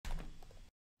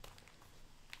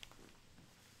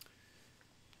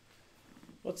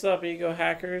What's up, ego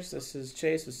hackers? This is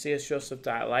Chase with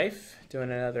csjoseph.life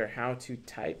doing another how to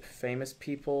type famous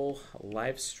people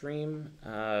live stream.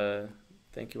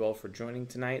 Thank you all for joining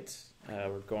tonight.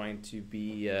 We're going to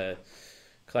be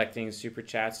collecting super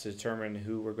chats to determine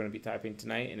who we're going to be typing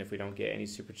tonight, and if we don't get any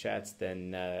super chats,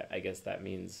 then I guess that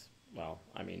means, well,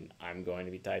 I mean, I'm going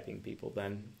to be typing people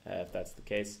then, if that's the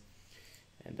case.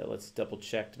 And let's double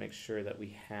check to make sure that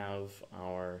we have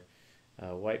our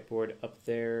whiteboard up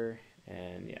there.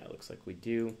 And yeah, it looks like we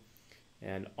do.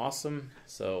 And awesome.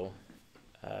 So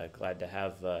glad to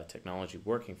have technology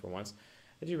working for once.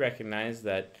 I do recognize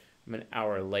that I'm an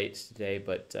hour late today,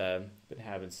 but been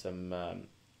having some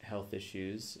health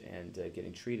issues and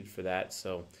getting treated for that.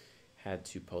 So had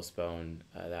to postpone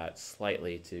that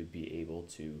slightly to be able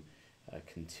to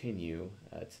continue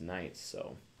tonight.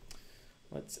 So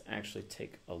let's actually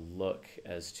take a look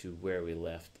as to where we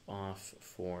left off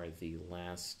for the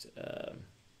last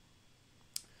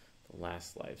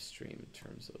live stream in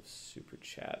terms of super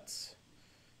chats,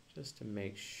 just to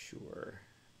make sure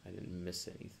I didn't miss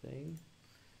anything.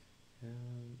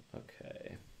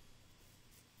 Okay.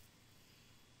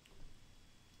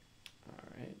 All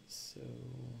right, so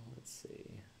let's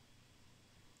see.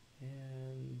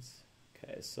 And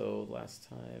okay, so last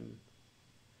time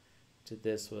did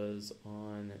this was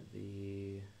on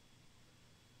the,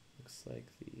 looks like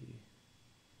the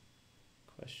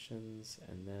questions,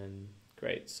 and then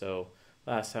great. So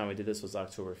last time we did this was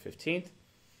October 15th,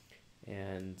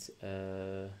 and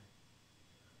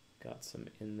got some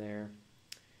in there.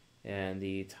 And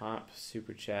the top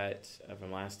super chat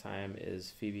from last time is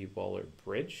Phoebe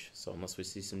Waller-Bridge. So unless we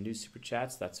see some new super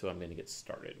chats, that's who I'm going to get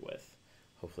started with.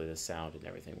 Hopefully the sound and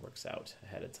everything works out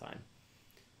ahead of time.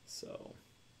 So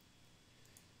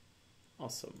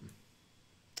awesome.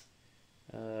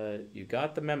 You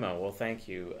got the memo. Well, thank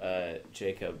you,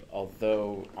 Jacob.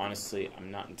 Although, honestly,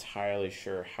 I'm not entirely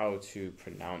sure how to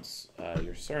pronounce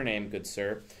your surname, good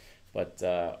sir. But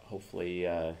hopefully,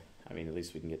 I mean, at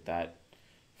least we can get that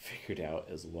figured out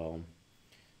as well.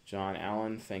 John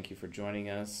Allen, thank you for joining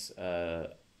us.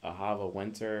 Ahava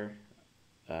Winter,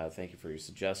 thank you for your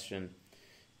suggestion.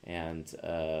 And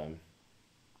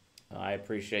I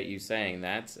appreciate you saying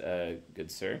that,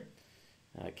 good sir.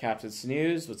 Captain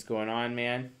Snooze, what's going on,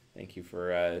 man? Thank you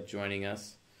for joining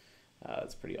us.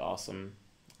 It's pretty awesome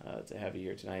to have you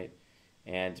here tonight.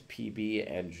 And PB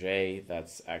and J,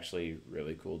 that's actually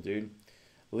really cool, dude.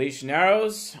 Leash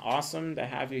Narrows, awesome to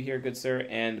have you here, good sir.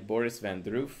 And Boris Van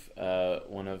Droof,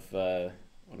 one of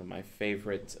my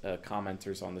favorite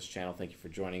commenters on this channel. Thank you for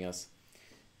joining us.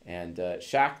 And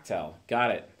Shaktel,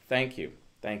 got it. Thank you.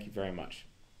 Thank you very much.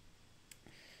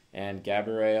 And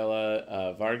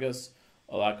Gabriela Vargas,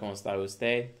 hola, ¿cómo está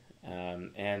usted?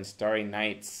 And Starry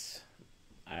Nights,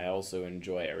 I also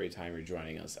enjoy every time you're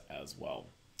joining us as well.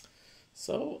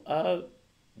 So,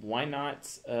 why not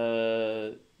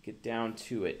get down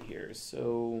to it here?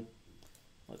 So,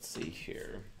 let's see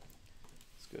here.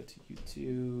 Let's go to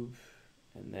YouTube,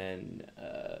 and then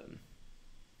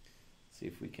see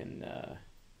if we can,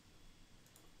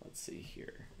 let's see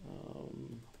here.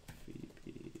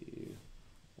 Phoebe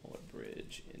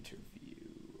Waller-Bridge interview.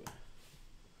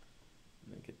 I'm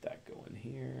gonna get that going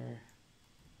here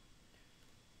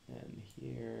and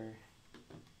here.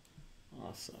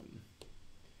 Awesome.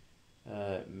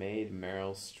 Made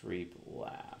Meryl Streep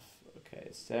laugh.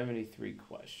 Okay, 73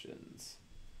 questions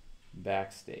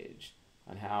backstage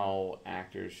on how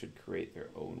actors should create their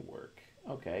own work.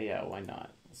 Okay, yeah, why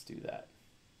not? Let's do that.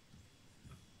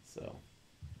 So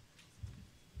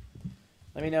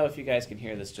let me know if you guys can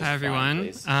hear this just Hi,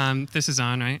 everyone. Fine, this is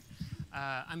on, right?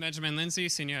 I'm Benjamin Lindsay,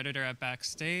 senior editor at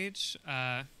Backstage.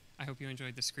 I hope you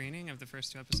enjoyed the screening of the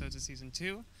first 2 episodes of season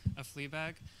 2 of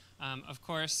Fleabag. Of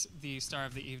course, the star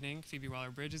of the evening, Phoebe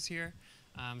Waller-Bridge, is here.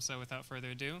 So without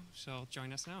further ado, she'll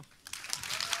join us now.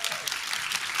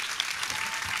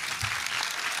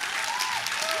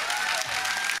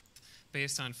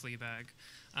 Based on Fleabag.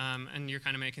 And you're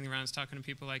kind of making the rounds talking to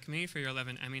people like me for your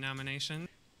 11 Emmy nomination.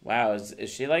 Wow, is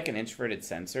she like an introverted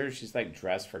censor? She's like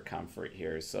dressed for comfort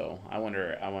here, so I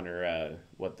wonder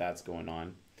what that's going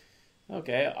on.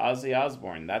 Okay, Ozzy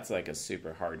Ozbourne, that's like a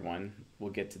super hard one.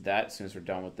 We'll get to that as soon as we're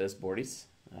done with this, boardies.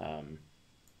 Yeah.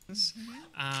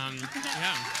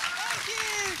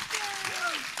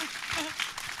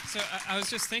 So I was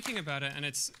just thinking about it, and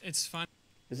it's fun.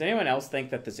 Does anyone else think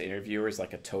that this interviewer is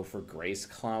like a Topher Grace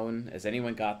clone? Has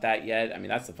anyone got that yet? I mean,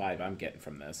 that's the vibe I'm getting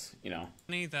from this, you know.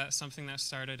 Funny that something that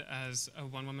started as a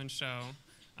one-woman show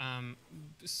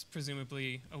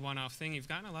presumably a one-off thing. You've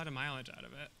gotten a lot of mileage out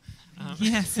of it.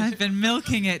 Yes, I've been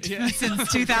milking it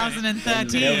since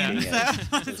 2013, so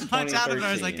as much out of it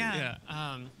as I can. Yeah.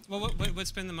 Well,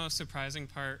 what's been the most surprising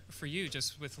part for you,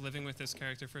 just with living with this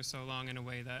character for so long in a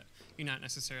way that you're not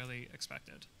necessarily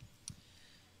expected?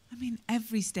 I mean,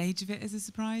 every stage of it is a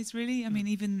surprise, really. I mean,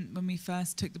 even when we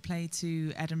first took the play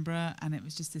to Edinburgh, and it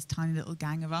was just this tiny little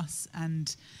gang of us,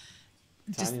 and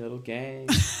tiny little gang.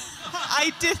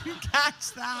 I didn't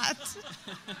catch that.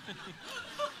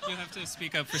 You have to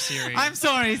speak up for Siri. I'm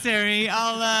sorry, Siri.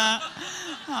 I'll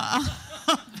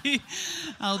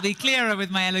be clearer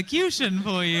with my elocution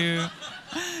for you.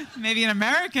 Maybe an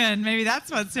American. Maybe that's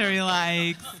what Siri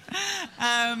likes.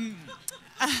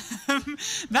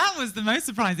 That was the most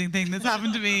surprising thing that's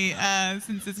happened to me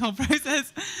since this whole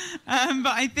process.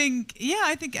 But I think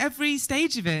every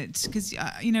stage of it, because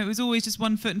it was always just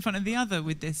one foot in front of the other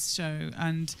with this show,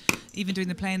 and even doing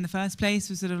the play in the first place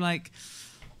was sort of like,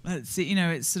 let's see,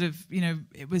 it's sort of,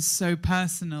 it was so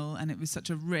personal, and it was such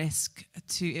a risk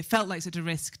it felt like such a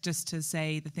risk just to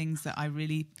say the things that I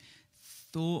really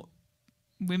thought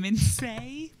women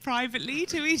say privately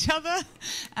to each other.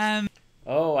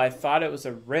 Oh, I thought it was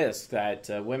a risk that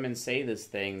women say this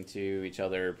thing to each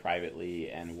other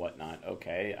privately and whatnot.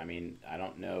 Okay, I mean, I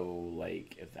don't know,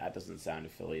 like, if that doesn't sound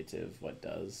affiliative, what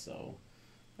does? So,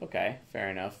 okay, fair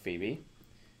enough, Phoebe.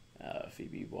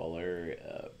 Phoebe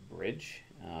Waller-Bridge.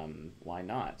 Why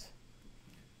not?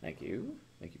 Thank you.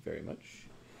 Thank you very much.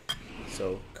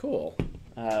 So, cool.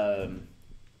 We're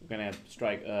going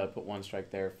to put one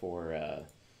strike there for...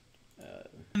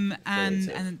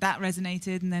 and that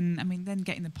resonated, and then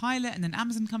getting the pilot, and then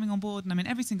Amazon coming on board, and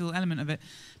every single element of it.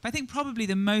 But I think probably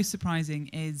the most surprising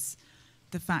is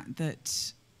the fact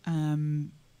that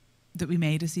that we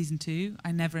made a season 2.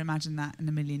 I never imagined that in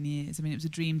a million years. It was a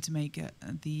dream to make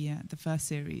the first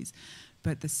series,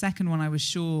 but the second one I was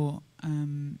sure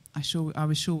I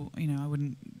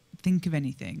wouldn't think of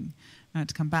anything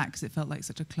to come back, because it felt like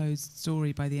such a closed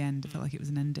story by the end. It felt like it was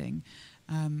an ending.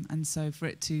 And so for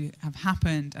it to have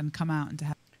happened and come out and to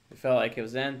have... It felt like it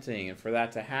was ending, and for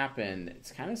that to happen,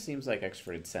 it kind of seems like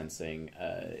extroverted sensing,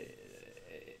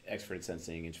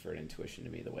 introverted intuition to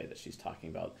me, the way that she's talking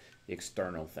about the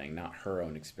external thing, not her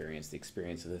own experience, the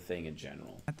experience of the thing in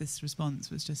general. This response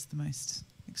was just the most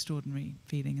extraordinary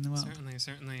feeling in the world.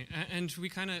 Certainly. And we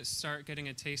kind of start getting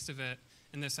a taste of it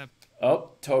in this episode.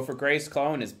 Oh, Topher Grace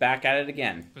clone is back at it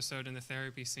again. Episode in the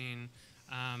therapy scene.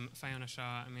 Fiona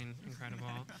Shaw,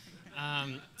 incredible.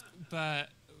 But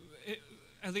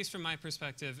at least from my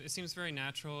perspective, it seems very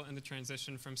natural in the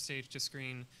transition from stage to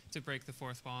screen to break the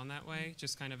fourth wall in that way,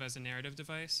 just kind of as a narrative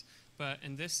device. But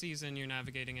in this season, you're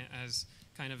navigating it as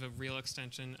kind of a real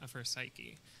extension of her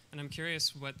psyche. And I'm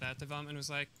curious what that development was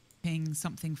like.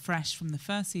 Something fresh from the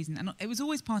first season. And it was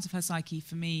always part of her psyche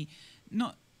for me,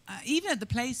 not... even at the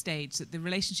play stage, that the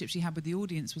relationship she had with the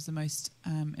audience was the most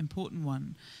important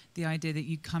one. The idea that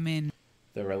you come in...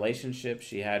 The relationship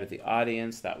she had with the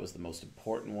audience, that was the most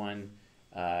important one.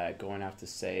 Going to have to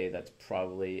say that's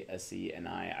probably SE and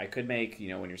I. I could make,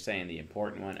 when you're saying the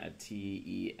important one, a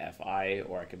TEFI,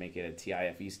 or I could make it a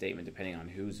TIFE statement, depending on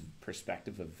whose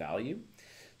perspective of value.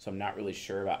 So I'm not really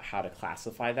sure about how to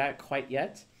classify that quite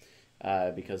yet.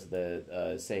 Because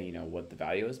the saying, what the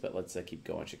value is, but let's keep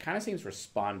going. She kind of seems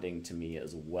responding to me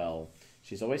as well.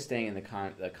 She's always staying in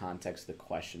the context of the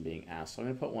question being asked. So I'm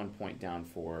going to put 1 point down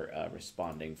for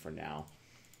responding for now.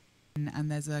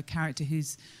 And there's a character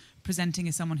who's presenting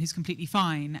as someone who's completely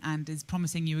fine and is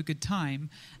promising you a good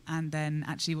time, and then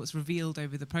actually what's revealed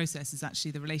over the process is actually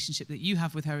the relationship that you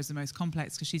have with her is the most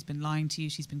complex, because she's been lying to you,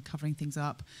 she's been covering things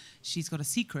up, she's got a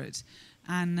secret,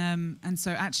 and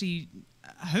so actually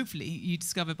hopefully you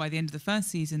discover by the end of the first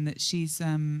season that she's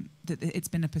that it's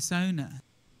been a persona.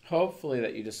 Hopefully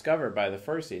that you discover by the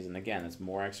first season. Again, it's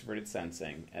more extroverted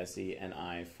sensing, SE and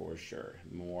I for sure,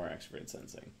 more extroverted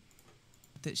sensing.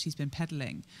 That she's been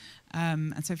peddling.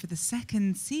 And so for the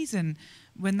second season,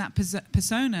 when that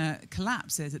persona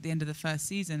collapses at the end of the first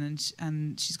season,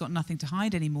 and she's got nothing to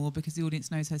hide anymore because the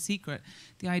audience knows her secret,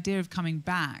 the idea of coming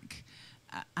back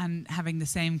and having the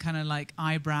same kind of like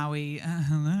eyebrowy,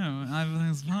 hello,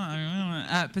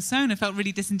 persona felt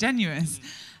really disingenuous.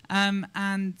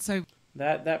 And so...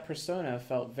 That persona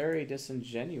felt very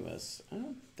disingenuous.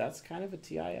 Oh, that's kind of a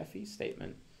TIFE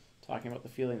statement. Talking about the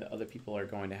feeling that other people are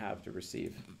going to have to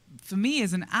receive. For me,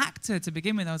 as an actor, to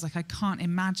begin with, I was like, I can't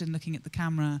imagine looking at the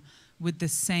camera with the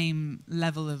same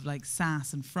level of like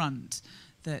sass and front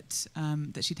that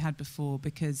that she'd had before,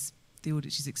 because the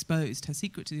audience, she's exposed her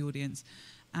secret to the audience,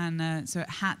 And so it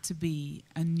had to be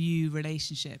a new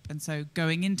relationship. And so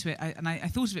going into it, I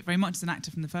thought of it very much as an actor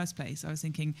from the first place. I was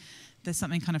thinking there's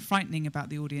something kind of frightening about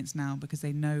the audience now because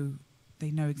they know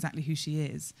exactly who she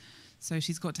is. So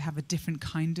she's got to have a different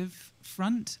kind of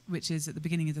front, which is at the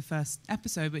beginning of the first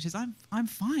episode, which is I'm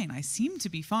fine. I seem to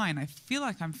be fine. I feel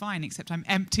like I'm fine, except I'm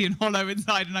empty and hollow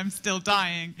inside and I'm still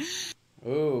dying.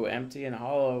 Ooh, empty and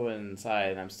hollow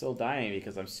inside, and I'm still dying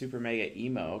because I'm super mega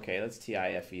emo. Okay, that's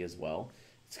TIFE as well.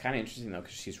 It's kind of interesting, though,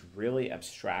 because she's really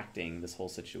abstracting this whole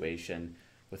situation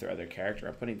with her other character.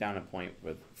 I'm putting down a point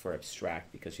for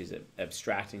abstract because she's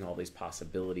abstracting all these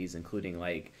possibilities, including,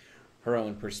 like, her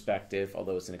own perspective,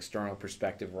 although it's an external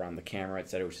perspective around the camera,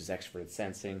 etc., which is extroverted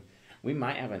sensing. We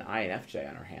might have an INFJ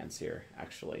on our hands here,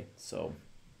 actually, so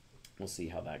we'll see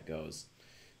how that goes.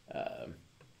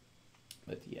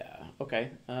 But yeah,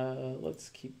 okay, let's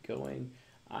keep going.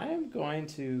 I am going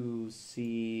to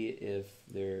see if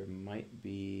there might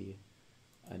be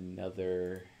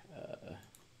another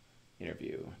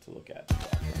interview to look at.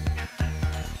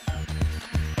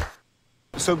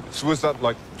 So was that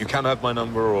like, you can have my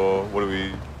number, or what do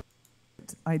we...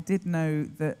 I did know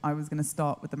that I was going to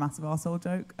start with the massive arsehole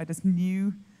joke. I just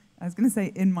knew. I was going to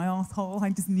say in my arsehole.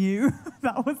 I just knew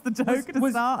that was the joke at the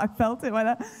start. I felt it like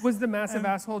that. Was the massive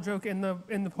asshole joke in the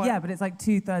play? Yeah, but it's like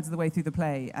 2/3 of the way through the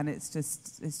play, and it's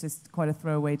just quite a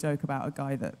throwaway joke about a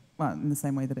guy that, well, in the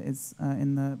same way that it is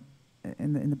in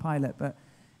the pilot, but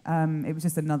it was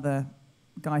just another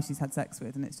guy she's had sex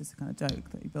with, and it's just a kind of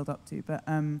joke that you build up to.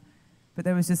 But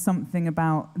there was just something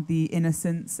about the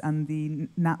innocence and the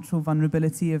natural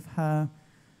vulnerability of her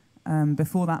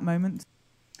before that moment.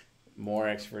 More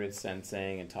extroverted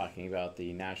sensing and talking about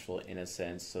the natural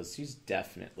innocence. So she's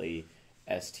definitely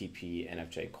STP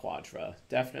NFJ Quadra.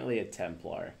 Definitely a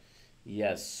Templar.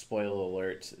 Yes, spoiler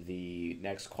alert, the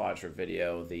next Quadra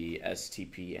video, the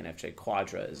STP NFJ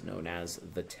Quadra, is known as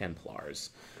the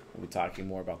Templars. We'll be talking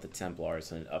more about the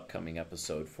Templars in an upcoming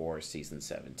episode for Season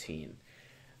 17.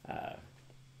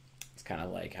 It's kind of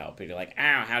like how people are like,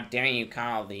 oh, how dare you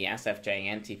call the SFJ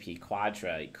NTP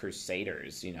Quadra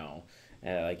Crusaders, you know.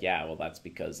 Like, yeah, well, that's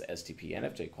because STP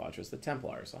NFJ Quadra is the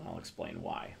Templars, and I'll explain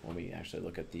why when we actually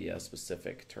look at the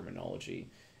specific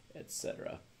terminology,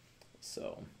 etc.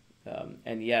 So,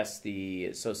 and yes,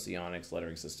 the Socionics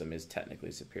lettering system is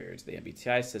technically superior to the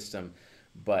MBTI system,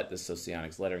 but the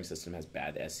Socionics lettering system has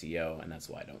bad SEO, and that's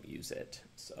why I don't use it.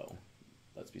 So,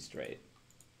 let's be straight.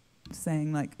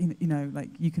 Saying, like, you know, like,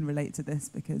 you can relate to this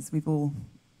because we've all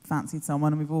fancied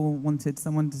someone and we've all wanted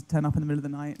someone to turn up in the middle of the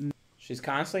night. And she's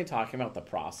constantly talking about the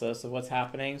process of what's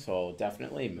happening, so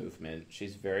definitely movement.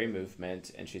 She's very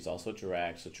movement, and she's also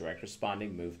direct, so direct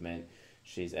responding movement.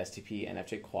 She's STP,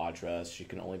 NFJ Quadra. She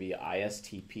can only be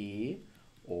ISTP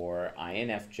or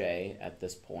INFJ at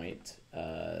this point,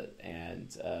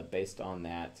 and based on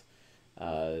that,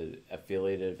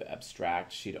 affiliative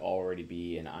abstract, she'd already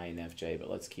be an INFJ, but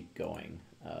let's keep going.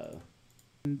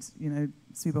 And, you know,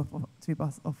 sweep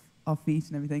us off our feet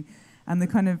and everything. And the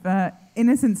kind of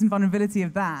innocence and vulnerability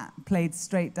of that played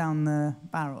straight down the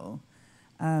barrel,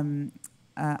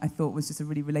 I thought was just a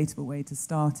really relatable way to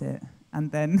start it.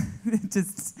 And then it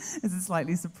just is a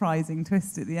slightly surprising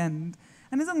twist at the end.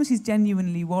 And as long as she's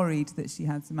genuinely worried that she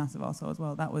had some massive arsehole as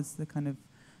well, that was the kind of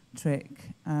trick.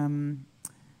 And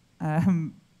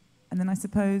then I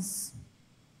suppose,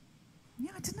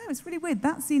 yeah, I don't know, it's really weird.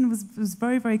 That scene was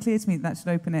very, very clear to me that should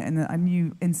open it, and that I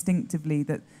knew instinctively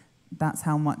that that's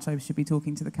how much I should be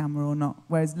talking to the camera or not.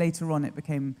 Whereas later on it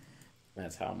became...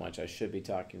 That's how much I should be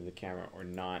talking to the camera or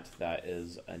not. That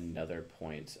is another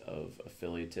point of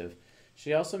affiliative.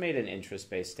 She also made an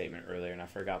interest-based statement earlier, and I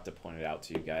forgot to point it out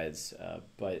to you guys,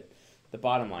 but the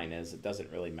bottom line is it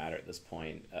doesn't really matter at this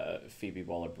point. Phoebe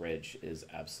Waller-Bridge is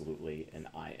absolutely an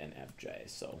INFJ.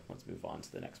 So let's move on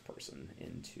to the next person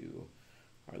into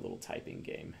our little typing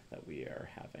game that we are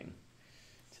having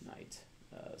tonight.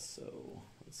 So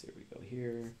let's see, we go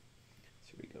here.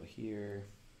 So we go here.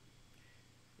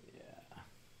 Yeah.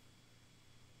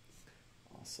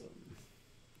 Awesome.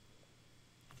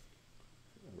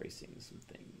 Erasing some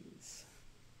things.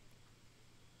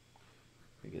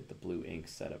 We get the blue ink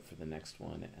set up for the next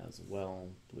one as well.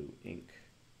 Blue ink.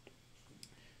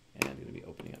 And I'm going to be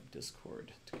opening up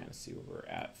Discord to kind of see where we're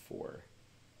at for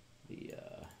the...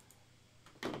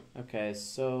 Okay,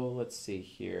 so let's see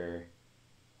here.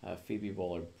 Phoebe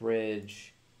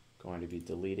Waller-Bridge. Going to be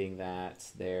deleting that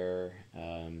there.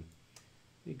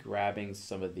 Be grabbing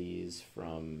some of these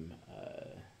from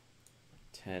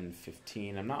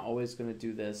 10:15. I'm not always going to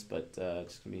do this, but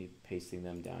just going to be pasting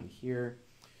them down here.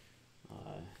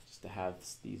 Just to have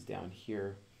these down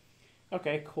here.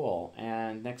 Okay, cool.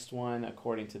 And next one,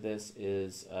 according to this,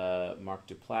 is Mark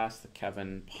Duplass, the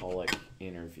Kevin Pollak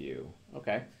interview.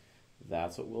 Okay,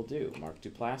 that's what we'll do. Mark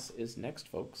Duplass is next,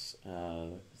 folks.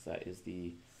 That is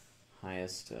the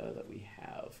highest that we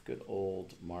have. Good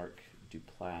old Mark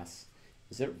Duplass.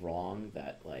 Is it wrong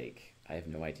that, like, I have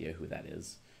no idea who that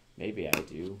is? Maybe I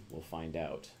do. We'll find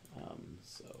out.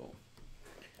 So,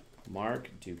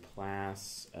 Mark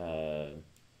Duplass,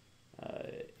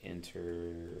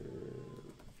 interview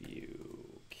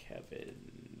Kevin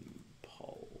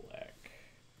Pollak.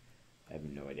 I have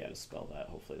no idea how to spell that.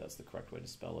 Hopefully that's the correct way to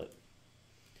spell it.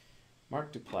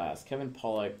 Mark Duplass, Kevin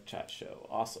Pollak chat show.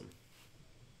 Awesome.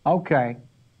 Okay,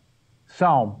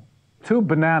 so 2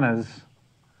 bananas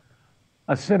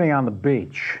are sitting on the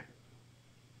beach,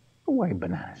 the way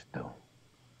bananas do.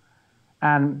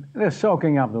 And they're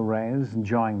soaking up the rays,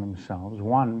 enjoying themselves.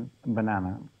 One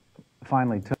banana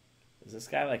finally took. Is this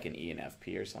guy like an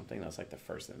ENFP or something? That's like the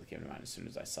first thing that came to mind as soon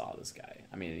as I saw this guy.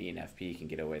 I mean, an ENFP can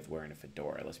get away with wearing a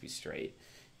fedora, let's be straight,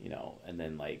 you know. And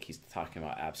then, like, he's talking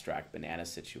about abstract banana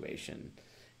situation.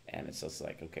 And it's just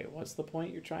like, okay, what's the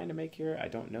point you're trying to make here? I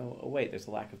don't know. Oh, wait, there's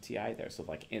a lack of TI there. So,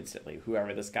 like, instantly,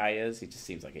 whoever this guy is, he just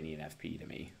seems like an ENFP to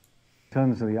me.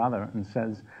 Turns to the other and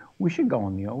says, we should go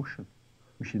in the ocean.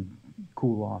 We should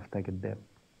cool off, take a dip.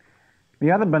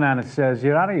 The other banana says,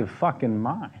 you're out of your fucking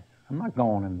mind. I'm not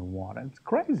going in the water. It's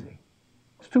crazy.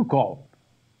 It's too cold.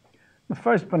 The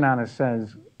first banana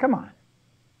says, come on,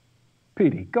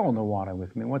 Petey, go in the water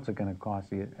with me. What's it going to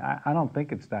cost you? I don't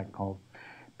think it's that cold.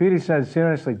 Petey says,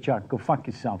 seriously, Chuck, go fuck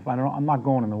yourself. I'm not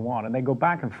going in the water. They go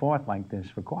back and forth like this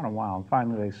for quite a while, and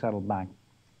finally they settle back.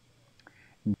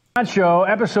 That show,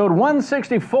 episode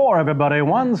 164, everybody,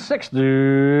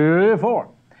 164.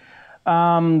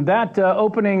 That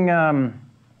opening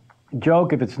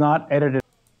joke, if it's not edited,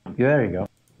 there you go.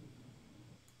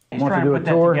 He's trying to put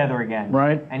that together again,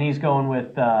 right? And he's going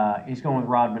with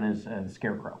Rodman as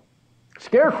Scarecrow.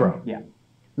 Scarecrow? Yeah.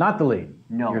 Not the lead.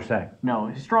 No. You're saying? No,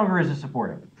 he's stronger as a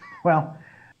supporting. Well,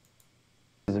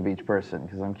 of each person,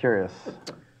 because I'm curious.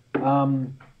 Late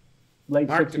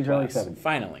Mark 60s, early Duplass, 70s.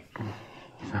 Finally.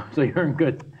 So you're in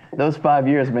good. Those 5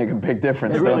 years make a big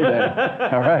difference, don't they?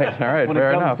 All right, When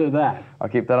fair it comes enough. to that. I'll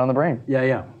keep that on the brain.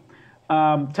 Yeah.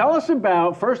 Tell us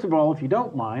about, first of all, if you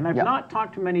don't mind, I've Yeah. not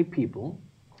talked to many people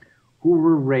who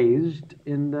were raised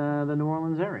in the New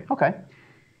Orleans area. Okay.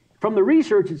 From the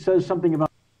research, it says something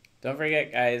about. Don't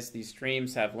forget, guys, these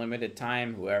streams have limited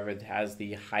time. Whoever has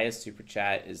the highest super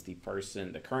chat is the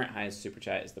person, the current highest super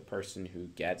chat is the person who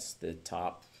gets the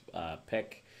top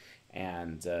pick.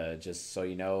 And just so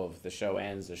you know, if the show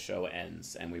ends, the show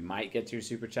ends. And we might get to your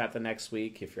super chat the next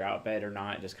week. If you're out of bed or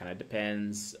not, it just kind of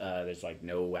depends. There's like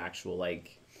no actual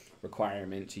like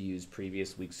requirement to use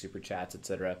previous week's super chats,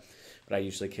 etc. But I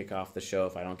usually kick off the show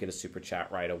if I don't get a super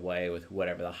chat right away with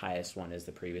whatever the highest one is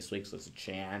the previous week. So there's a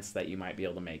chance that you might be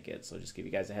able to make it. So just give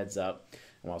you guys a heads up.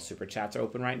 And while super chats are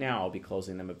open right now, I'll be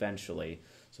closing them eventually.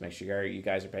 So make sure you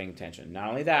guys are paying attention. Not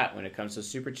only that, when it comes to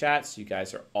super chats, you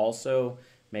guys are also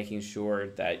making sure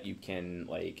that you can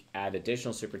like add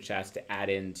additional super chats to add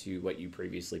into what you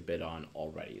previously bid on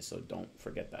already. So don't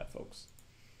forget that, folks.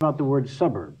 About the word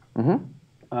suburb,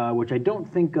 which I don't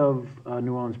think of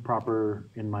New Orleans proper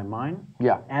in my mind.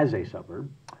 Yeah. As a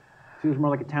suburb, it feels more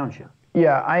like a township.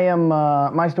 Yeah, I am.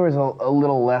 My story's a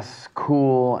little less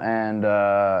cool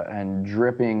and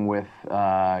dripping with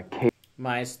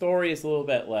My story is a little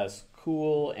bit less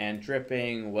cool and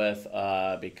dripping with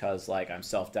because like I'm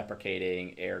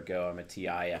self-deprecating, ergo I'm a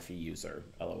TIFE user.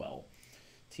 LOL.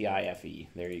 TIFE.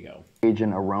 There you go.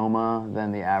 Cajun aroma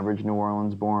than the average New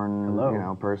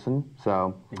Orleans-born person.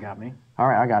 So You got me. all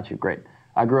right, I got you. Great.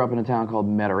 I grew up in a town called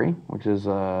Metairie, which is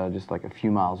just like a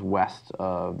few miles west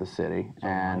of the city,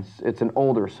 and it's an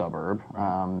older suburb,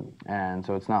 and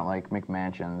so it's not like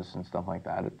McMansions and stuff like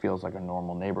that. It feels like a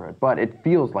normal neighborhood, but it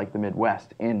feels like the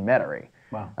Midwest in Metairie.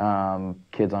 Wow.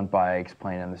 Kids on bikes,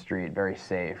 playing in the street, very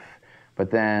safe.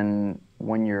 But then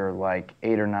when you're like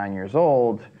 8 or 9 years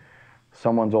old,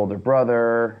 someone's older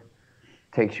brother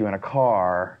takes you in a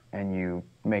car and you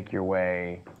make your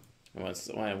way.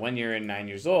 When you're 9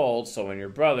 years old, so when your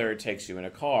brother takes you in a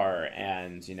car,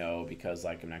 and because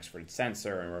like I'm an expert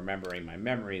sensor and remembering my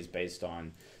memories based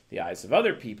on the eyes of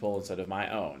other people instead of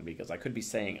my own, because I could be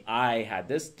saying I had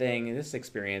this thing, this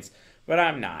experience, but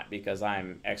I'm not, because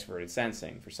I'm expert at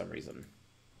sensing for some reason.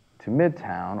 To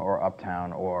Midtown or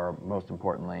Uptown, or most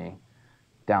importantly,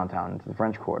 downtown into the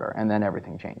French Quarter, and then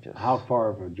everything changes. How far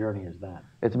of a journey is that?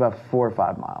 It's about 4 or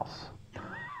 5 miles.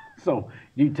 So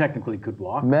you technically could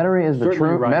walk. Metairie is the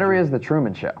Certainly ride Metairie your- is the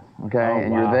Truman Show, okay? Oh,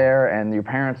 and wow. you're there, and your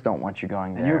parents don't want you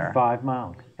going And there. you're 5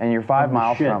 miles. And you're 5 From the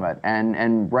miles shit. from it.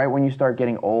 And right when you start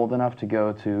getting old enough to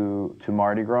go to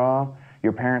Mardi Gras,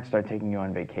 your parents start taking you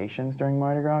on vacations during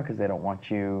Mardi Gras because they don't want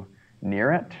you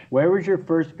near it. Where was your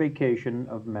first vacation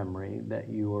of memory that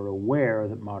you were aware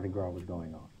that Mardi Gras was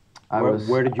going on?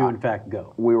 Where did you, in fact,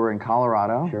 go? We were in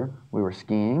Colorado. Sure. We were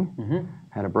skiing.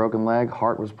 Had a broken leg.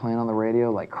 Heart was playing on the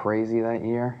radio like crazy that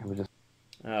year. It was just.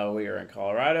 We were in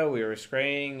Colorado. We were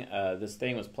skiing. This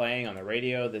thing was playing on the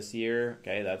radio this year.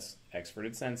 Okay, that's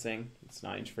extroverted sensing. It's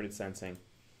not introverted sensing.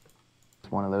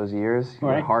 One of those years.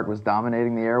 Right. My heart was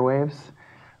dominating the airwaves.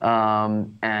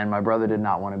 And my brother did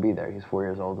not want to be there. He's 4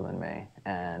 years older than me.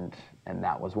 And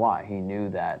that was why. He knew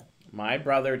that. My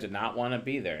brother did not want to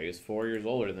be there. He was 4 years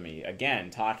older than me. Again,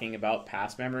 talking about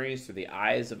past memories through the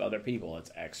eyes of other people.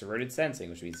 It's extroverted sensing,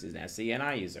 which means he's an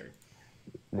SCNI user.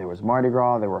 There was Mardi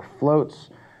Gras, there were floats,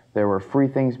 there were free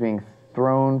things being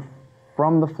thrown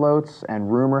from the floats, and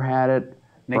rumor had it,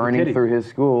 burning titties. through his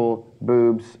school,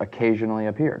 boobs occasionally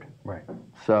appeared. Right.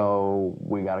 So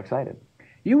we got excited.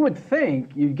 You would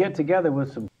think you'd get together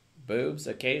with some. Boobs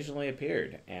occasionally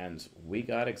appeared, and we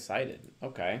got excited.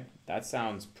 Okay, that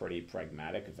sounds pretty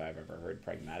pragmatic, if I've ever heard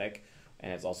pragmatic.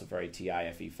 And it's also very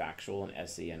TIFE factual and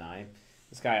SCNI.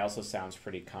 This guy also sounds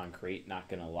pretty concrete, not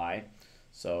gonna lie.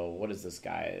 So what is this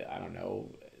guy? I don't know.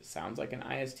 Sounds like an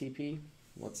ISTP.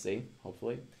 Let's see,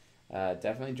 hopefully.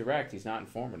 Definitely direct. He's not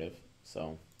informative.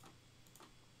 So.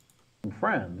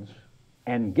 Friends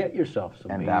and get yourself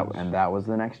some And beads. that was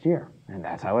the next year. And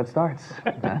that's how it starts.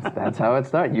 That's how it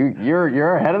starts.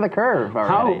 You're ahead of the curve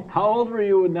already. How old were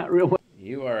you when that real?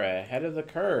 You are ahead of the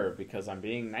curve because I'm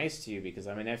being nice to you because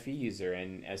I'm an FE user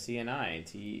and SENI,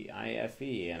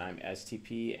 TIFE, and I'm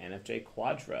STP NFJ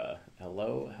Quadra.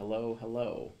 Hello, hello,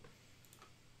 hello.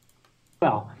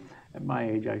 Well, at my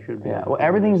age, I should be. Yeah. able to Well, figure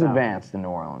everything's this out. advanced in New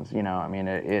Orleans. You know, I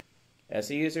mean,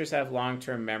 SE users have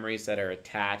long-term memories that are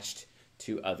attached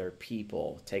to other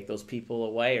people. Take those people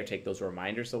away or take those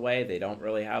reminders away, they don't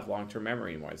really have long-term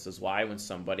memory anymore. This is why when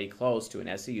somebody close to an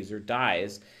SE user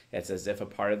dies, it's as if a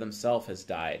part of themselves has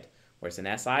died. Whereas an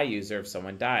SI user, if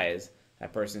someone dies,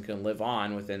 that person can live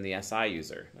on within the SI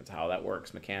user. That's how that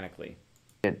works mechanically.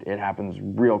 it happens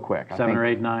real quick. 7 or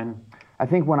 8, 9. I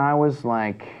think when I was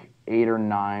like 8 or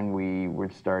 9, we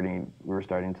were starting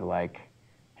to like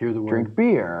Hear the word. drink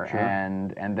beer, Sure.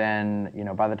 and then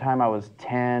by the time I was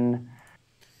 10.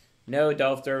 No,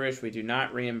 Dolph Dervish, we do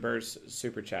not reimburse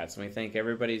super chats. And we thank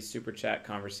everybody's super chat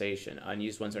conversation.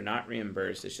 Unused ones are not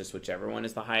reimbursed. It's just whichever one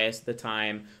is the highest at the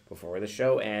time before the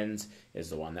show ends is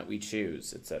the one that we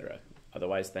choose, etc.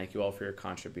 Otherwise, thank you all for your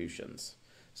contributions.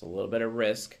 It's a little bit of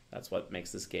risk. That's what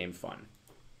makes this game fun.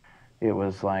 It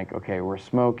was like, okay, we're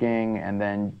smoking, and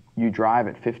then you drive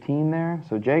at 15 there.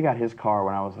 So Jay got his car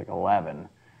when I was like 11,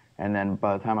 and then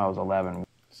by the time I was 11.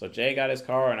 So Jay got his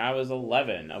car when I was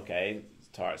 11. Okay,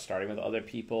 starting with other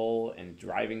people and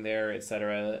driving there,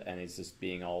 etc. And he's just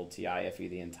being all TIFE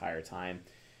the entire time.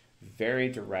 Very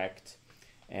direct,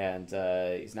 and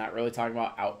he's not really talking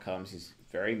about outcomes. He's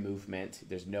very movement.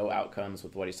 There's no outcomes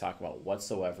with what he's talking about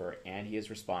whatsoever, and he is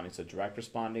responding. So direct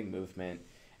responding movement,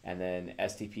 and then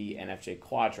STP NFJ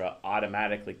Quadra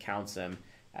automatically counts him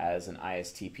as an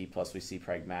ISTP. Plus we see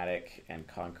pragmatic and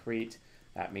concrete.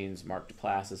 That means Mark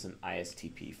Duplass is an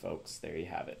ISTP, folks. There you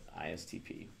have it,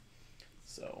 ISTP.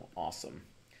 So awesome.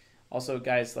 Also,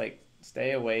 guys, like,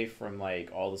 stay away from like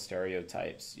all the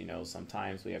stereotypes.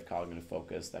 Sometimes we have cognitive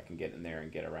focus that can get in there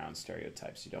and get around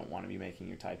stereotypes. You don't want to be making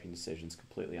your typing decisions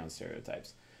completely on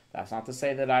stereotypes. That's not to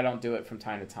say that I don't do it from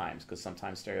time to time, because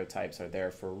sometimes stereotypes are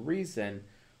there for a reason,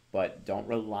 but don't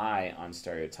rely on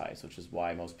stereotypes, which is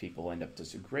why most people end up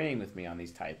disagreeing with me on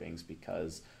these typings,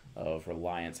 because of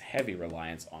heavy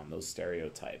reliance on those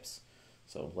stereotypes.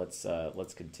 So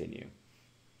let's continue.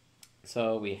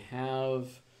 So we have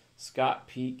Scott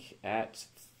Peak at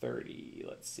 30.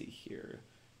 Let's see here.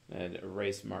 And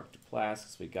erase Mark Duplass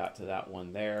because we got to that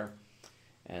one there.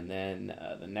 And then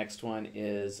the next one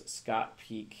is Scott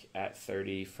Peak at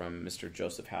 30 from Mr.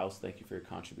 Joseph House. Thank you for your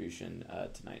contribution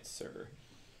tonight, sir.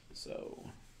 So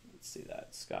let's see that.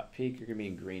 Scott Peak, you're going to be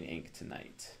in green ink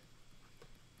tonight.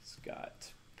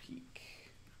 Scott Peak.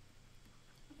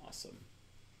 Awesome.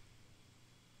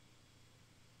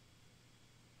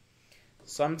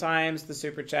 Sometimes the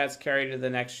super chats carry to the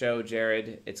next show,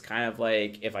 Jared. It's kind of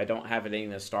like if I don't have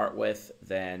anything to start with,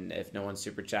 then if no one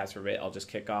super chats for a bit, I'll just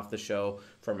kick off the show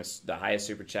from the highest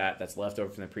super chat that's left over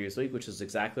from the previous week, which is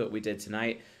exactly what we did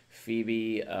tonight.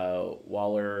 Phoebe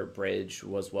Waller-Bridge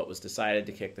was what was decided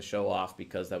to kick the show off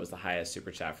because that was the highest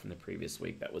super chat from the previous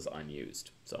week that was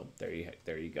unused. So there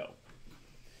you go.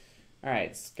 All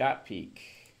right, Scott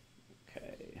Peak.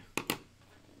 Okay.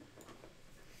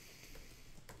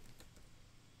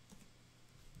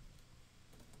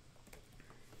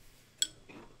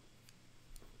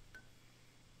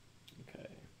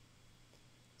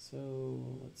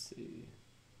 So let's see.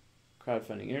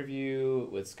 Crowdfunding interview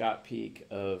with Scott Peak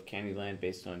of Candyland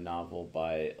based on a novel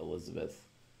by Elizabeth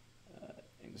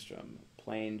Engstrom.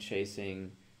 Plane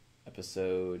chasing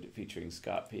episode featuring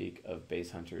Scott Peak of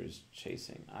Base Hunters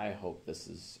Chasing. I hope this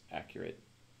is accurate.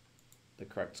 The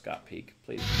correct Scott Peak,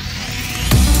 please.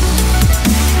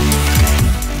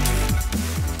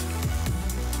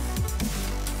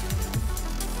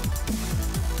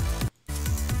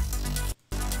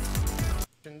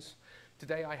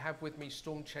 Today I have with me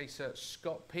Storm Chaser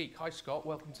Scott Peak. Hi Scott,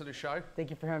 welcome to the show. Thank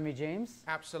you for having me, James.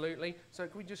 Absolutely. So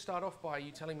can we just start off by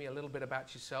you telling me a little bit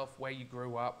about yourself, where you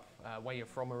grew up, where you're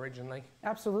from originally?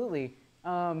 Absolutely.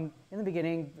 In the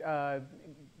beginning,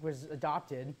 was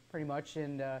adopted pretty much,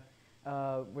 and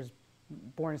was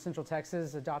born in Central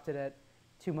Texas, adopted at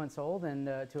 2 months old, and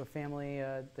to a family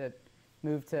that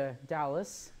moved to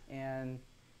Dallas, and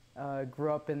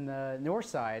grew up in the north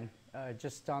side,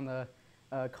 just on the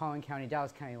Collin County,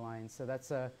 Dallas County line. So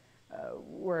that's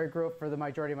where I grew up for the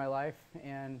majority of my life.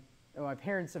 And my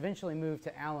parents eventually moved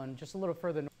to Allen, just a little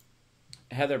further north.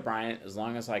 Heather Bryant, as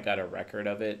long as I got a record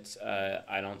of it,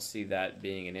 I don't see that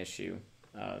being an issue.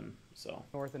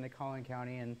 North into Collin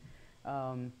County, and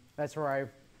that's where I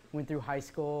went through high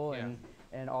school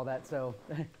and all that. So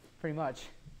pretty much.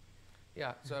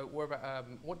 Yeah. So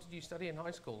what did you study in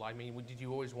high school? I mean, did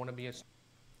you always want to be a...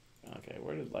 Okay,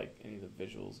 where did like any of the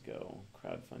visuals go?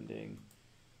 Crowdfunding,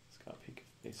 Scott Peak,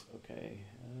 base. Okay,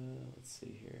 let's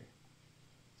see here.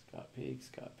 Scott Peak,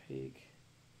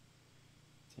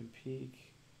 Tim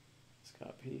Peak,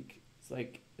 Scott Peak. It's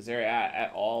like, is there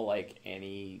at all like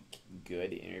any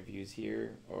good interviews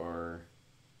here or?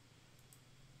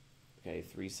 Okay,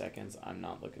 3 seconds. I'm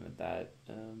not looking at that.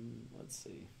 Let's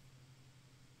see.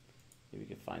 Maybe we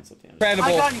could find something. Incredible.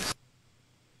 Gonna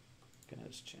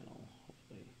his channel,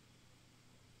 hopefully.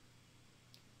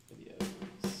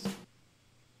 Videos.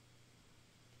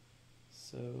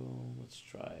 So let's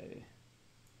try.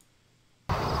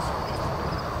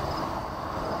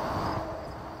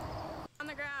 On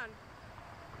the ground.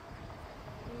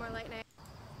 Need more lightning.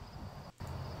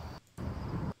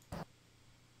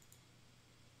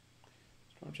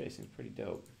 Storm chasing's pretty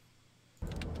dope.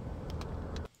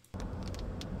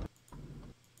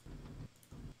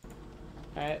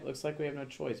 Alright, looks like we have no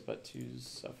choice but to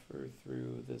suffer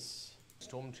through this.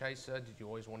 Storm Chaser, did you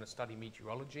always want to study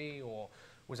meteorology, or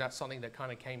was that something that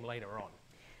kind of came later on?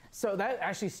 So that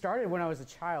actually started when I was a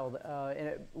child, and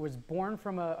it was born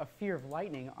from a fear of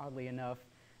lightning, oddly enough,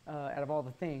 out of all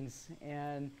the things.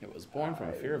 And it was born from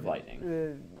a fear of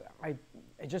lightning. I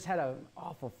just had an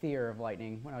awful fear of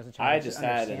lightning when I was a child. I just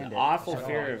had an awful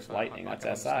fear of lightning.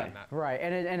 That's SI. Right,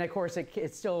 and of course,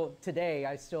 it's still today.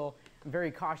 I still am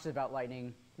very cautious about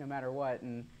lightning, no matter what.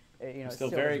 And you know, I'm still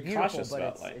very cautious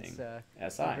about it's, lightning.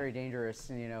 It's very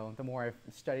dangerous, and you know, the more I've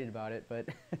studied about it, but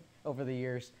over the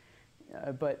years.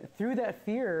 But through that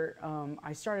fear,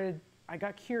 I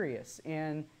got curious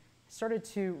and started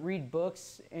to read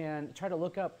books and try to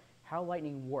look up how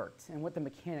lightning worked and what the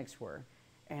mechanics were.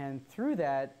 And through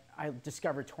that, I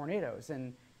discovered tornadoes,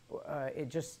 and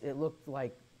it looked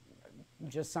like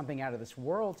just something out of this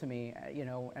world to me, you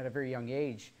know, at a very young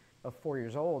age of 4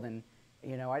 years old. And,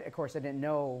 you know, of course, I didn't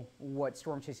know what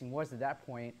storm chasing was at that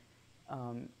point,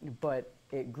 but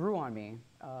it grew on me,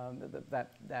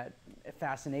 that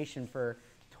fascination for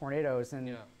tornadoes. And,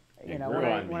 you know,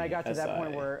 when I got to that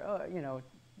point where, you know,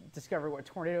 discovered what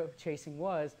tornado chasing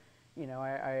was, you know,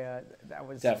 that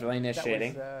was definitely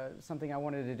initiating. That was something I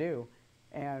wanted to do.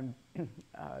 And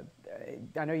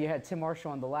I know you had Tim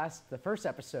Marshall on the first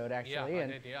episode, actually. Yeah,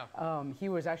 and I did, yeah. He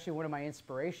was actually one of my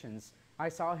inspirations. I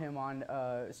saw him on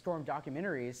storm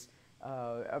documentaries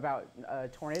about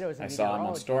tornadoes. And I saw him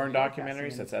on storm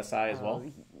documentaries. That's SI as well.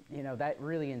 You know, that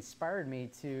really inspired me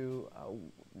to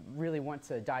really want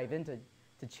to dive into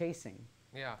chasing.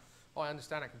 Yeah. Oh, I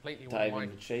understand it completely. Dive One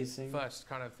into of my chasing. first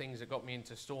kind of things that got me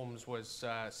into storms was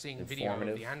seeing a video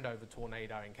of the Andover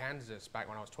tornado in Kansas back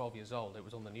when I was 12 years old. It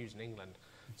was on the news in England.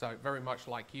 So very much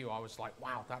like you, I was like,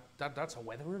 wow, that's a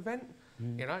weather event?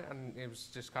 You know, and it was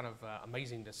just kind of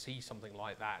amazing to see something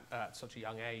like that at such a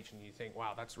young age, and you think,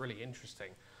 wow, that's really interesting.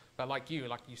 But like you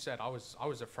said, I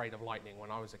was afraid of lightning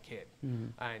when I was a kid,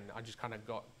 and I just kind of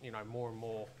got, you know, more and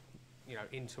more, you know,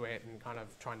 into it and kind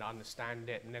of trying to understand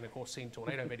it. And then of course seeing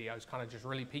tornado videos kind of just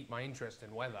really piqued my interest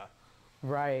in weather.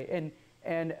 Right,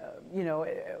 and you know,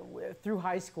 through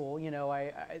high school, you know,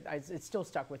 it still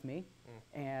stuck with me,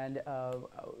 and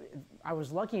I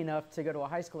was lucky enough to go to a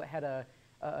high school that had a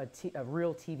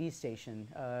real TV station.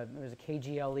 It was a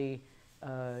KGLE,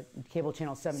 cable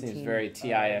channel 17. Seems very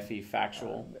TIFE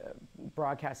factual.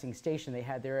 Broadcasting station they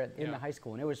had there in the high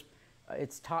school, and it was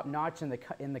it's top notch in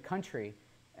the country,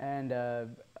 and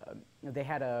they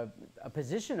had a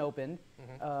position open.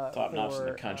 Top notch in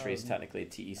the country is technically a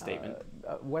TE statement.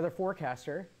 Weather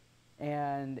forecaster,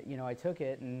 and you know, I took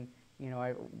it, and you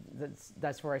know,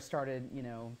 that's where I started, you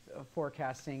know,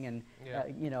 forecasting and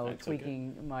you know,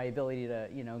 tweaking my ability to,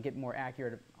 you know, get more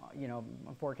accurate, you know,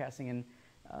 forecasting, and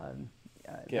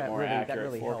get more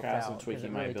accurate forecasting,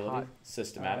 tweaking my ability.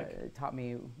 Systematic. It taught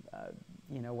me,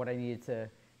 you know, what I needed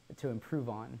to improve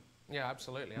on. Yeah,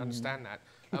 absolutely. I understand that.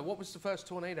 What was the first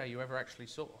tornado you ever actually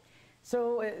saw?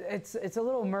 So it's a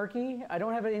little murky. I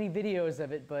don't have any videos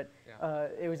of it, but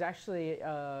it was actually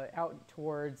out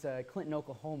towards Clinton,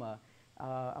 Oklahoma.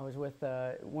 I was with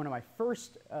one of my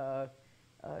first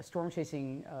storm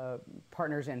chasing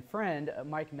partners and friend,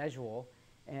 Mike Mesual,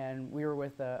 and we were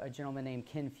with a gentleman named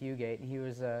Ken Fugate, and he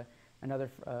was another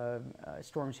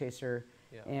storm chaser.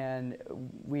 And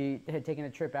we had taken a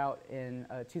trip out in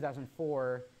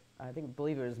 2004, I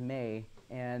believe it was May,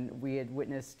 and we had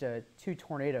witnessed 2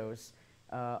 tornadoes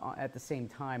at the same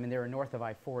time, and they were north of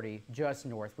I-40, just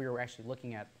north. We were actually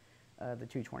looking at the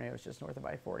 2 tornadoes just north of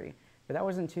I-40. But that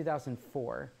was in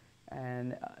 2004,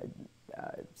 and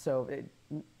so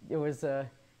it was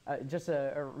just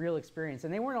a real experience.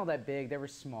 And they weren't all that big; they were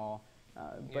small,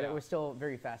 but it was still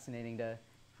very fascinating to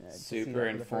super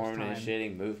informed,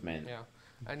 initiating movement. Yeah,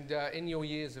 and in your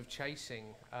years of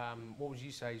chasing, what would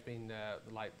you say has been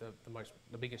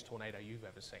the biggest tornado you've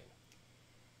ever seen?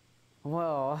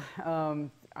 Well,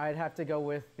 I'd have to go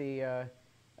with the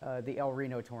El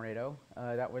Reno tornado.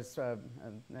 That was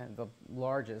the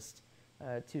largest.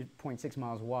 2.6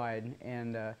 miles wide,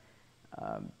 and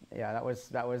yeah, that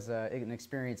was an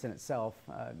experience in itself,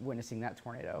 witnessing that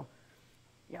tornado.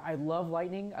 Yeah, I love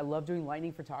lightning. I love doing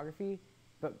lightning photography,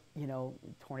 but you know,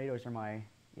 tornadoes are my,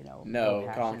 you know, no,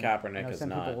 passion. Colin Kaepernick is some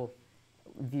not. People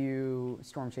view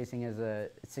storm chasing as a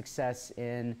success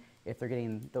in if they're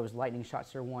getting those lightning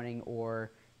shots they're wanting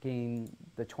or getting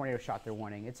the tornado shot they're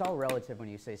wanting. It's all relative when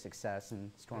you say success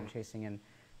in storm chasing, and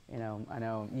you know, I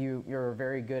know you're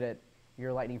very good at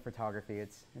your lightning photography.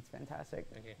 It's fantastic.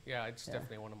 Thank you. Yeah, it's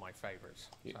definitely one of my favorites.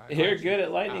 So You're good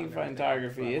at lightning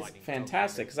photography. It's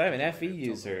fantastic because I have an FE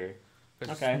user.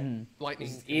 Okay. Lightning.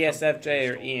 ESFJ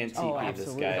or ENTP. Oh,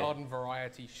 this guy. Garden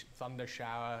variety thunder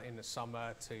shower in the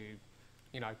summer to,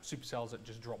 you know, supercells that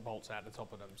just drop bolts out the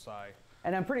top of them. So.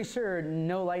 And I'm pretty sure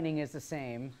no lightning is the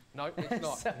same. No, it's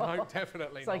not. So no,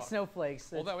 definitely not. It's like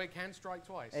snowflakes. Although it can strike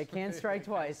twice. It can strike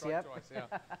twice, yep.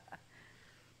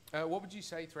 Yeah. What would you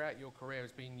say throughout your career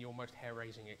has been your most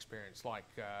hair-raising experience? Like,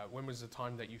 when was the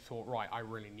time that you thought, right, I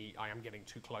am getting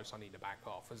too close, I need to back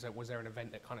off? Was there an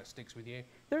event that kind of sticks with you?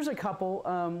 There's a couple.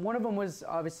 One of them was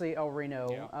obviously El Reno.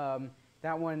 Yeah.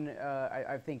 That one,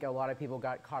 I think a lot of people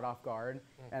got caught off guard,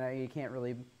 and you can't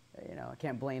really, you know, I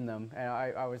can't blame them. And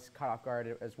I was caught off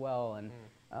guard as well, and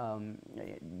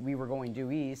we were going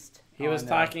due east. He was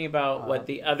talking about what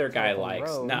the other guy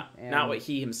likes, not what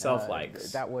he himself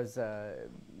likes. That was,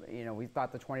 you know, we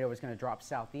thought the tornado was going to drop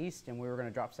southeast, and we were going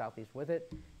to drop southeast with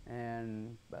it.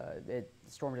 And the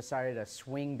storm decided to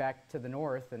swing back to the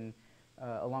north, and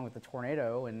along with the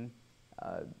tornado, and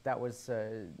that was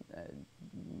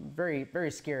very,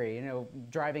 very scary. You know,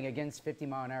 driving against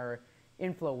 50-mile-an-hour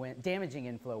damaging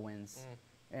inflow winds,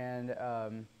 and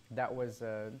that was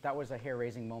a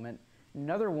hair-raising moment.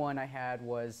 Another one I had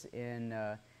was in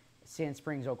Sand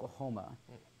Springs, Oklahoma.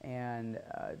 And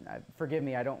forgive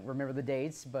me, I don't remember the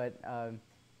dates, but I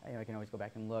can always go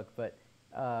back and look. But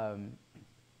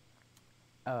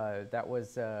that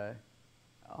was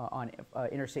on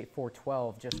Interstate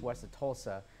 412, just west of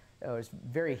Tulsa. It was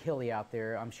very hilly out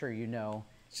there. I'm sure you know.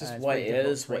 It's just what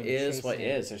is.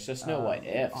 There's just no what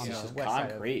ifs. It's just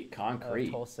concrete.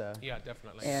 Tulsa. Yeah,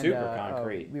 definitely. And, super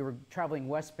concrete. We were traveling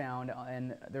westbound,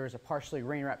 and there was a partially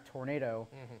rain-wrapped tornado.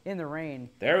 In the rain,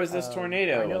 there was this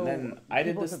tornado, and then I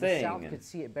did this thing. People to the south could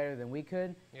see it better than we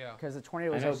could. Yeah. Because the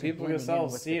tornado was I know people to the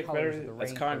south see it better.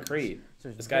 That's concrete. So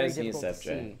this guy is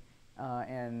ESFJ.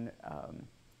 And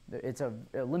it's a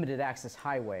limited access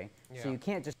highway, so you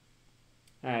can't just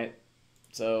All right.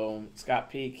 So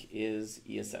Scott Peak is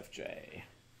ESFJ.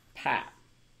 Pat.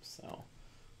 So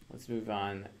let's move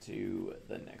on to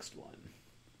the next one.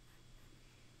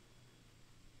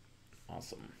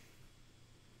 Awesome.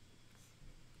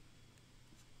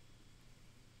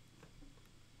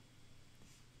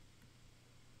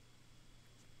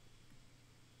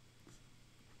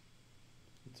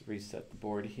 Let's reset the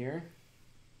board here.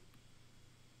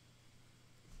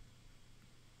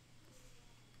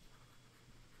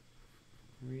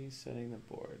 Resetting the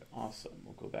board. Awesome.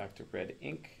 We'll go back to red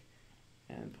ink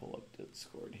and pull up the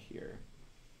scored here.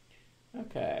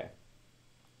 Okay.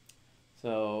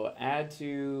 So add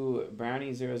to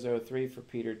Brownie003 for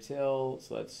Peter Thiel.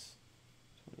 So that's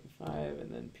 25.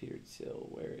 And then Peter Thiel.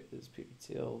 Where is Peter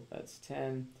Thiel? That's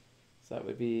 10. So that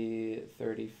would be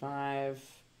 35.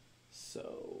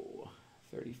 So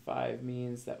 35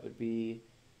 means that would be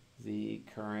the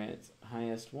current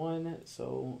highest one.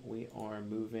 So we are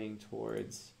moving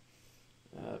towards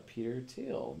Peter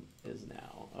Thiel is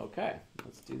now. Okay,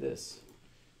 let's do this.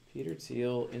 Peter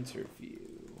Thiel interview.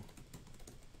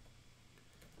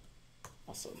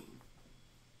 Awesome.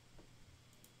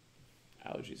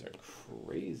 Allergies are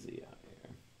crazy out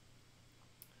here.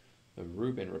 The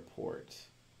Rubin report.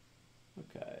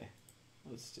 Okay,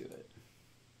 let's do it.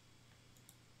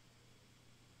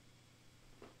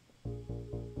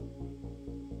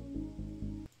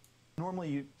 Normally,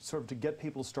 you sort of, to get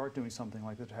people to start doing something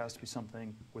like this, it has to be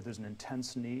something where there's an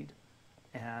intense need,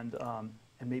 and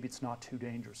maybe it's not too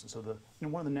dangerous. And so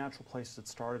one of the natural places it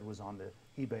started was on the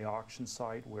eBay auction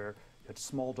site, where you had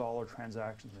small dollar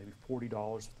transactions, maybe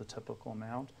 $40 for the typical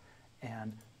amount,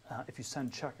 and if you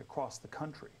send a check across the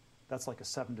country, that's like a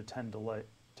 7 to 10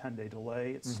 day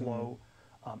delay. It's slow.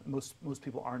 Most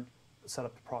people aren't set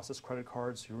up to process credit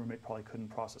cards. Your roommate probably couldn't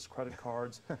process credit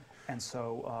cards, and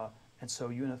so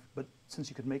but since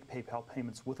you could make PayPal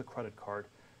payments with a credit card,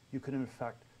 you could in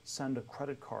effect send a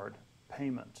credit card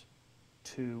payment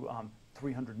to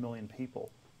 300 million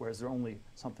people, whereas there are only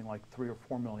something like 3 or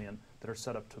 4 million that are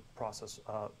set up to process.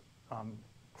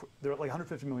 There are like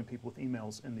 150 million people with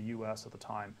emails in the U.S. at the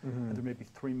time, and there may be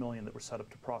 3 million that were set up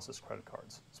to process credit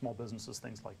cards, small businesses,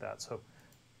 things like that.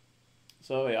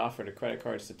 So he offered a credit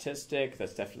card statistic.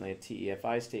 That's definitely a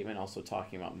TEFI statement. Also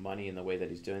talking about money and the way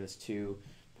that he's doing this. 2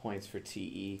 points for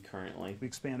TE currently. We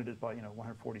expanded it by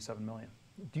 147 million.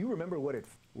 Do you remember what it?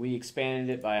 We expanded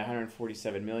it by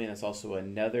 147 million. That's also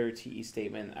another TE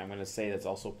statement. I'm going to say that's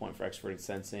also a point for extroverted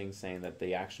sensing, saying that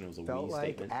the action was a felt we like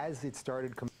statement. As it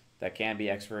started. That can be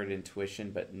extroverted intuition,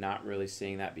 but not really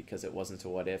seeing that because it wasn't a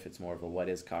what if. It's more of a what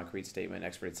is concrete statement.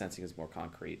 Extroverted sensing is more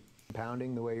concrete.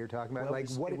 Compounding the way you're talking about, Well, like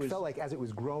it felt like as it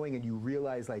was growing, and you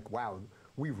realize like, wow,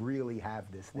 we really have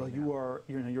this thing. Well,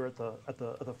 you're at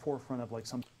the forefront of like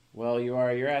some. Well,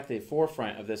 you're at the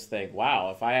forefront of this thing.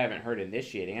 Wow, if I haven't heard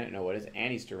initiating, I don't know what is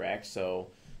Annie's direct.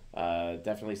 So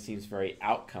definitely seems very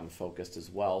outcome focused as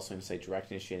well. So I'm going to say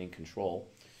direct initiating control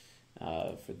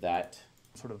for that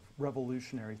sort of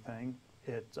revolutionary thing.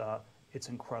 It's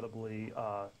incredibly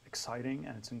exciting,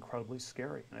 and it's incredibly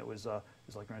scary. And it was like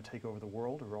we're going to take over the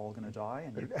world, or we're all going to die.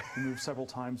 And you move several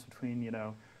times between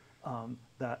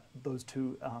those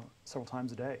two several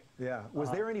times a day. Yeah.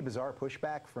 Was there any bizarre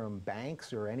pushback from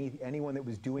banks or anyone that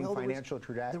was doing financial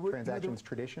transactions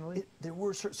traditionally? There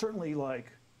were certainly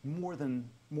like more than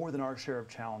our share of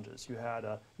challenges. You had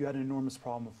an enormous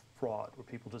problem of fraud, where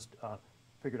people just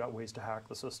figured out ways to hack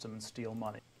the system and steal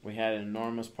money. We had an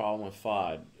enormous problem with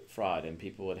fraud, and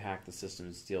people would hack the system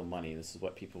and steal money. This is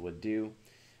what people would do.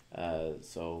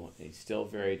 So he's still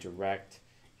very direct.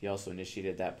 He also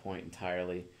initiated that point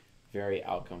entirely. Very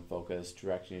outcome focused,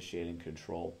 direct initiating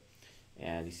control.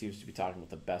 And he seems to be talking about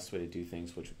the best way to do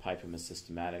things, which would pipe him as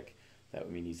systematic. That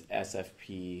would mean he's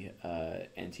SFP,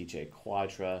 NTJ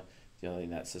Quadra. The only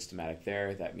thing that's systematic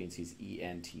there, that means he's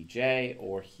ENTJ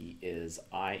or he is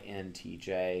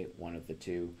INTJ, one of the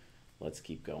two. Let's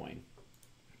keep going.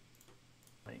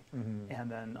 And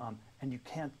then, and you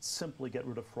can't simply get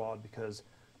rid of fraud, because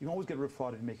you can always get rid of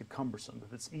fraud if you make it cumbersome. But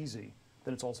if it's easy,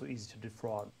 then it's also easy to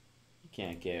defraud. You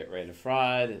can't get rid of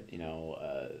fraud,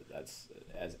 that's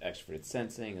as extroverted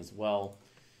sensing as well.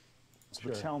 So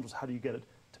the challenge was, how do you get it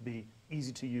to be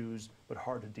easy to use but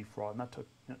hard to defraud? And that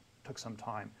took some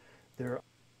time.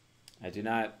 I do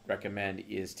not recommend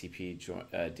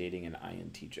ESTP dating an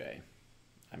INTJ.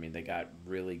 I mean, they got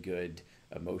really good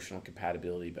emotional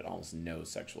compatibility, but almost no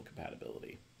sexual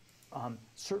compatibility.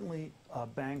 Certainly,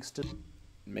 banks did.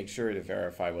 Make sure to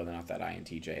verify whether or not that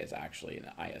INTJ is actually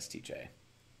an ISTJ,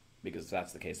 because if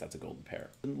that's the case, that's a golden pair.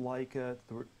 Didn't like it.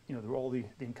 There were all the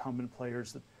incumbent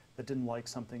players that didn't like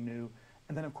something new,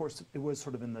 and then of course it was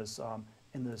sort of in this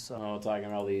in this. Oh, talking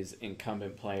about these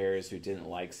incumbent players who didn't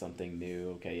like something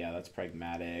new. Okay, yeah, that's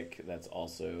pragmatic. That's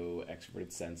also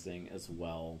extroverted sensing as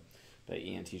well. But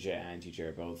ENTJ and INTJ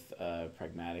are both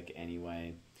pragmatic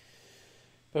anyway.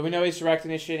 But we know he's direct,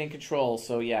 initiating, control.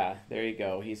 So yeah, there you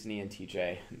go. He's an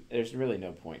ENTJ. There's really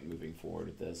no point in moving forward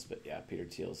with this. But yeah, Peter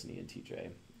Thiel's an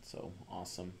ENTJ. So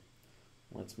awesome.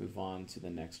 Let's move on to the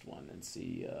next one and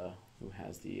see who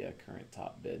has the current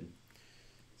top bid.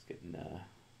 It's getting...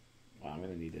 Wow, I'm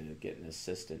going to need to get an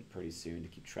assistant pretty soon to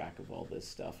keep track of all this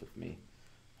stuff with me.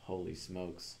 Holy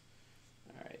smokes.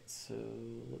 Alright, so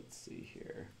let's see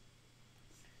here.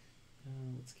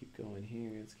 Let's keep going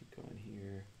here. Let's keep going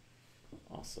here.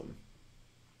 Awesome.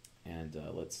 And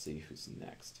let's see who's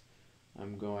next.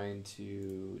 I'm going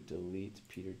to delete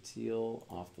Peter Thiel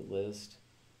off the list.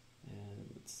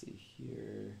 And let's see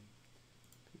here.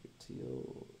 Peter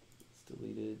Thiel is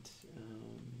deleted.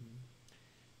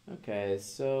 Okay,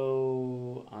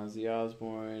 so Ozzy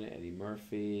Ozbourne, Eddie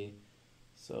Murphy.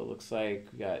 So it looks like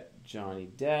we got Johnny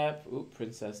Depp. Ooh,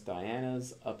 Princess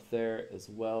Diana's up there as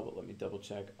well, but let me double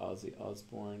check Ozzy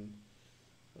Osbourne.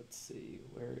 Let's see,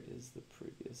 where is the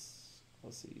previous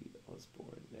Ozzy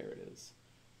Osbourne? There it is.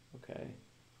 Okay,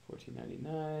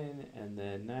 $14.99 and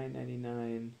then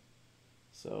 $9.99.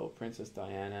 So Princess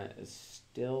Diana is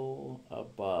still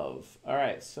above. All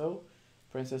right, so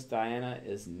Princess Diana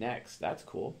is next. That's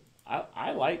cool.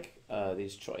 I like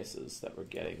these choices that we're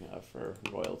getting for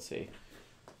royalty.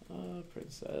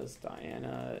 Princess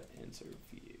Diana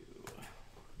interview.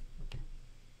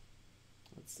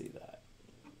 Let's see that.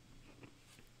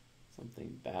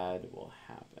 Something bad will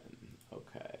happen.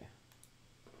 Okay.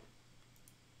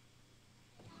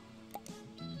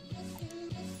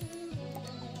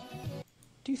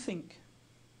 Do you think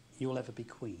you'll ever be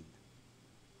queen?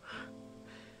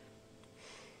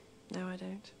 No, I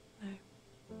don't. No.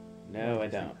 No, I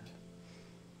don't.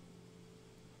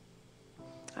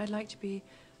 I'd like to be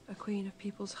a queen of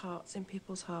people's hearts, in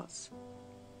people's hearts.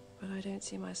 But I don't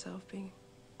see myself being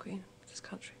queen of this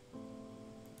country.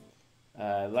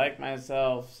 Like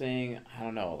myself seeing, I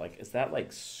don't know, like, is that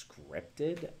like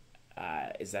scripted?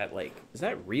 Is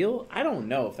that real? I don't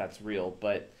know if that's real,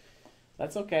 but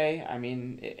that's okay. I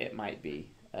mean, it might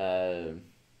be.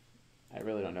 I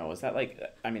really don't know. Is that like,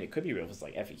 I mean, it could be real if it's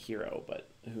like Effie Hero, but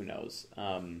who knows?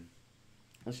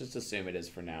 Let's just assume it is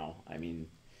for now. I mean,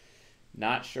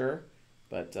 not sure,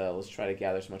 but let's try to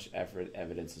gather as much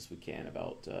evidence as we can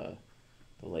about the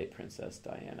late Princess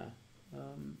Diana.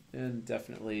 And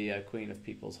definitely a queen of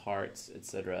people's hearts,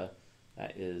 etc.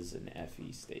 That is an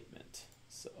FE statement.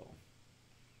 So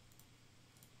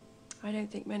I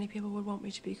don't think many people would want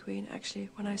me to be queen. Actually,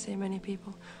 when I say many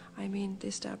people, I mean the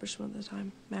establishment that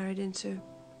I'm married into,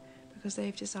 because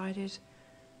they've decided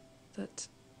that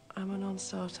I'm a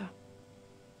non-starter.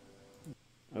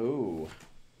 Oh,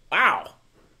 wow.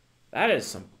 That is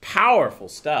some powerful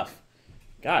stuff.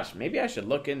 Gosh, maybe I should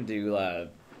look into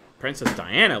Princess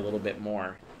Diana a little bit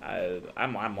more.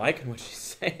 I'm liking what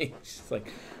she's saying. She's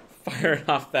like firing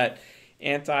off that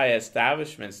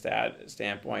anti-establishment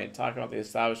standpoint, talking about the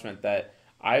establishment that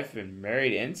I've been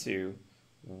married into.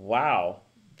 Wow,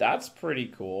 that's pretty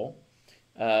cool.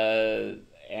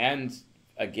 And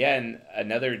again,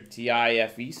 another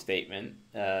TIFE statement.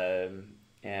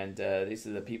 And these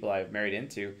are the people I've married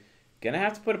into. Gonna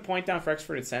have to put a point down for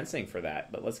extroverted sensing for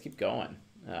that, but let's keep going.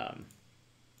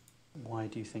 Why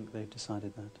do you think they've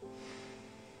decided that?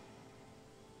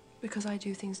 Because I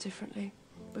do things differently.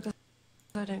 Because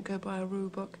I don't go by a rule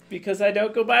book. Because I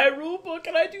don't go by a rule book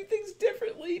and I do things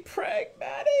differently.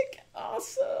 Pragmatic.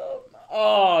 Awesome.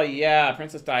 Oh, yeah.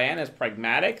 Princess Diana is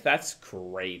pragmatic. That's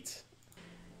great.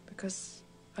 Because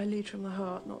I lead from the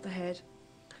heart, not the head.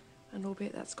 And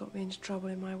albeit that's got me into trouble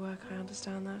in my work, I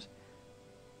understand that.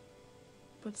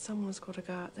 But someone's got to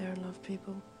go out there and love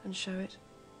people and show it.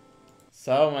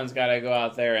 Someone's got to go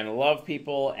out there and love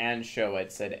people and show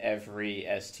it, said every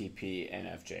STP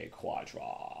NFJ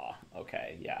Quadra.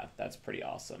 Okay, yeah, that's pretty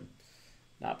awesome.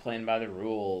 Not playing by the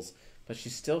rules. But she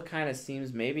still kind of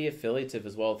seems maybe affiliative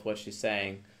as well with what she's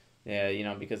saying. Yeah, you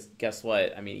know, because guess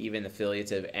what? I mean, even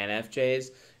affiliative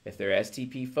NFJs, if they're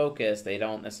STP focused, they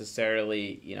don't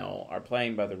necessarily, you know, are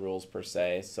playing by the rules per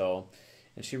se. So,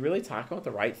 is she really talking about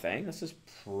the right thing? This is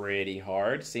pretty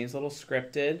hard. Seems a little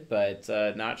scripted, but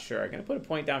not sure. I'm going to put a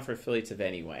point down for affiliative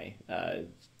anyway.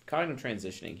 Cognitive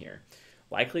transitioning here.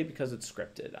 Likely because it's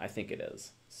scripted. I think it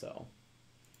is. So.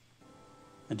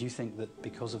 And do you think that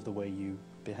because of the way you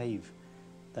behave,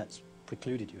 that's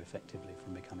precluded you effectively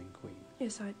from becoming queen?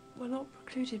 Yes, well, not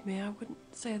precluded me. I wouldn't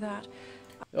say that.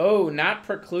 Oh, not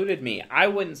precluded me. I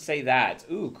wouldn't say that.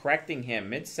 Ooh, correcting him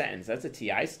mid-sentence. That's a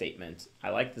TI statement. I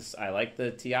like this. I like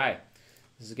the TI.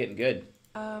 This is getting good.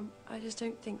 I just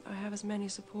don't think I have as many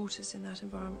supporters in that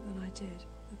environment than I did.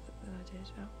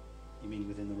 Yeah. You mean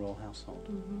within the royal household?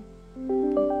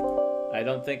 I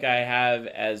don't think I have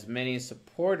as many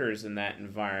supporters in that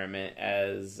environment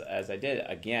as I did.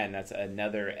 Again, that's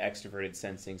another extroverted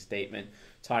sensing statement.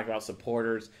 Talk about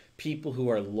supporters, people who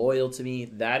are loyal to me.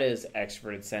 That is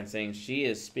extroverted sensing. She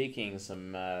is speaking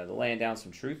some, laying down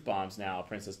some truth bombs now,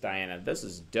 Princess Diana. This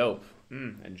is dope.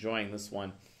 Enjoying this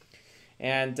one.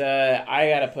 And I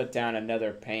got to put down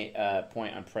another point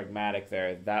on pragmatic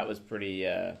there. That was pretty...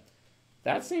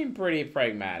 that seemed pretty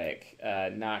pragmatic,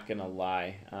 not gonna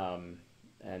lie.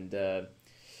 And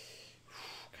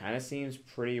kind of seems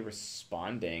pretty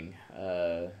responding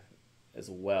as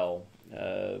well.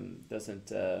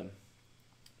 Doesn't...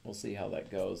 we'll see how that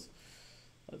goes.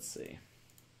 Let's see.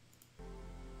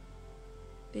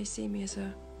 They see me as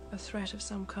a threat of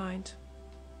some kind.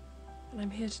 And I'm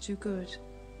here to do good.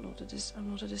 I'm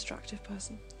not a destructive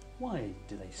person. Why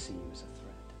do they see you as a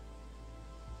threat?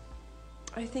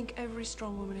 I think every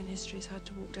strong woman in history has had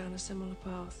to walk down a similar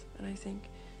path, and I think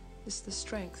it's the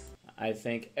strength. I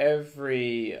think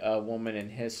every woman in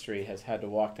history has had to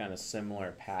walk down a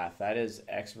similar path. That is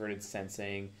extroverted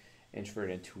sensing,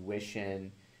 introverted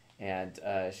intuition, and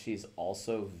she's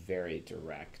also very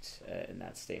direct in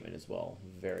that statement as well.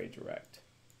 Very direct.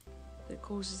 That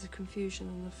causes the confusion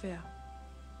and the fear.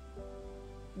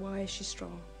 Why is she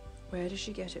strong? Where does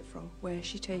she get it from? Where is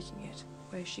she taking it?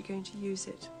 Where is she going to use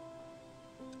it?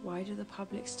 Why do the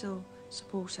public still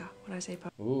support her when I say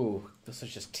public? Ooh, this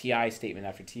is just TI statement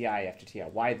after TI after TI.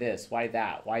 Why this? Why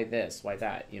that? Why this? Why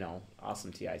that? You know,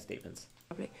 awesome TI statements.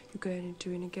 You're going into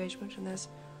an engagement and there's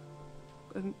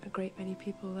a great many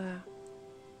people there.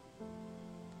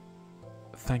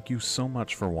 Thank you so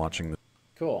much for watching.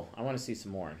 Cool. I want to see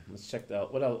some more. Let's check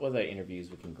what other interviews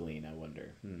we can glean, I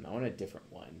wonder. I want a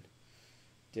different one.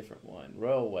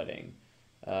 Royal wedding.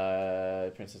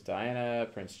 Princess Diana,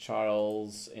 Prince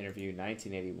Charles, interview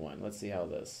 1981. Let's see how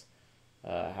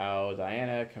how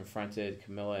Diana confronted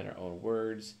Camilla in her own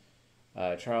words.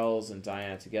 Charles and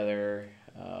Diana together.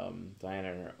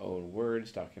 Diana in her own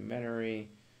words, documentary.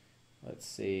 Let's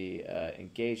see,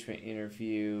 engagement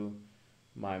interview.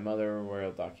 My Mother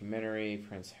Royal documentary.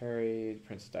 Prince Harry,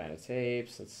 Princess Diana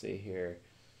tapes. Let's see here.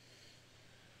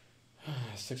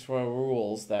 6 royal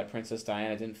rules that Princess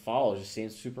Diana didn't follow. Just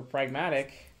seems super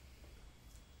pragmatic.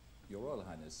 Your Royal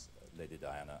Highness, Lady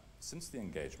Diana, since the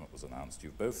engagement was announced,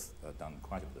 you've both done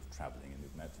quite a bit of travelling and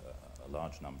you've met a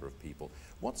large number of people.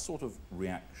 What sort of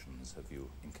reactions have you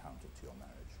encountered to your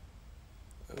marriage?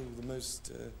 Oh, the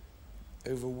most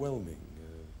overwhelming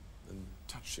and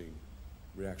touching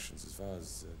reactions as far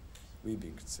as we've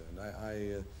been concerned. I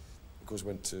of course,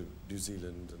 went to New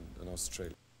Zealand and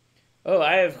Australia. Oh,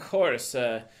 I, of course,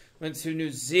 went to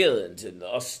New Zealand and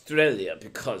Australia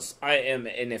because I am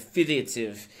an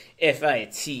affiliative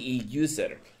FITE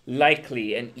user,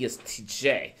 likely an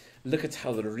ESTJ. Look at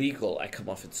how regal I come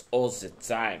off. It's all the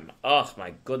time. Oh,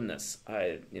 my goodness.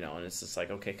 And it's just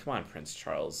like, okay, come on, Prince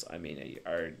Charles. I mean,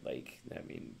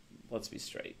 let's be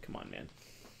straight. Come on, man.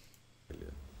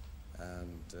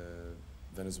 And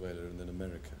Venezuela and then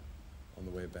America on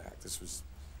the way back. This was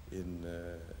in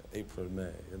April,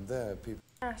 May, and there people...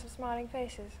 Massive smiling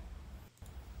faces.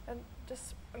 And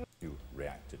just... You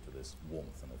reacted to this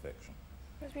warmth and affection.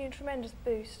 It's been a tremendous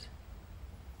boost.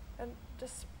 And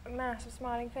just massive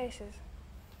smiling faces.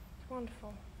 It's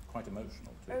wonderful. Quite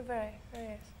emotional too. Oh, very,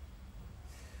 very is.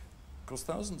 Of course,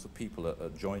 thousands of people are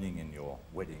joining in your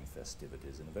wedding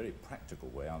festivities in a very practical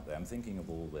way, aren't they? I'm thinking of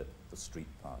all the street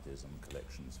parties and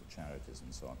collections for charities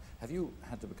and so on. Have you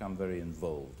had to become very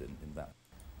involved in that?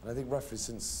 And I think roughly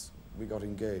since we got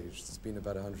engaged, there's been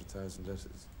about 100,000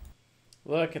 letters.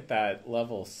 Look at that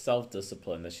level of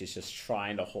self-discipline that she's just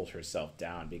trying to hold herself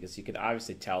down, because you can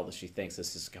obviously tell that she thinks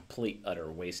this is a complete,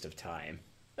 utter waste of time.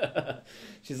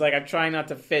 She's like, I'm trying not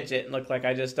to fidget and look like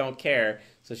I just don't care.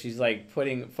 So she's like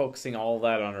focusing all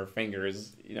that on her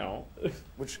fingers,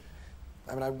 Which,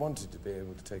 I mean, I wanted to be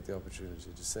able to take the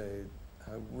opportunity to say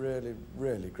how really,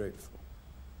 really grateful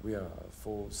we are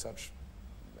for such,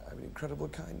 incredible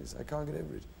kindness. I can't get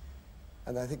over it.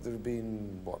 And I think there have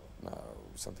been, what now,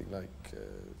 something like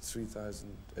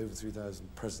over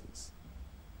 3,000 presents.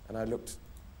 And I looked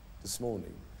this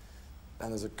morning,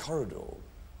 and there's a corridor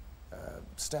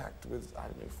stacked with,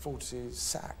 40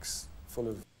 sacks full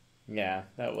of... Yeah,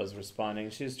 that was responding.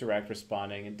 She was direct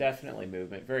responding, and definitely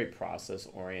movement, very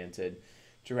process-oriented.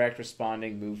 Direct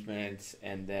responding movement,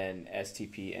 and then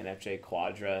STP, NFJ,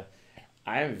 Quadra.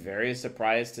 I am very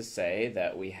surprised to say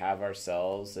that we have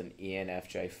ourselves an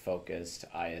ENFJ-focused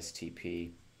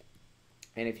ISTP.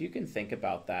 And if you can think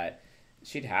about that,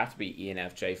 she'd have to be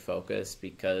ENFJ-focused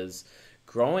because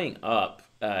growing up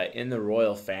in the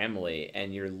royal family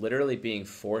and you're literally being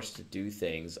forced to do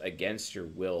things against your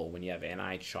will when you have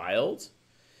an child,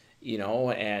 you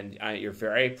know, and you're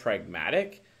very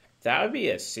pragmatic, that would be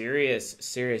a serious,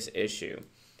 serious issue.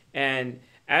 And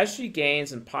as she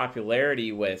gains in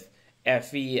popularity with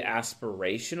FE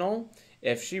aspirational,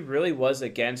 if she really was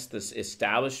against this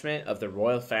establishment of the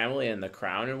royal family and the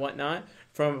crown and whatnot,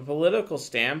 from a political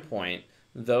standpoint,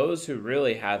 those who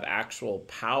really have actual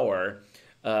power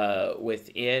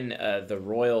within the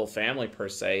royal family per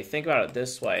se, think about it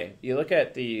this way. You look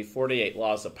at the 48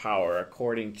 laws of power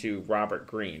according to Robert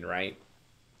Greene, right?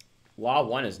 Law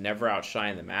 1 is never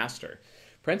outshine the master.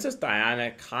 Princess Diana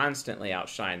constantly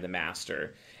outshined the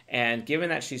master. And given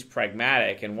that she's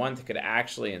pragmatic and one that could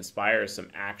actually inspire some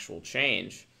actual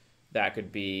change, that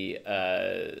could be,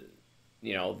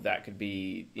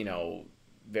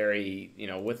 very,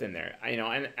 within there.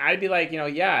 And I'd be like,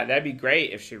 yeah, that'd be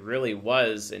great if she really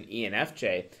was an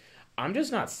ENFJ. I'm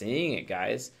just not seeing it,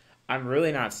 guys. I'm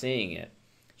really not seeing it.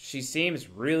 She seems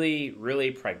really,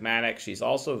 really pragmatic. She's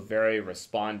also very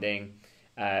responding.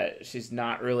 She's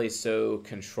not really so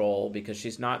controlled because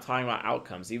she's not talking about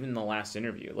outcomes, even in the last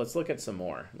interview. Let's look at some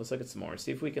more.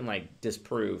 See if we can,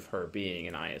 disprove her being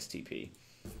an ISTP.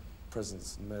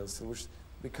 Presence in male still, which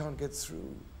we can't get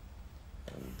through.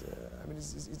 And,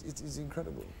 it's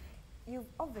incredible. You've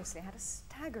obviously had a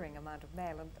staggering amount of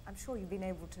mail, and I'm sure you've been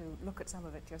able to look at some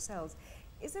of it yourselves.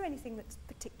 Is there anything that's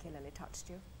particularly touched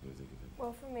you?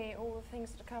 Well, for me, all the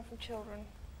things that come from children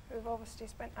who've obviously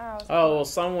spent hours. Oh, well,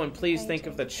 someone please think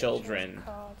of the children.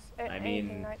 Cards, I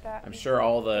mean, like that. I'm sure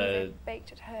all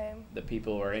baked at home. the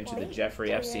people who are into the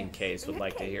Jeffrey Epstein case would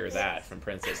like to hear that from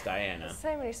Princess Diana. There's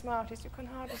so many Smarties, you can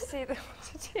hardly see what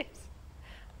it is.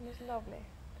 And it's lovely.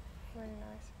 Really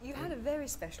nice. You had a very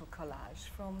special collage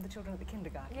from the children at the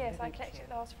kindergarten. Yes, I collected it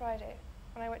last Friday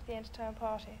when I went to the end-of-term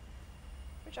party,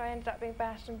 which I ended up being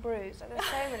bashed and bruised. There's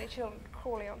so many children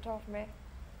crawling on top of me.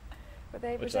 But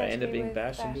they Which I ended up being with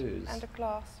bashed and bruised. And a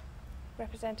class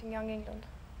representing young England.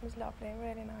 It was lovely,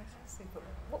 really nice. Super.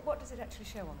 What does it actually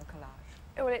show on the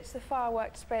collage? Well, it's the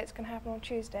firework display that's going to happen on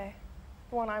Tuesday.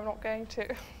 The one I'm not going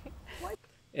to.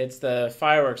 It's the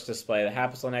fireworks display that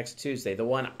happens on next Tuesday. The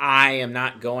one I am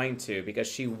not going to because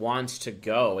she wants to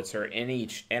go. It's her NI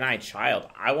child.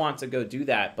 I want to go do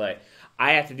that, but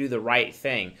I have to do the right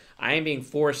thing. I am being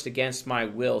forced against my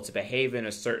will to behave in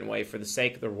a certain way for the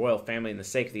sake of the royal family and the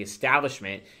sake of the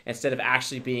establishment instead of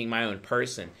actually being my own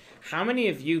person. How many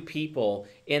of you people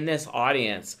in this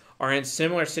audience are in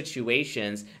similar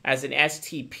situations as an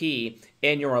STP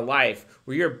in your life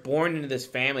where you're born into this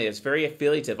family that's very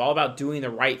affiliative, all about doing the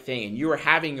right thing, and you are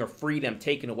having your freedom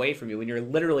taken away from you when you're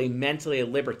literally mentally a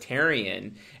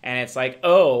libertarian, and it's like,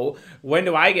 oh, when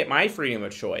do I get my freedom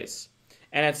of choice?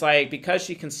 And it's like, because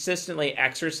she consistently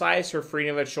exercised her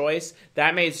freedom of choice,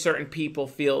 that made certain people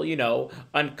feel,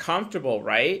 uncomfortable,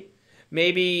 right?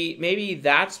 Maybe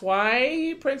that's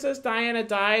why Princess Diana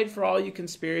died, for all you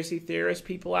conspiracy theorist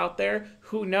people out there.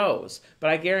 Who knows? But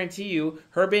I guarantee you,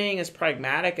 her being as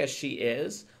pragmatic as she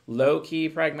is, low-key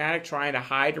pragmatic, trying to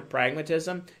hide her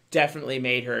pragmatism, definitely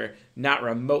made her not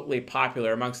remotely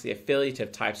popular amongst the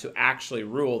affiliative types who actually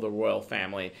rule the royal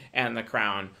family and the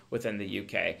crown within the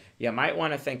UK. You might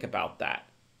want to think about that,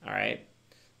 all right?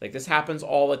 This happens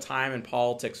all the time in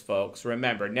politics, folks.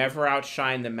 Remember, never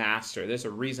outshine the master. There's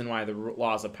a reason why the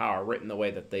laws of power are written the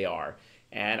way that they are.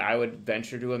 And I would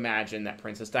venture to imagine that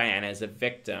Princess Diana is a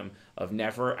victim of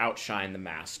never outshine the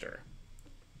master.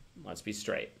 Let's be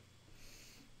straight.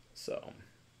 So,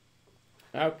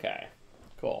 okay,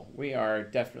 cool. We are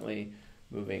definitely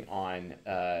moving on.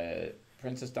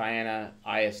 Princess Diana,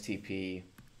 ISTP,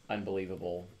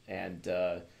 unbelievable, and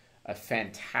a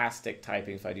fantastic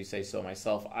typing, if I do say so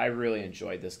myself. I really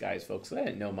enjoyed this, guys, folks. I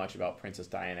didn't know much about Princess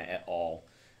Diana at all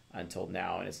until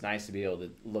now, and it's nice to be able to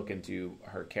look into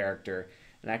her character,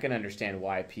 and I can understand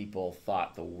why people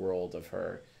thought the world of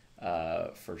her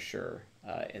for sure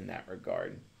in that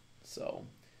regard. So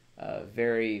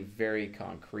very, very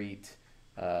concrete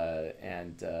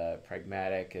and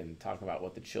pragmatic, and talking about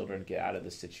what the children get out of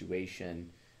the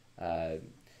situation.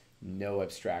 No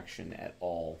abstraction at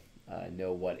all.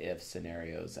 No what-if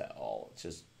scenarios at all. It's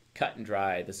just cut and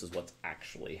dry. This is what's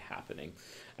actually happening.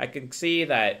 I can see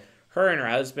that her and her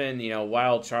husband,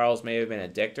 while Charles may have been a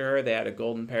dick to her, they had a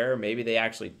golden pair. Maybe they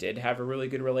actually did have a really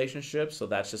good relationship, so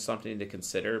that's just something to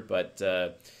consider. But,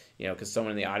 you know, because someone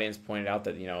in the audience pointed out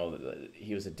that, you know,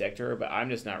 he was a dick to her, but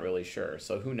I'm just not really sure.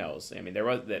 So who knows? I mean, there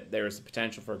was the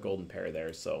potential for a golden pair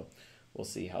there, so we'll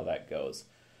see how that goes.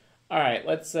 All right,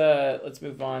 let's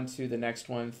move on to the next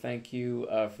one. Thank you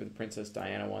for the Princess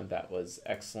Diana one. That was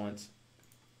excellent.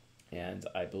 And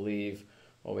I believe,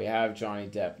 well, we have Johnny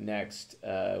Depp next.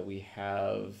 We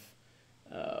have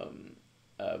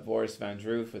Boris Van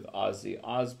Droof with Ozzy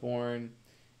Osbourne.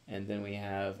 And then we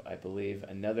have, I believe,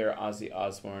 another Ozzy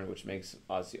Osbourne, which makes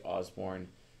Ozzy Osbourne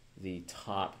the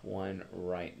top one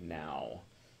right now.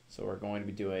 So we're going to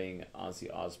be doing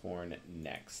Ozzy Osbourne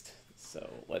next. So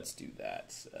let's do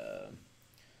that.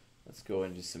 Let's go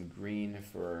into some green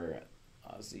for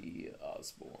Ozzy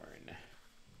Osbourne.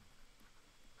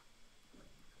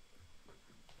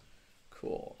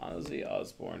 Cool, Ozzy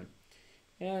Osbourne.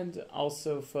 And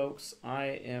also, folks, I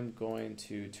am going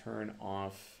to turn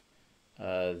off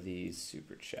these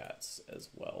super chats as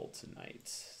well tonight.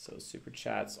 So super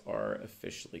chats are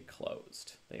officially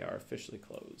closed. They are officially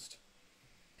closed.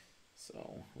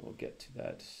 So we'll get to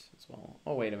that as well.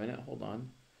 Oh, wait a minute. Hold on.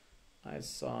 I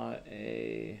saw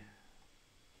a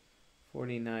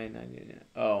 $49.99.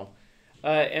 Oh,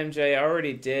 MJ, I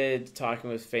already did Talking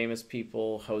with Famous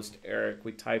People host Eric.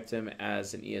 We typed him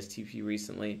as an ESTP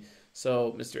recently.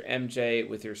 So, Mr. MJ,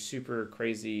 with your super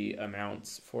crazy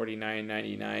amounts,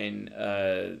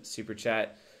 $49.99 super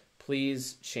chat,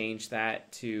 please change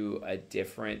that to a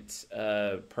different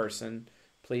person.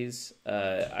 Please,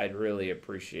 I'd really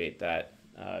appreciate that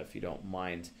if you don't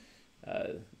mind.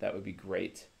 That would be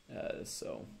great.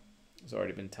 So it's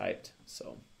already been typed.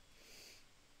 So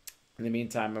in the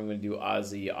meantime, I'm going to do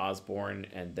Ozzy Osbourne,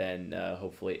 and then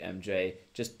hopefully MJ.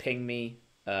 Just ping me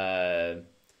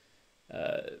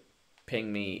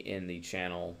in the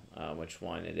channel which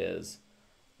one it is,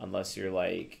 unless you're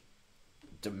like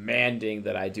demanding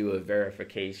that I do a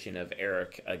verification of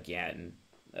Eric again.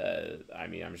 I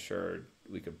mean, I'm sure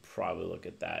we could probably look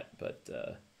at that, but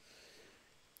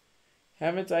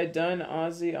haven't I done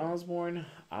Ozzy Osbourne?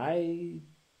 I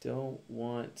don't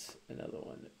want another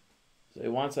one. So he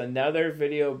wants another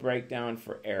video breakdown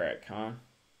for Eric, huh?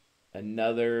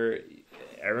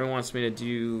 Everyone wants me to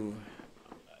do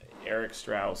Eric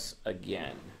Strauss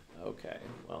again. Okay,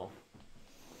 well,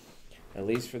 at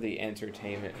least for the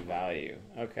entertainment value.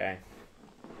 Okay.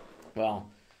 Well,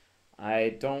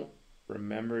 I don't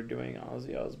remember doing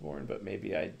Ozzy Osbourne, but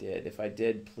maybe I did. If I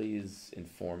did, please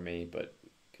inform me, but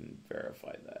can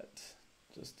verify that.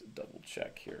 Just to double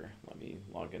check here. Let me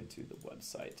log into the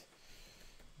website.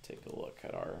 Take a look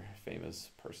at our famous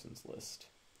persons list.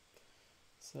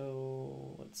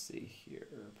 So let's see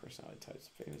here. Personality types,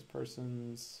 famous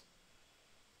persons,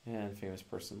 and famous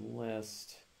person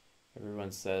list.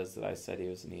 Everyone says that I said he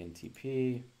was an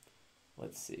ENTP.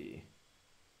 Let's see.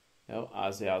 No,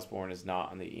 Ozzy Osbourne is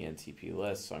not on the ENTP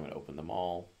list, so I'm going to open them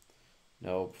all.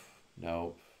 Nope,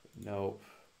 nope, nope.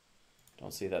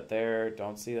 Don't see that there.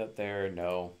 Don't see that there.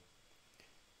 No.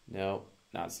 Nope,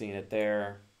 not seeing it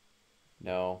there.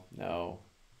 No, no.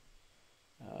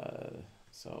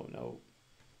 So, nope.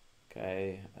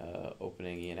 Okay,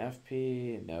 opening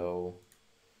ENFP. No,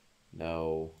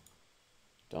 no.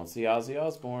 Don't see Ozzy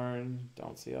Osbourne.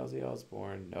 Don't see Ozzy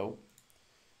Osbourne. Nope.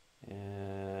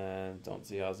 And don't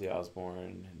see Ozzy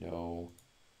Osbourne. No.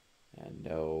 And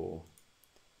no.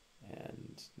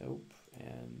 And nope.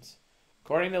 And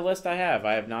according to the list I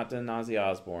have not done Ozzy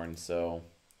Osbourne, so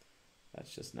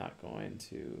that's just not going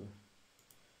to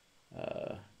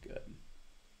good.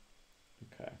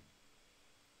 Okay.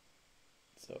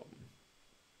 So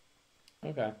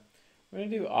okay. We're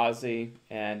going to do Ozzy,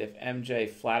 and if MJ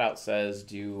flat out says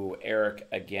do Eric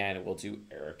again, we'll do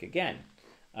Eric again.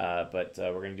 But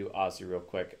we're going to do Ozzy real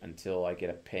quick until I get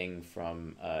a ping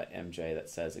from MJ that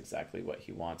says exactly what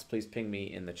he wants. Please ping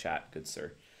me in the chat, good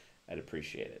sir. I'd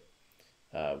appreciate it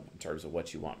in terms of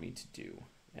what you want me to do,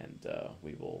 and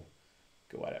we will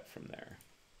go at it from there.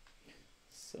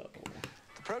 So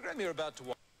the program you're about to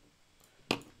watch.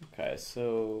 Okay,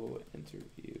 so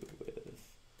interview with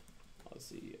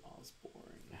Ozzy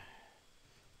Osbourne.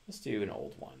 Let's do an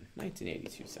old one.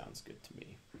 1982 sounds good to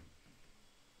me.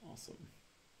 Awesome.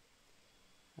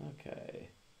 Okay.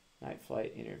 Night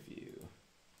Flight interview.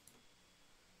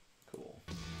 Cool.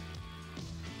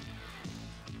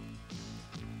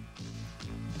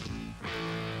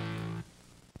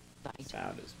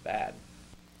 Sound is bad.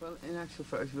 Well, in actual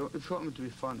fact, if you want me to be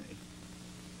funny,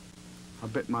 I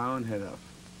bit my own head off.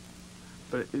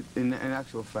 But in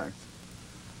actual fact,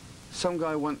 some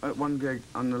guy went at one gig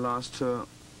on the last tour,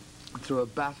 threw a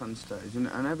bat on stage, and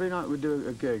every night we do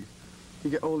a gig,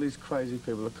 you get all these crazy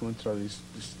people that come and throw this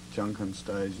junk on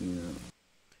stage, and you know.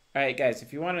 All right, guys,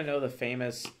 if you want to know the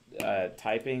famous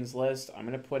typings list. I'm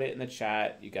going to put it in the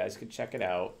chat. You guys can check it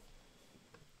out.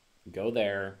 Go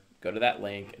there. Go to that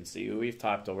link and see who we've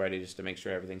typed already just to make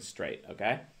sure everything's straight,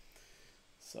 okay?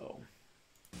 So.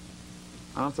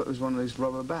 I thought it was one of these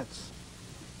rubber bats.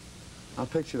 I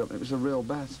picked it up. It was a real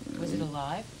bat. Was it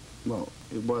alive? Well,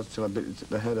 it was till I bit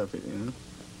the head of it, you know.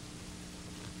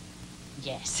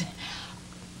 Yes.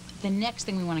 The next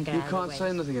thing we want to get out of the way. You can't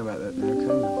say nothing about that now, can you?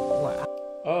 What?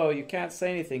 Oh, you can't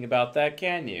say anything about that,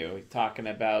 can you? Talking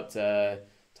about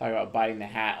biting the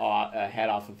head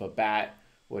off of a bat,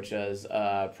 which is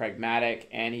pragmatic,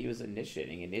 and he was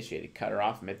initiated, cut her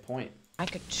off midpoint.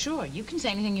 Sure, you can say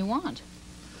anything you want.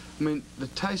 I mean, the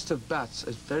taste of bats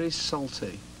is very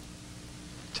salty.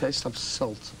 Taste of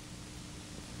salt.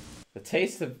 The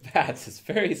taste of bats is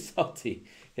very salty.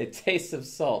 It tastes of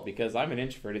salt because I'm an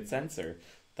introverted sensor.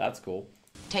 That's cool.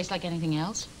 Tastes like anything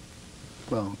else?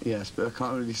 Well, yes, but I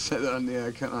can't really say that on the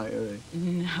air, can I, really?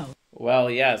 No.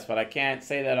 Well, yes, but I can't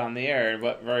say that on the air.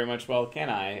 But very much well can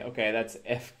I? Okay, that's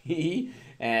FE,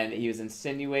 and he was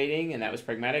insinuating, and that was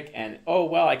pragmatic. And, oh,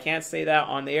 well, I can't say that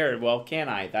on the air. Well, can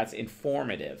I? That's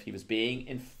informative. He was being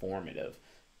informative.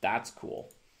 That's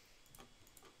cool.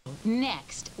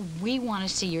 Next, we want to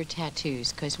see your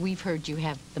tattoos, because we've heard you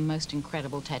have the most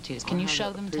incredible tattoos. Can you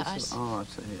show them to us? Art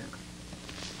here.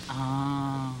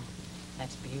 Ah,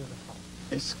 that's beautiful.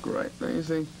 It's great, don't you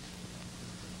think?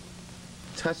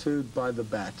 Tattooed by the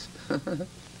bat. And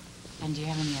do you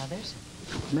have any others?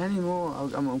 Many more.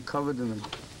 I'm covered in them.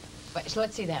 Wait, so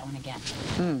let's see that one again.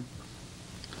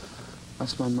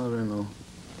 That's my mother-in-law.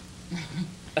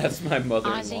 That's my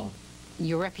mother-in-law. Ozzy,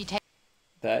 your reputation.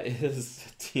 That is a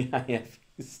TIF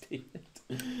statement.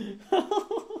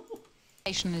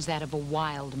 Is that of a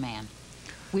wild man.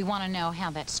 We want to know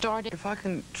how that started. If I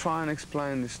can try and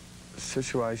explain this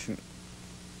situation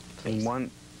in one,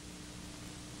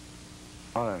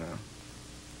 I don't know.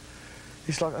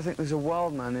 It's like, I think there's a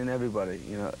wild man in everybody,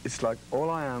 you know. It's like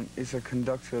all I am is a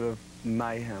conductor of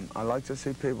mayhem. I like to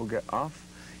see people get off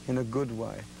in a good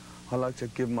way. I like to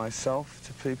give myself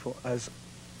to people as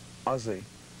Ozzy.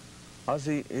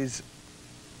 Ozzy is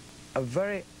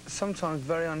a sometimes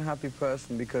very unhappy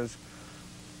person because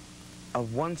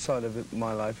of one side of it,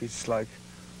 my life. It's like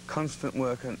constant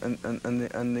work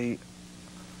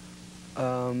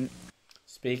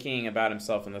Speaking about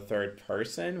himself in the third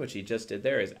person, which he just did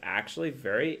there, is actually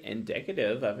very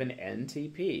indicative of an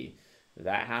NTP.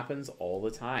 That happens all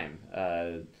the time.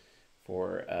 Now,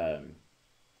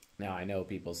 I know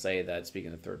people say that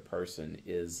speaking in the third person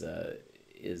is a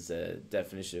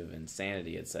definition of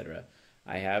insanity, etc.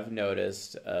 I have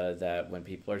noticed that when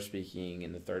people are speaking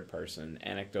in the third person,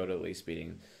 anecdotally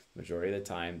speaking, the majority of the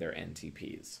time they're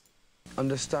NTPs.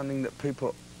 Understanding that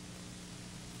people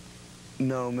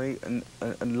know me and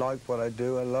like what I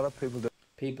do. A lot of people do.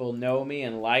 People know me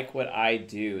and like what I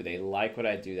do. They like what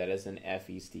I do. That is an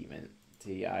FE statement.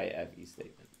 TIFE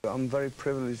statement. I'm very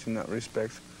privileged in that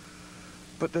respect.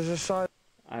 But there's a side...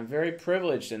 I'm very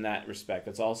privileged in that respect.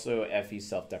 It's also FE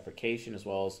self-deprecation, as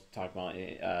well as talking about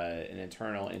an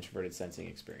internal introverted sensing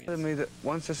experience. Part of me that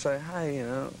wants to say, hey, you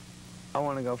know, I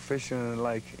want to go fishing in a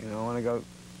lake, you know, I want to go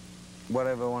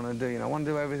whatever I want to do, you know, I want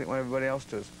to do everything what everybody else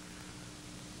does.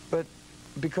 But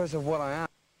because of what I am.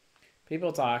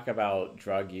 People talk about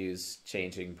drug use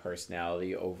changing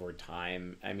personality over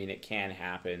time. I mean, it can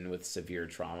happen with severe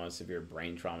trauma, severe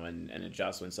brain trauma, and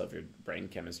adjustments of your brain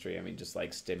chemistry. I mean, just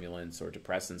like stimulants or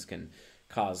depressants can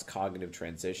cause cognitive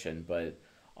transition. But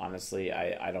honestly,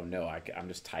 I don't know. I'm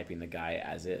just typing the guy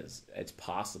as is. It's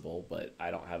possible, but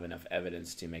I don't have enough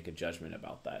evidence to make a judgment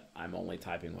about that. I'm only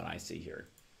typing what I see here.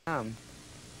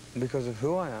 Because of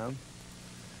who I am.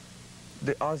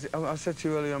 I said to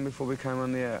you earlier on before we came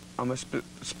on the air, I'm a split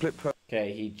person.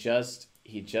 Okay, he just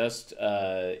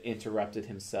interrupted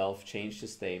himself, changed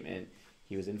his statement.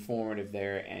 He was informative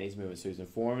there, and he's moving. So he's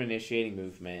informative, initiating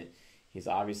movement. He's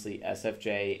obviously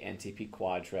SFJ, NTP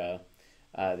Quadra.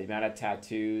 The amount of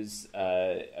tattoos,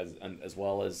 as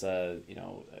well as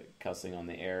cussing on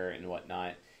the air and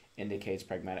whatnot, indicates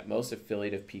pragmatic. Most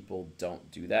affiliative people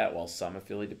don't do that, while some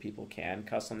affiliative people can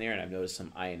cuss on the air, and I've noticed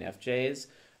some INFJs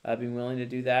being willing to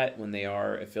do that when they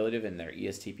are affiliative and they're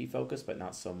ESTP focused, but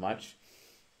not so much.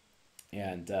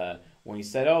 And when he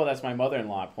said, oh, that's my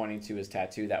mother-in-law, pointing to his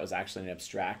tattoo, that was actually an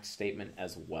abstract statement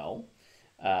as well.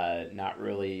 Not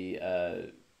really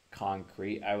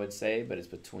concrete, I would say, but it's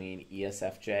between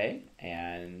ESFJ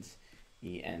and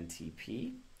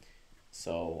ENTP.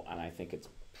 So, and I think it's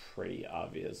pretty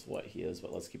obvious what he is,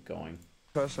 but let's keep going.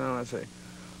 Personality.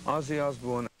 Ozzy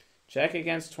Ozbourne. Check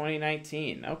against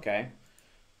 2019. Okay.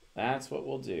 That's what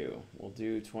we'll do. We'll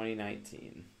do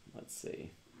 2019. Let's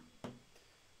see.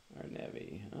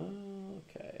 Arnevi. Oh,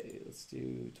 okay, let's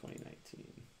do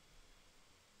 2019.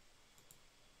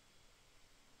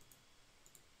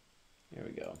 Here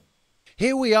we go.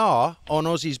 Here we are on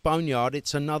Ozzy's Boneyard.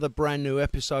 It's another brand new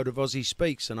episode of Ozzy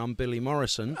Speaks, and I'm Billy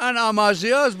Morrison. And I'm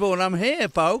Ozzy Osbourne. I'm here,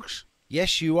 folks.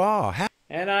 Yes, you are.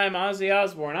 And I'm Ozzy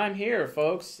Osbourne. I'm here,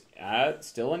 folks.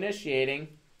 Still initiating.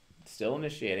 Still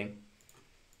initiating.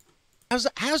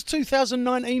 How's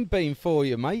 2019 been for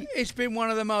you, mate? It's been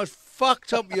one of the most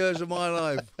fucked up years of my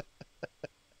life.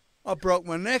 I broke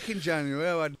my neck in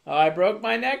January. I broke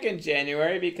my neck in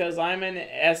January because I'm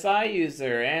an SI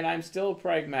user and I'm still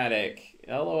pragmatic.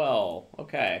 LOL.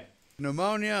 Okay.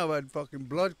 Pneumonia, I've had fucking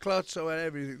blood clots, I've had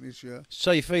everything this year.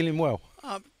 So you're feeling well?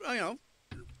 You know,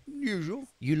 usual.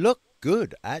 You look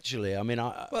good, actually. I mean,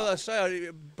 Well, I say,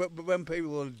 but when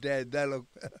people are dead, they look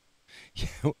better.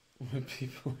 When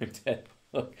people are dead.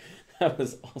 Look, that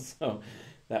was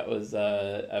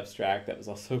abstract. That was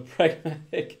also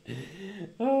pragmatic.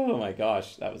 Oh my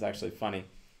gosh, that was actually funny.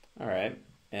 All right,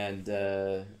 and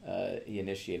he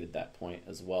initiated that point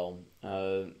as well.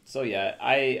 So yeah,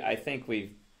 I think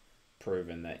we've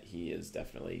proven that he is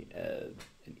definitely an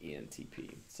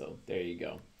ENTP. So there you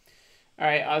go. All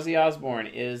right, Ozzy Osbourne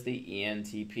is the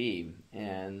ENTP,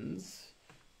 and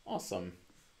awesome,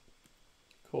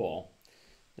 cool.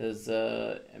 Does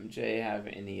MJ have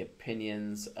any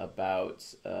opinions about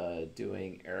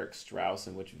doing Eric Strauss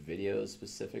and which videos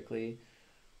specifically?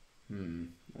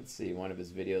 Let's see. One of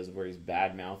his videos where he's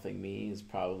bad-mouthing me is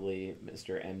probably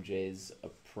Mr. MJ's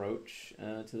approach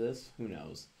to this. Who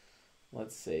knows?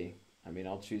 Let's see. I mean,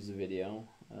 I'll choose a video.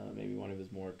 Maybe one of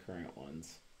his more current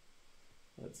ones.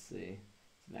 Let's see.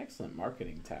 It's an excellent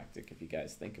marketing tactic if you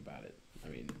guys think about it. I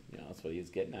mean, you know, that's what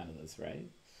he's getting out of this, right?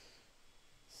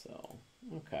 So,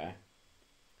 okay.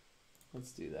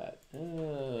 Let's do that.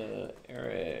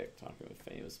 Eric, talking with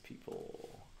famous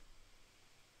people.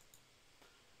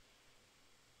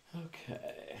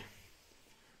 Okay.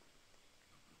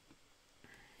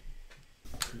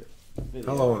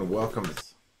 Hello and welcome.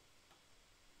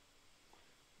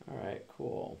 Alright,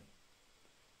 cool.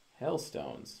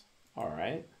 Hailstones.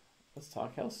 Alright. Let's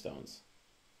talk hailstones.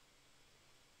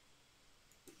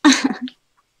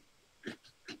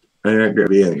 I ain't gonna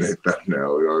be in the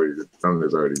thumbnail. The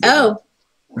thumbnail's already done.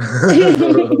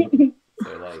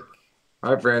 So like,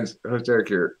 hi friends, host Eric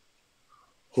here.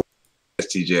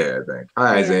 STJ, I think.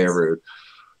 Hi Isaiah Rude.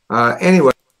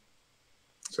 Anyway,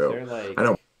 so like, I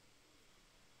don't.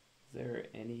 Is there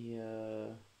any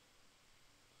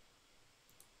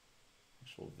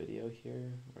actual video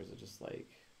here, or is it just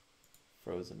like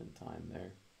frozen in time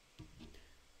there?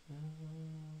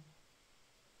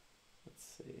 Let's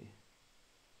see.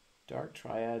 Dark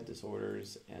triad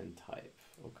disorders and type.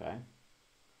 Okay.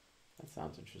 That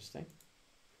sounds interesting.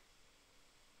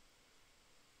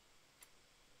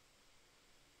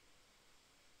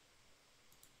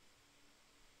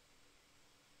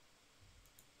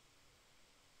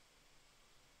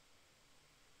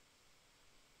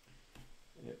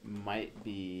 It might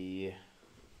be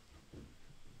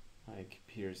my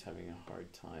computer's having a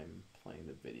hard time playing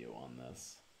the video on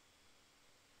this.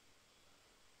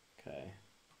 Okay.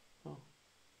 Oh.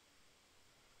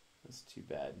 That's too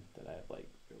bad that I have like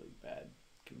really bad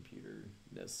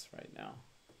computer-ness right now.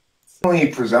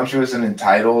 Only presumptuous and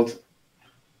entitled,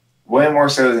 way more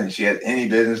so than she had any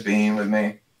business being with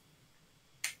me.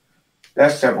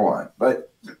 That's step one.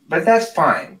 But that's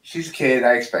fine. She's a kid.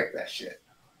 I expect that shit.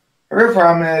 The real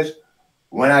problem is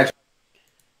when I.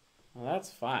 Well, that's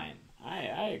fine.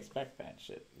 I expect that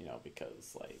shit, you know,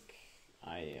 because like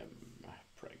I am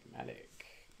pragmatic.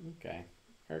 Okay,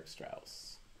 Eric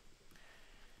Strauss.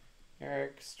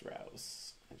 Eric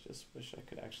Strauss. I just wish I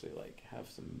could actually like have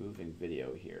some moving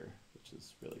video here, which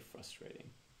is really frustrating.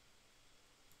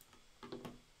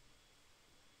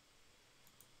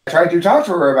 I tried to talk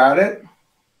to her about it.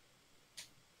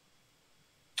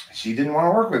 She didn't want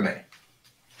to work with me.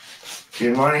 She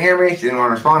didn't want to hear me. She didn't want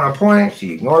to respond on point.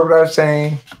 She ignored what I was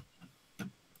saying.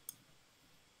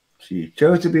 She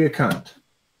chose to be a cunt.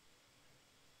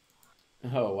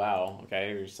 Oh, wow.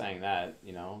 Okay, you're saying that,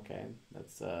 you know, okay.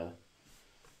 That's a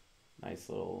nice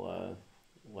little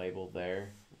label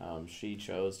there. She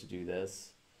chose to do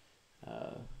this.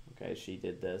 Okay, she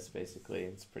did this, basically.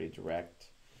 It's pretty direct.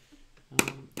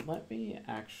 Let me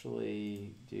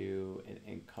actually do an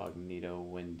incognito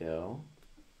window.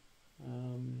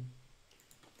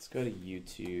 Let's go to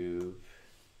YouTube.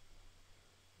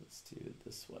 Let's do it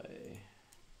this way.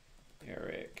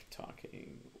 Eric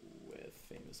talking with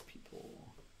famous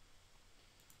people.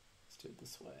 Let's do it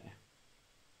this way.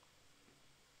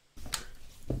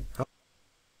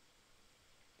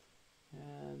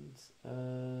 And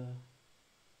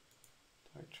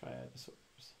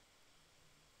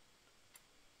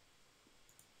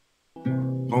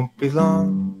Won't be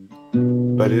long,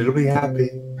 but it'll be happy.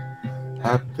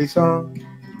 Happy song.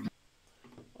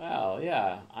 Well,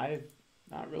 yeah, I've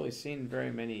not really seen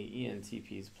very many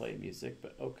ENTPs play music,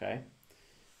 but okay.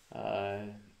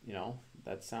 You know,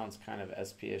 that sounds kind of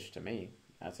SP-ish to me.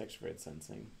 That's extroverted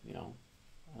sensing, you know.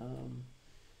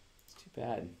 It's too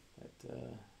bad that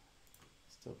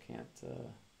still can't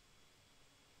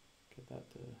get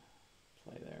that to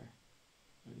play there.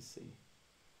 Let me see.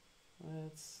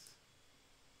 Let's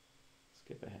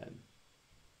skip ahead.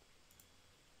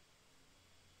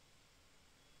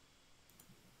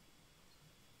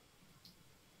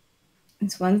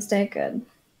 Is Wednesday good?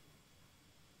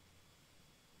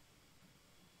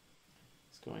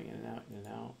 It's going in and out, in and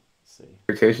out. Let's see.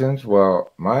 Expectations?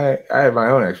 Well, I have my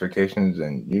own expectations,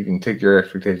 and you can take your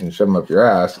expectations, shove them up your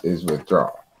ass, is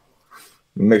withdrawal.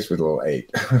 Mixed with a little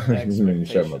 8. You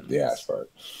shove them up the ass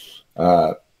part.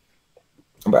 But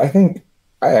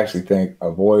I actually think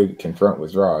avoid, confront,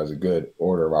 withdraw is a good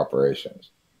order of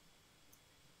operations.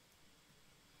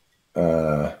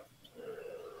 I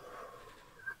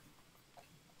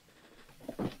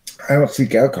don't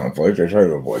seek out conflict. I try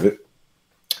to avoid it.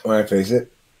 When I face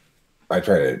it, I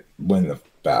try to win the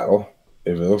battle.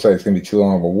 If it looks like it's going to be too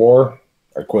long of a war,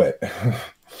 I quit.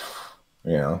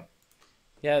 You know?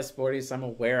 Yeah, Sporties, I'm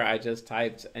aware I just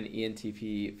typed an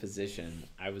ENTP physician.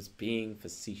 I was being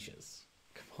facetious.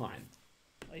 Come on.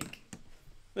 Like,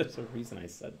 there's a reason I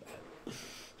said that.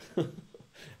 I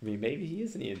mean, maybe he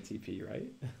is an ENTP,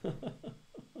 right?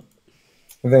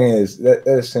 The thing is, that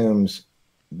assumes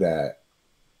that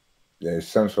there's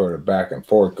some sort of back and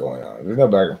forth going on. If there's no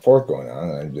back and forth going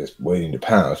on, I'm just waiting to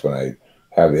pounce when I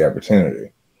have the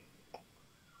opportunity.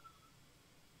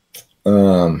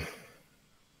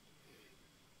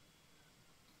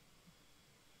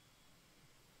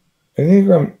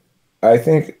 Enneagram, I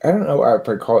don't know if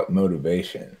I call it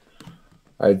motivation.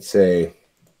 I'd say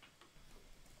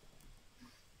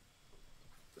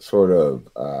sort of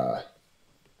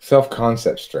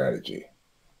self-concept strategy,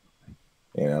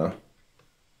 you know?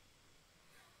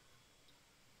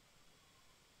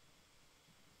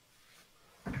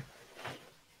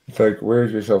 It's like, where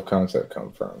does your self-concept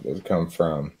come from? Does it come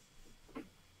from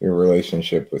your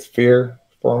relationship with fear,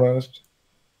 foremost?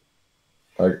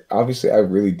 Like, obviously, I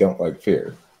really don't like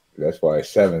fear. That's why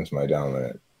 7's my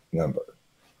dominant number.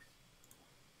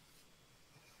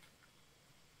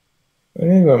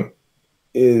 Enneagram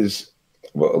is,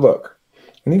 well, look,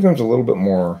 Enneagram's a little bit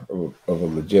more of a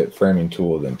legit framing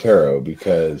tool than tarot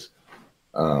because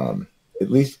at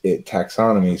least it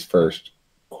taxonomies first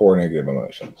core negative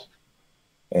emotions.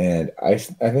 And I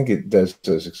think it does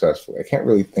so successfully. I can't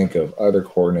really think of other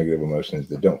core negative emotions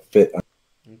that don't fit.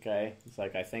 Okay, it's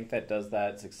like I think that does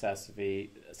that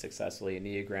successfully.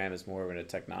 Enneagram is more of a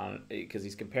technology because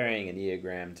he's comparing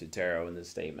Enneagram to tarot in this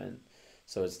statement.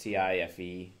 So it's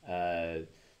TIFE,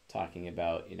 talking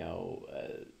about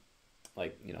the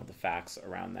facts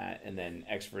around that, and then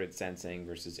extroverted sensing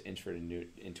versus introverted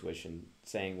intuition,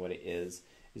 saying what it is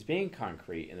being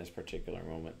concrete in this particular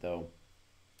moment, though.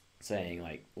 Saying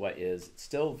like what is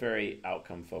still very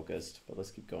outcome focused, but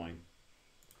let's keep going.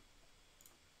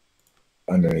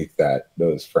 Underneath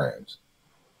those frames.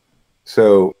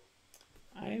 So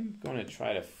I'm going to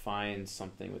try to find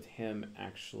something with him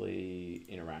actually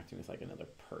interacting with like another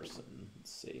person.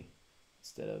 Let's see.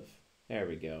 Instead of, there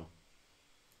we go.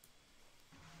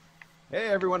 Hey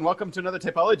everyone, welcome to another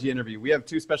typology interview. We have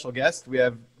 2 special guests. We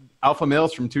have alpha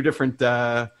males from 2 different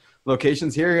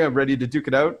locations here, ready to duke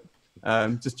it out.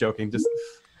 Just joking. Just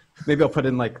maybe I'll put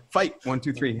in like fight 1,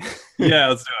 2, 3. Yeah,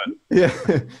 let's do it. Yeah.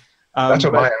 That's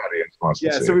what my audience wants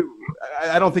to see. So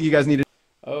I don't think you guys need to.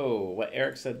 Oh, what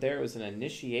Eric said there was an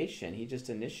initiation. He just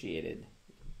initiated.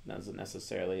 Doesn't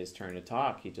necessarily his turn to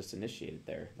talk. He just initiated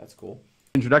there. That's cool.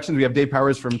 Introductions. We have Dave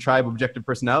Powers from Tribe Objective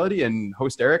Personality and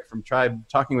host Eric from Tribe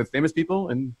Talking with Famous People,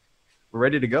 and we're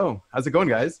ready to go. How's it going,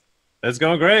 guys? It's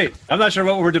going great. I'm not sure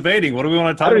what we're debating. What do we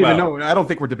want to talk about? I don't even know. I don't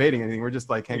think we're debating anything. We're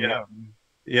just like hanging out.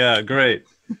 Yeah, great.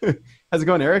 How's it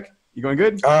going, Eric? You going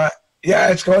good? Yeah,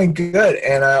 it's going good.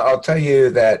 And I'll tell you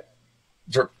that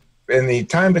in the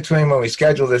time between when we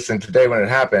scheduled this and today when it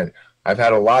happened, I've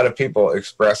had a lot of people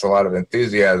express a lot of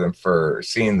enthusiasm for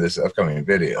seeing this upcoming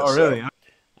video. Oh, really?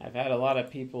 I've had a lot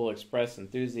of people express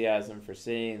enthusiasm for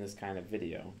seeing this kind of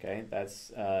video. Okay,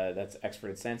 that's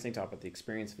extroverted sensing. Talk about the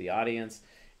experience of the audience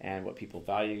and what people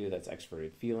value. That's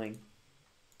extroverted feeling.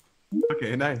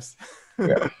 Okay, nice.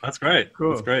 Yeah, that's great. Cool.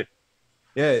 That's great.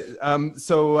 Yeah.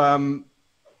 So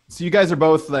you guys are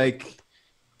both like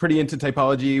pretty into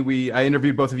typology. I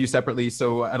interviewed both of you separately,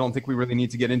 so I don't think we really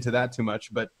need to get into that too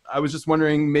much. But I was just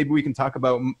wondering, maybe we can talk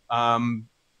about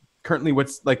currently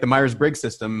what's like the Myers-Briggs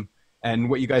system and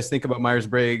what you guys think about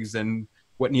Myers-Briggs and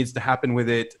what needs to happen with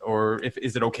it, or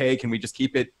is it okay? Can we just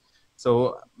keep it?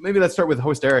 So maybe let's start with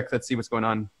host Eric. Let's see what's going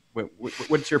on.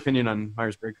 What's your opinion on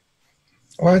Myers-Briggs?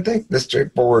 Well, I think the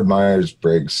straightforward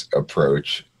Myers-Briggs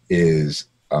approach is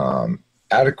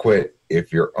adequate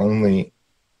if you're only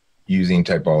using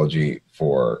typology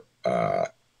for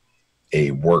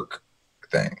a work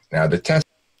thing. Now, the test.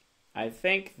 I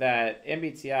think that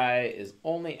MBTI is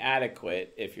only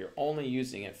adequate if you're only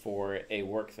using it for a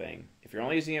work thing. If you're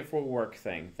only using it for a work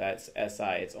thing, that's SI.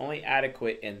 It's only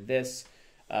adequate in this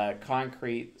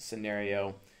concrete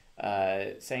scenario.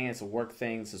 Saying it's a work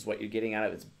thing, this is what you're getting out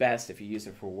of it. It's best if you use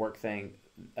it for a work thing.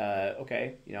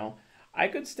 Okay, you know, I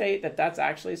could state that that's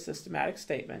actually a systematic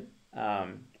statement.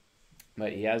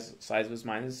 But he has size of his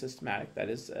mind is systematic. That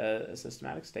is a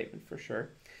systematic statement for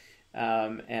sure.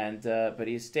 But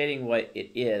he's stating what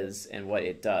it is and what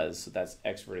it does. So that's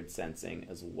extroverted sensing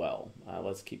as well.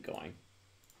 Let's keep going.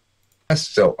 Tests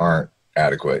still aren't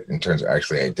adequate in terms of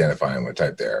actually identifying what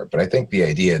type they are. But I think the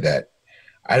idea that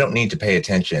I don't need to pay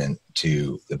attention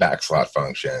to the backslot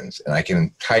functions, and I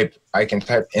can type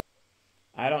in.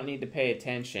 I don't need to pay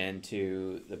attention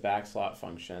to the backslot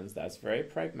functions. That's very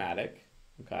pragmatic.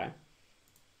 Okay.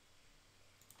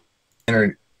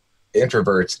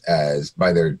 Introverts as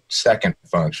by their second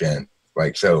function,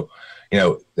 like, so, you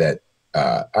know, that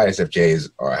ISFJs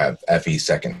have FE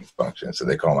second function, so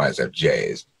they call them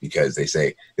ISFJs because they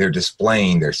say they're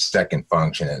displaying their second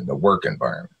function in the work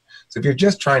environment. So if you're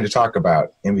just trying to talk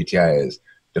about MBTI as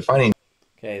defining,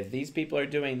 okay, these people are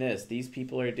doing this, these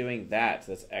people are doing that,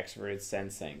 that's extroverted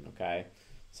sensing. Okay,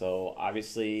 so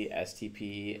obviously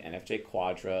STP and FJ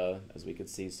Quadra, as we could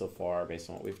see so far based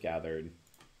on what we've gathered,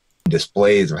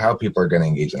 displays of how people are going to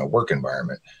engage in a work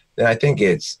environment, then I think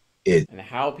it's and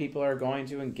how people are going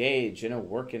to engage in a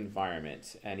work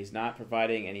environment. And he's not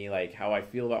providing any like how I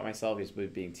feel about myself. He's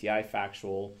being TI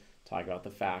factual, talking about the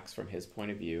facts from his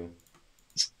point of view.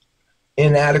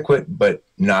 Inadequate, but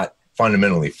not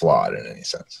fundamentally flawed in any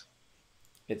sense.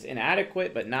 It's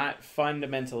inadequate, but not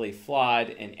fundamentally flawed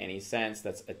in any sense.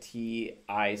 That's a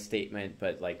TI statement,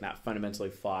 but like not fundamentally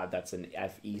flawed. That's an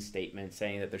FE statement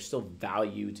saying that there's still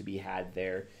value to be had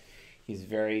there. He's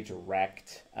very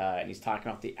direct, and he's talking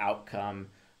about the outcome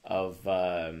of,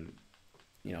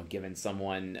 you know, giving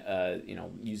someone, you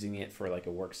know, using it for like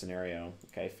a work scenario.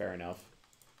 Okay, fair enough.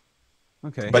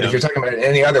 Okay. But if you're talking about it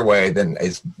any other way, then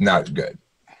it's not good.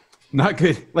 Not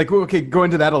good. Like, okay, go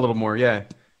into that a little more. Yeah.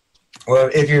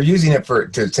 Well, if you're using it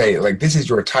to say, like, this is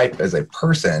your type as a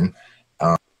person.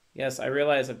 Yes, I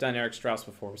realize I've done Eric Strauss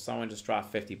before. Someone just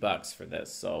dropped $50 for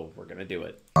this, so we're going to do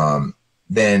it.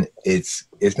 Then it's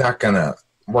not going to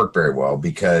work very well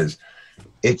because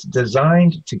it's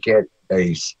designed to get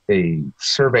a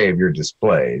survey of your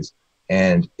displays.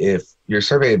 And if your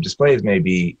survey of displays may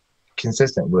be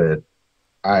consistent with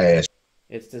IS.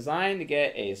 It's designed to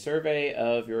get a survey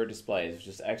of your displays, which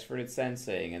is extroverted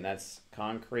sensing, and that's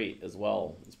concrete as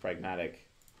well. It's pragmatic.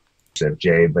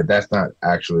 J, but that's not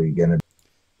actually going to.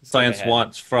 Science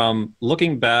wants from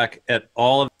looking back at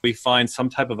all of, we find some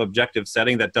type of objective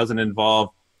setting that doesn't involve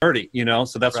 30, you know?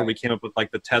 So that's where we came up with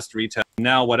like the test retest.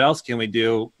 Now, what else can we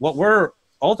do? What we're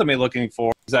ultimately looking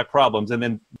for is that problems.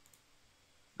 And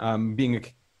then being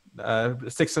a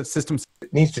system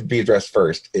needs to be addressed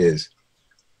first is,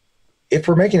 if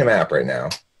we're making a map right now,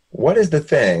 what is the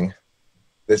thing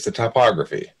that's the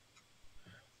topography?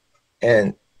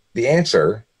 And the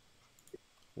answer.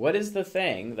 What is the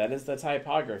thing that is the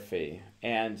typography?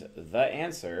 And the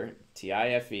answer,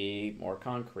 TIFE, more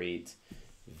concrete,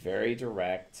 very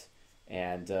direct.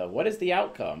 And what is the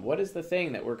outcome? What is the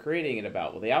thing that we're creating it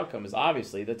about? Well, the outcome is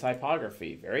obviously the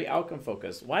typography, very outcome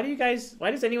focused. Why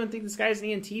does anyone think this guy's an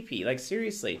ENTP? Like,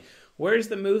 seriously, where's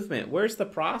the movement? Where's the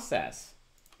process?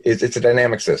 It's a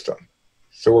dynamic system.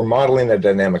 So we're modeling a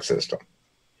dynamic system.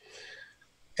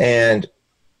 And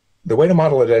the way to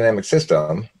model a dynamic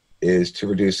system is to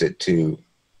reduce it to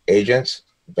agents,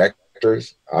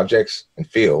 vectors, objects, and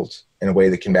fields in a way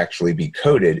that can actually be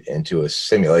coded into a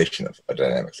simulation of a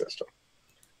dynamic system.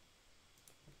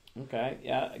 Okay,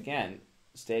 yeah, again,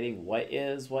 stating what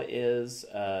is,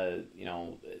 you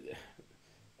know,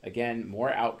 again,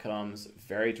 more outcomes,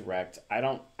 very direct. I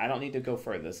don't need to go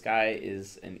further. This guy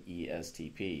is an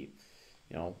ESTP.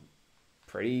 You know,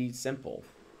 pretty simple.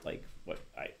 Like, what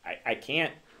I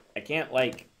can't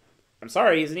like, I'm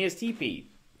sorry, he's an ESTP.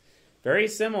 Very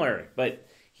similar, but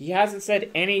he hasn't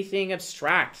said anything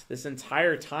abstract this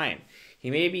entire time. He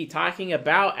may be talking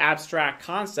about abstract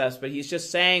concepts, but he's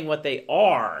just saying what they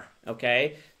are,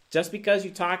 okay? Just because you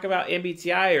talk about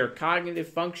MBTI or cognitive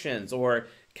functions or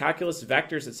calculus,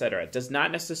 vectors, etc. does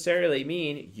not necessarily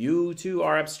mean you two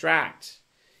are abstract.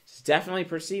 He's definitely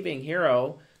perceiving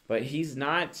hero, but he's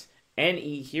not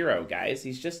any hero, guys.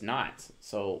 He's just not.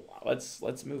 So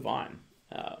let's move on.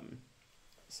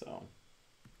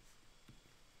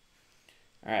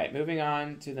 All right, moving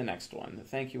on to the next one.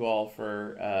 Thank you all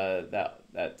for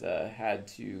that had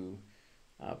to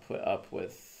put up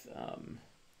with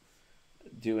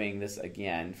doing this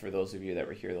again for those of you that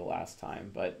were here the last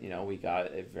time. But, you know, we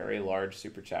got a very large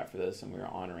super chat for this, and we were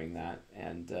honoring that.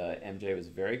 And MJ was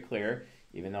very clear,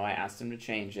 even though I asked him to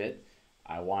change it.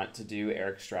 I want to do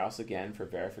Eric Strauss again for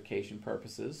verification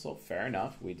purposes. So fair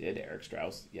enough, we did Eric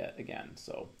Strauss yet again.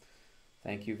 So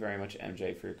thank you very much,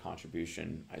 MJ, for your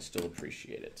contribution. I still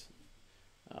appreciate it.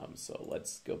 So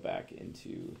let's go back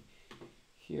into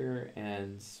here,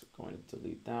 and we're going to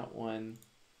delete that one.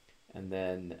 And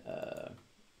then,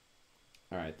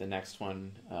 all right, the next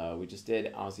one, we just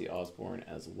did Ozzy Ozbourne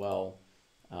as well.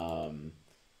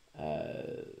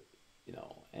 You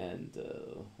know, and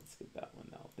let's get that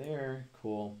one out there.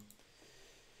 Cool.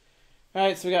 All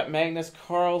right, so we got Magnus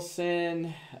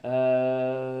Carlsen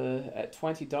at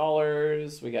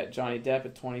 $20. We got Johnny Depp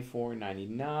at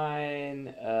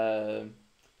 $24.99.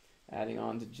 Adding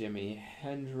on to Jimi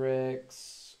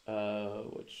Hendrix,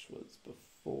 which was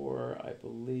before, I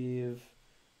believe.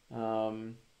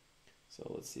 So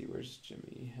let's see, where's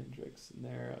Jimi Hendrix in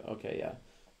there? Okay, yeah.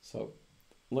 So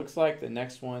looks like the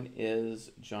next one is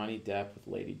Johnny Depp with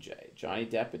Lady J. Johnny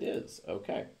Depp it is.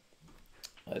 Okay.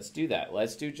 Let's do that.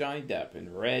 Let's do Johnny Depp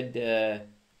in red.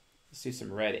 Let's do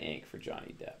some red ink for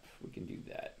Johnny Depp. We can do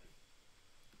that.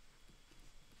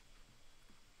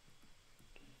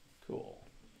 Cool.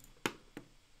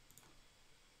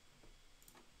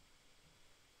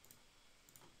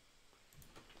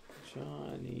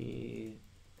 Johnny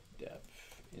Depp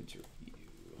interview.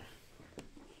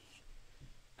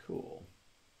 Cool.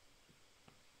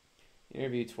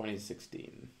 Interview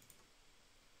 2016.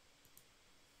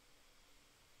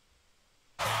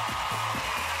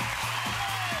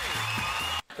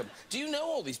 Do you know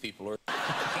all these people? Or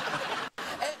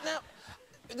now,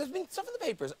 there's been stuff in the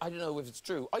papers. I don't know if it's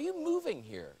true. Are you moving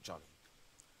here, Johnny?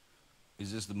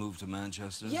 Is this the move to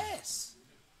Manchester? Yes.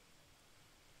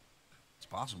 It's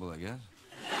possible, I guess.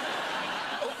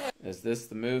 Is this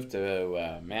the move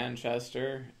to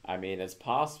Manchester? I mean, it's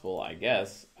possible, I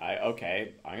guess.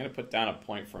 Okay, I'm going to put down a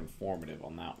point for informative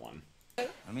on that one. I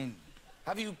mean...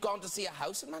 Have you gone to see a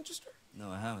house in Manchester?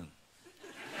 No, I haven't.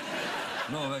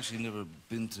 No, I've actually never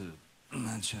been to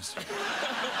Manchester.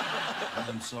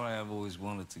 I'm sorry, I've always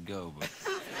wanted to go, but...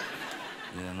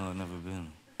 Yeah, no, I've never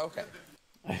been. Okay.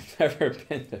 I've never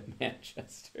been to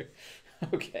Manchester.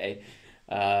 Okay.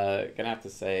 Gonna have to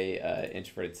say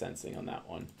introverted sensing on that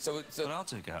one. But I'll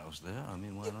take a house there. I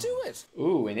mean, why not? Do it.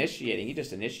 Ooh, initiating. He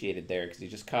just initiated there because he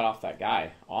just cut off that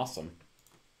guy. Awesome.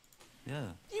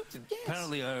 Yeah. You did, yes.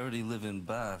 Apparently, I already live in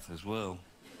Bath as well.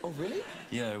 Oh, really?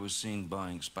 Yeah, I was seen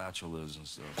buying spatulas and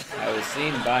stuff. I was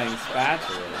seen buying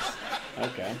spatulas.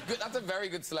 Okay. Good. That's a very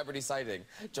good celebrity sighting.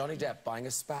 Johnny Depp buying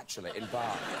a spatula in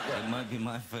Bath. It might be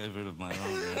my favorite of my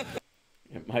own. Yeah.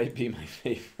 It might be my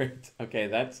favorite. Okay,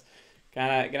 that's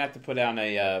kind of gonna have to put down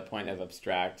a point of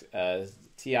abstract.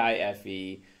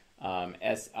 TIFE,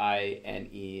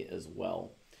 SINE as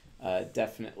well.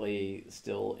 Definitely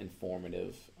still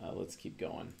informative. Let's keep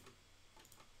going.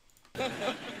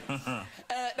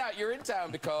 Now, you're in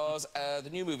town because the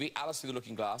new movie, Alice Through the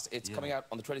Looking Glass, it's coming out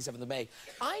on the 27th of May.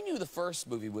 I knew the first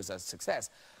movie was a success.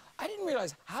 I didn't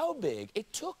realize how big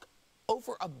it took.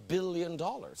 Over $1 billion.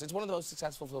 It's one of the most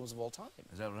successful films of all time.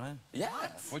 Is that right? Yeah.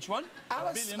 Which one?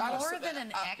 Alice, More than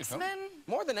an X-Men?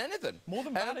 More than anything. More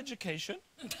than Bad Education?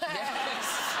 Yes.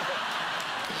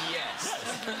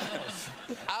 Yes.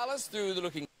 Alice Through the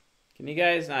Looking Can you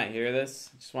guys not hear this?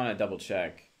 Just want to double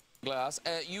check. Glass.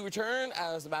 You return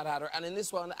as the Mad Hatter, and in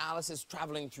this one, Alice is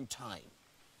traveling through time.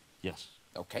 Yes.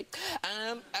 Okay.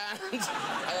 And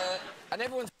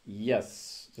everyone's...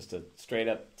 Yes. Just a straight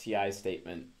up TI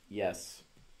statement. Yes.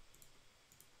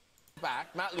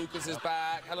 Back. Matt Lucas is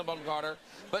back. Helen Bonham Carter.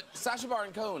 But Sacha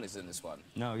Baron Cohen is in this one.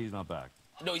 No, he's not back.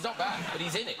 No, he's not back, but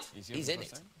he's in it. He's in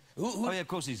it. Oh, yeah, of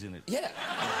course he's in it. Yeah.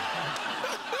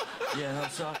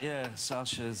 Yeah,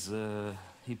 Sasha's,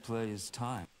 he plays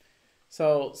time.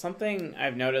 So something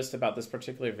I've noticed about this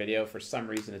particular video, for some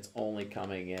reason it's only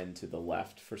coming in to the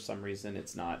left. For some reason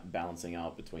it's not balancing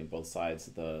out between both sides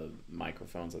of the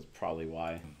microphones. That's probably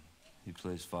why. He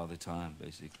plays Father Time,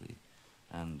 basically.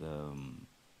 And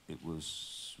it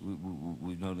was...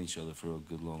 We've known each other for a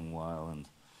good long while, and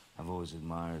I've always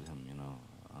admired him, you know.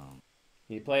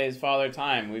 He plays Father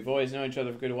Time. We've always known each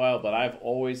other for a good while, but I've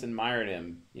always admired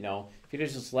him. You know, if he'd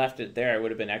just left it there, it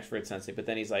would have been extrovert sensing. But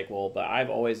then he's like, well, but I've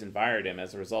always admired him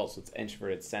as a result. So it's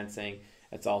introverted sensing.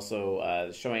 It's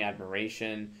also showing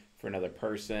admiration for another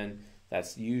person.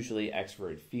 That's usually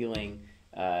extroverted feeling.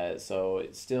 So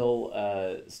it's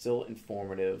still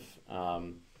informative.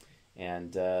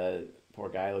 And poor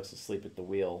guy looks asleep at the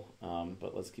wheel.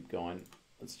 But let's keep going.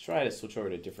 Let's try to switch over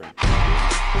to different.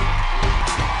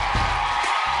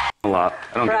 A lot.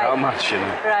 I don't get out much, you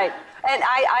know. Right. And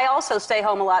I also stay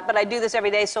home a lot, but I do this every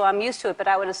day, so I'm used to it. But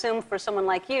I would assume for someone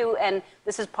like you, and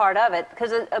this is part of it,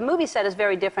 because a movie set is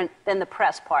very different than the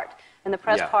press part. And the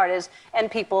press part is, and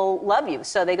people love you,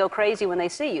 so they go crazy when they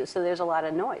see you, so there's a lot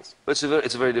of noise. But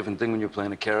it's a very different thing when you're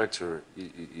playing a character.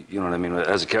 You know what I mean?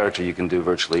 As a character, you can do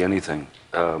virtually anything.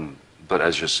 But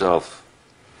as yourself,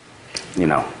 you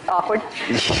know. Awkward?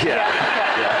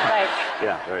 Yeah. Right.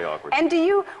 Yeah, very awkward. And do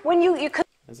you, when you could...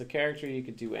 As a character, you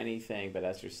could do anything, but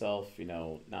as yourself, you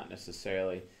know, not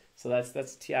necessarily. So that's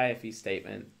a TIFE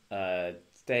statement.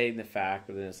 Stating the fact,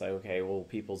 but then it's like, okay, well,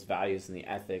 people's values and the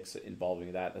ethics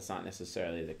involving that's not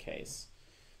necessarily the case.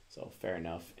 So fair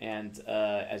enough. And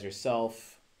as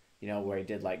yourself, you know, where he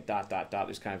did like ...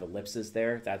 there's kind of ellipses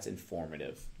there. That's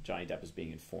informative. Johnny Depp is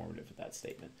being informative with that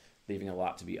statement, leaving a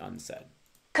lot to be unsaid.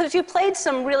 Because you played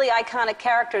some really iconic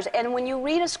characters, and when you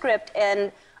read a script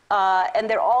and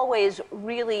they're always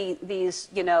really these,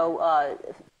 you know,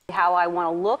 how I want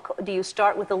to look. Do you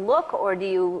start with the look, or do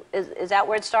you, is that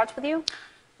where it starts with you?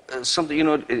 Something, you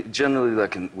know, generally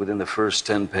like within the first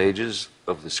 10 pages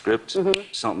of the script,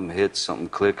 something hits, something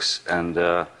clicks, and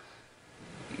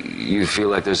you feel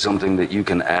like there's something that you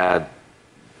can add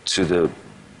to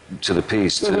the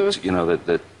piece, to, you know,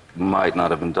 that might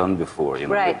not have been done before, you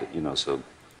know, right. You know, so.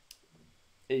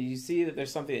 You see that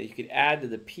there's something that you could add to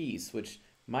the piece, which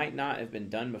might not have been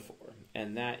done before,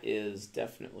 and that is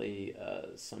definitely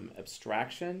some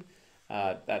abstraction.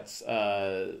 That's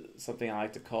something I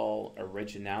like to call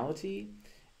originality,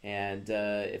 and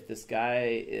if this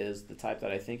guy is the type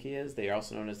that I think he is, they are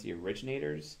also known as the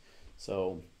originators.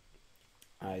 So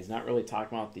he's not really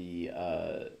talking about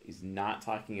he's not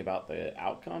talking about the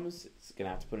outcomes. He's gonna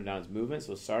have to put him down as movement.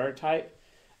 So starter type,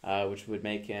 which would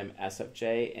make him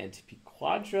SFJ, and TP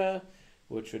Quadra,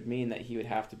 which would mean that he would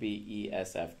have to be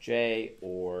ESFJ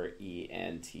or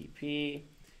ENTP.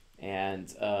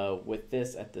 And with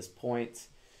this, at this point,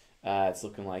 it's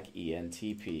looking like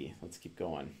ENTP. Let's keep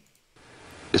going.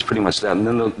 It's pretty much that. And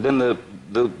then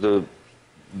the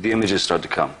images start to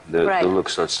come. The look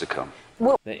starts to come.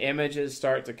 The images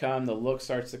start to come. The look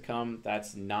starts to come.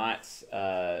 That's not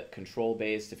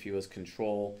control-based. If he was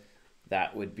control,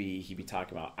 that would be, he'd be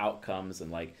talking about outcomes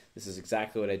and like, this is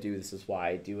exactly what I do. This is why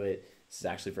I do it. This is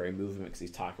actually very movement because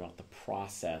he's talking about the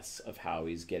process of how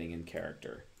he's getting in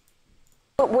character.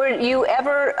 Were you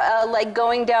ever like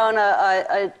going down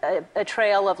a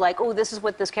trail of like, oh, this is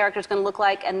what this character is going to look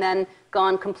like, and then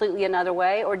gone completely another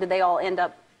way, or did they all end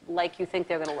up like you think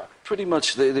they're going to look? Pretty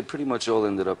much, they pretty much all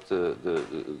ended up the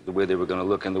way they were going to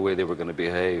look and the way they were going to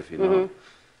behave. You know,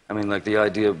 I mean, like the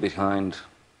idea behind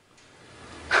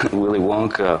Willy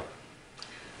Wonka.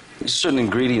 There's certain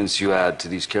ingredients you add to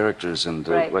these characters, and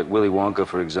like Willy Wonka,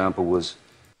 for example, was.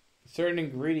 Certain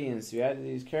ingredients you add to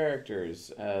these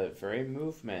characters, very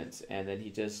movement, and then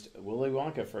Willy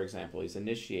Wonka, for example, he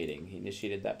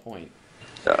initiated that point.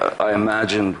 I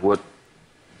imagined what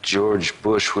George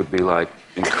Bush would be like,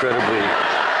 incredibly.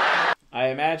 I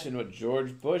imagine what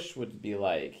George Bush would be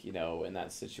like, you know, in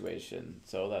that situation.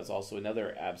 So that's also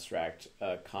another abstract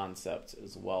concept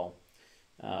as well.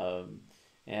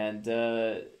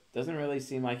 Doesn't really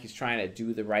seem like he's trying to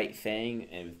do the right thing,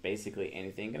 and with basically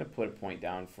anything. I'm going to put a point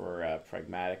down for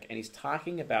pragmatic. And he's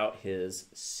talking about his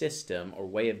system or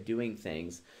way of doing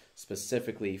things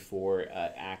specifically for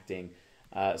acting.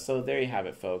 So there you have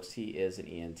it, folks. He is an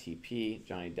ENTP.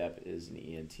 Johnny Depp is an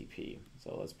ENTP.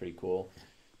 So that's pretty cool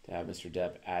to have Mr.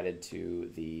 Depp added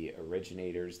to the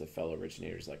originators, the fellow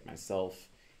originators like myself.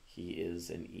 He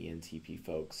is an ENTP,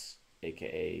 folks,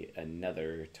 aka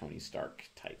another Tony Stark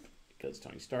type, because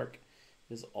Tony Stark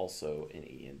is also an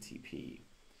ENTP.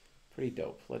 Pretty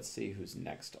dope. Let's see who's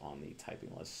next on the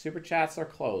typing list. Super chats are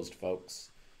closed,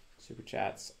 folks. Super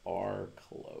chats are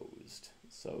closed.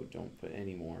 So don't put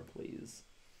any more, please.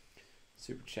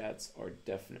 Super chats are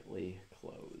definitely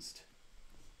closed.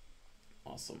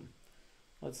 Awesome.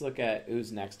 Let's look at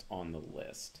who's next on the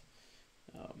list.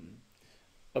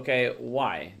 Okay,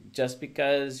 why? Just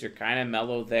because you're kind of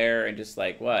mellow there and just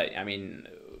like, what? I mean,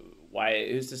 why?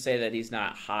 Who's to say that he's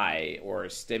not high or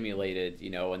stimulated, you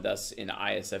know, and thus in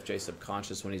ISFJ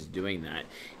subconscious when he's doing that?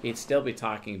 He'd still be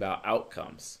talking about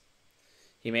outcomes.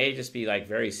 He may just be like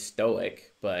very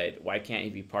stoic, but why can't he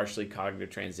be partially cognitive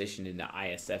transitioned into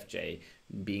ISFJ,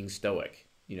 being stoic?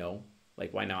 You know,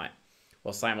 like why not?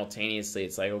 Well, simultaneously,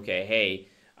 it's like, okay, hey,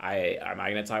 am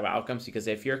I going to talk about outcomes? Because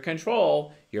if you're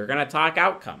control, you're going to talk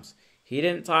outcomes. He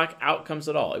didn't talk outcomes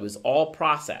at all. It was all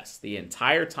process the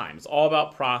entire time. It's all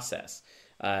about process.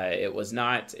 It was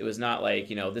not like,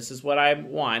 you know, this is what I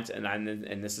want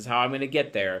and this is how I'm going to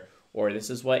get there, or this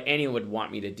is what anyone would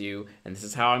want me to do and this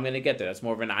is how I'm going to get there. That's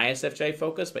more of an ISFJ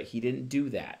focus, but he didn't do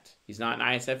that. He's not an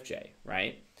ISFJ,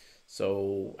 right?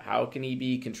 So how can he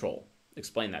be control?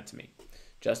 Explain that to me.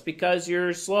 Just because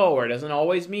you're slower doesn't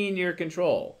always mean you're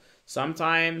control.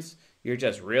 Sometimes you're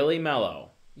just really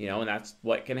mellow, you know, and that's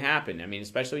what can happen. I mean,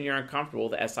 especially when you're uncomfortable,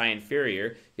 the SI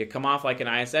inferior, you come off like an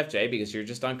ISFJ because you're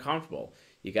just uncomfortable.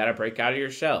 You got to break out of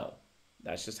your shell.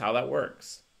 That's just how that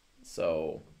works.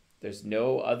 So there's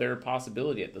no other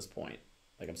possibility at this point.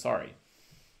 Like, I'm sorry.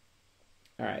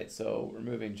 All right, so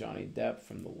removing Johnny Depp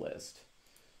from the list.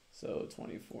 So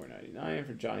 $24.99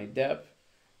 for Johnny Depp.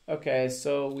 Okay,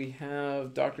 so we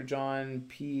have Dr. John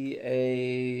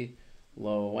P.A.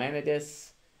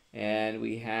 Ioannidis, and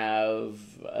we have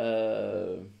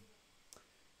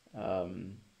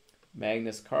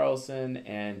Magnus Carlsen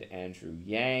and Andrew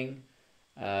Yang.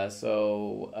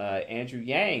 Andrew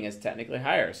Yang is technically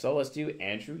higher, so let's do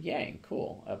Andrew Yang.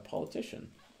 Cool, a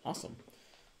politician. Awesome.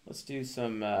 Let's do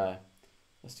some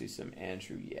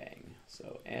Andrew Yang.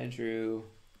 So Andrew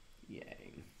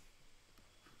Yang.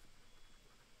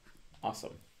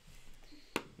 Awesome.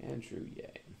 Andrew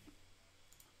Yang.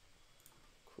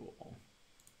 Cool.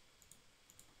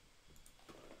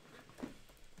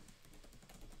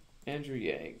 Andrew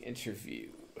Yang, interview.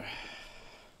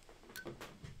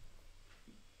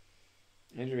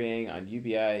 Andrew Yang on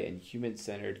UBI and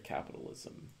human-centered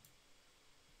capitalism.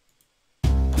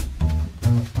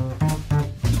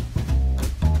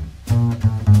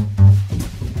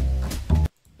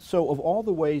 So of all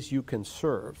the ways you can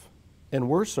serve, and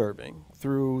we're serving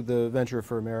through the Venture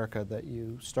for America that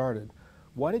you started,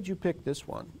 why did you pick this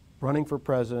one? Running for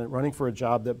president, running for a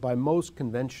job that by most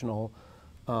conventional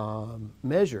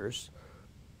measures,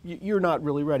 you're not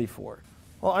really ready for.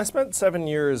 Well, I spent 7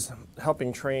 years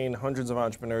helping train hundreds of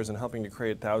entrepreneurs and helping to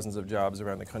create thousands of jobs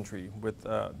around the country with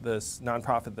this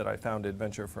nonprofit that I founded,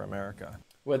 Venture for America.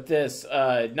 With this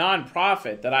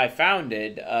nonprofit that I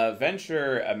founded,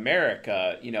 Venture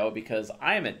America, you know, because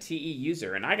I am a TE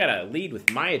user and I gotta lead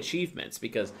with my achievements,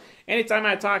 because anytime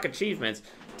I talk achievements,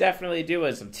 definitely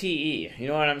doing some TE. You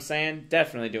know what I'm saying?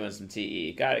 Definitely doing some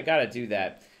TE. Gotta do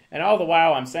that. And all the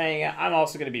while I'm saying it, I'm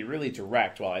also going to be really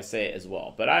direct while I say it as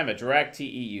well. But I'm a direct TE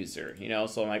user, you know,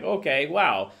 so I'm like, okay,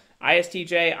 wow,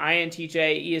 ISTJ,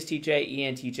 INTJ, ESTJ,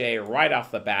 ENTJ right off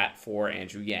the bat for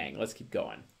Andrew Yang. Let's keep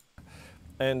going.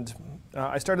 And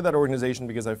I started that organization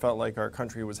because I felt like our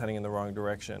country was heading in the wrong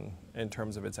direction in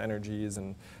terms of its energies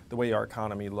and the way our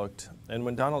economy looked. And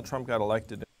when Donald Trump got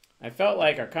elected, I felt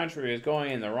like our country was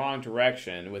going in the wrong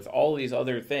direction with all these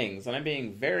other things, and I'm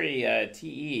being very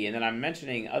TE, and then I'm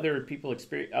mentioning other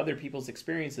people's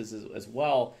experiences as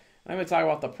well. And I'm going to talk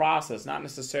about the process, not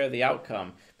necessarily the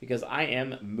outcome, because I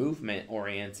am movement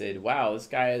oriented. Wow, this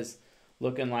guy is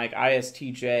looking like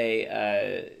ISTJ,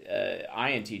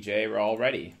 INTJ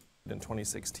already. In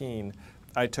 2016,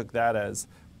 I took that as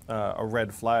a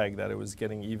red flag that it was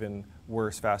getting even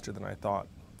worse faster than I thought.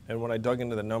 And when I dug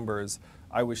into the numbers,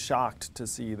 I was shocked to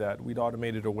see that we'd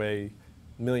automated away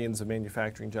millions of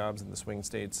manufacturing jobs in the swing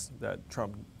states that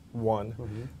Trump won.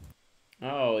 Mm-hmm.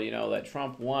 Oh, you know, that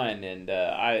Trump won, and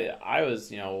I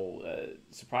was, you know,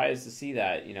 surprised to see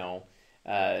that, you know.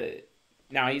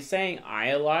 Now, he's saying I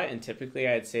a lot, and typically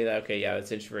I'd say that, okay, yeah,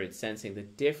 that's introverted sensing. The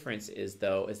difference is,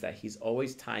 though, is that he's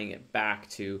always tying it back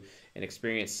to an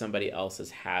experience somebody else is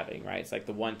having, right? It's like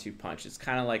the 1-2 punch. It's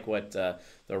kind of like what The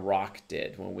Rock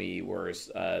did when we were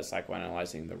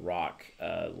psychoanalyzing The Rock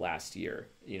last year.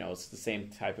 You know, it's the same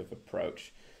type of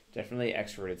approach. Definitely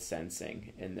extroverted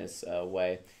sensing in this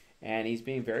way. And he's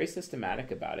being very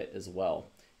systematic about it as well,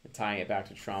 and tying it back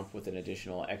to Trump with an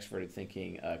additional extroverted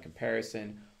thinking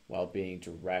comparison, while being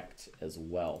direct as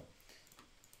well.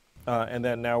 And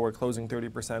then now we're closing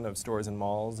 30% of stores and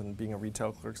malls, and being a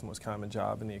retail clerk's the most common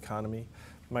job in the economy.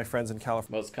 My friends in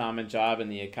California... Most common job in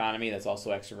the economy, that's also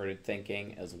extroverted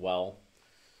thinking as well,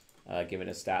 given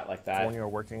a stat like that. California are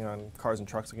working on cars and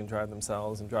trucks that can drive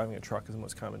themselves, and driving a truck is the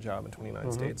most common job in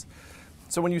 29 states.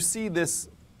 So when you see this...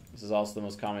 This is also the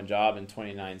most common job in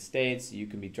 29 states. You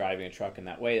can be driving a truck in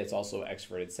that way. That's also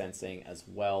extroverted sensing as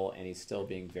well, and he's still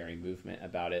being very movement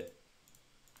about it.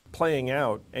 playing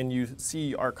out, and you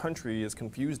see our country is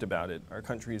confused about it. Our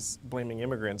country's blaming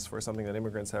immigrants for something that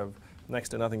immigrants have next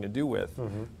to nothing to do with.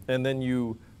 And then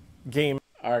you game.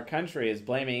 Our country is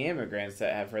blaming immigrants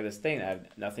that have for this thing that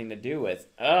have nothing to do with.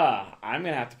 I'm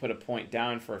going to have to put a point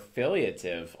down for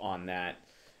affiliative on that.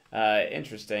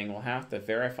 Interesting. We'll have to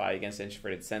verify against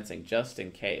introverted sensing just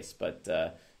in case. But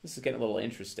this is getting a little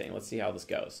interesting. Let's see how this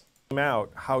goes.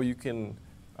 Out how you can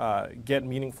get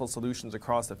meaningful solutions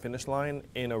across the finish line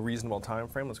in a reasonable time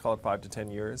frame. Let's call it 5 to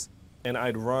 10 years. And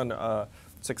I'd run a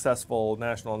successful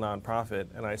national nonprofit,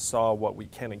 and I saw what we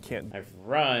can and can't. I've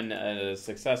run a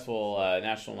successful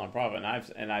national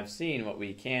nonprofit, and I've seen what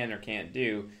we can or can't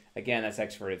do. Again, that's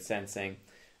extroverted sensing.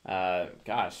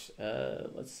 Let's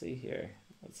see here.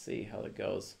 Let's see how it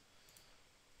goes.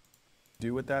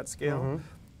 Do with that scale.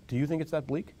 Do you think it's that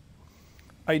bleak?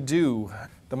 I do.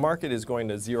 The market is going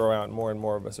to zero out more and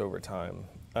more of us over time,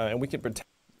 and we can pretend.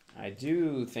 I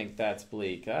do think that's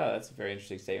bleak. That's a very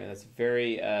interesting statement. That's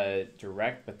very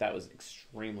direct, but that was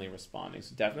extremely responding.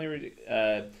 So definitely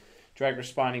direct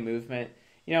responding movement.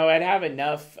 You know, I'd have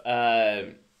enough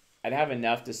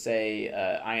to say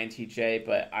INTJ,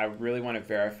 but I really want to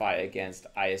verify against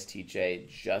ISTJ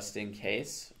just in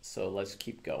case. So let's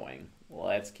keep going.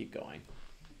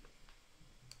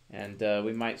 And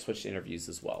we might switch to interviews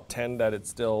as well. Pretend that it's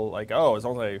still like, oh, as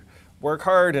long as I work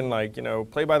hard and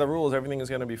play by the rules, everything is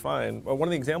going to be fine. But one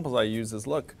of the examples I use is,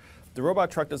 look, the robot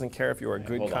truck doesn't care if you're a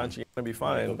good conscientious, going to be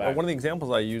fine. But one of the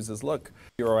examples I use is, look,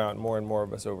 zero out more and more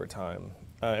of us over time.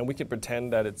 And we can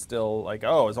pretend that it's still like,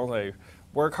 oh, as long as I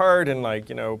work hard and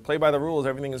play by the rules,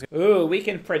 everything is. Ooh, we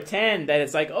can pretend that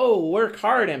it's like, oh, work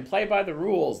hard and play by the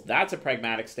rules. That's a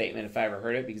pragmatic statement if I ever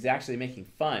heard it, because actually making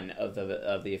fun of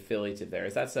the affiliative there.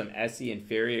 Is that some SE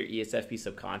inferior ESFP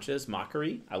subconscious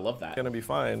mockery? I love that. Going to be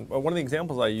fine. But one of the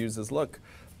examples I use is, look,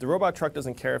 the robot truck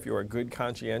doesn't care if you're a good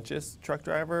conscientious truck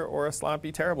driver or a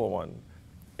sloppy terrible one.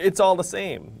 It's all the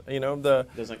same. The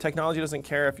technology doesn't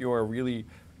care if you're a really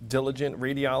diligent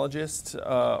radiologist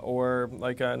or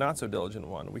like a not so diligent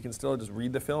one. We can still just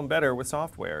read the film better with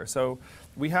software. So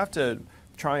we have to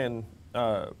try and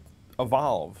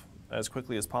evolve as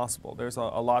quickly as possible. There's a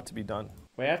lot to be done.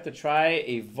 We have to try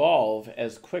evolve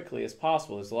as quickly as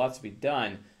possible. There's a lot to be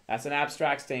done. That's an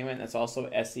abstract statement. That's also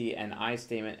SE and I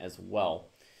statement as well.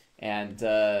 And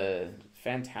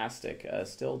fantastic.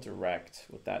 Still direct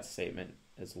with that statement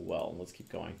as well. Let's keep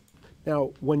going.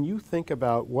 Now, when you think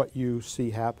about what you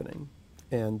see happening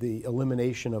and the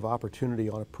elimination of opportunity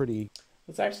on a pretty...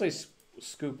 Let's actually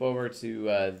scoop over to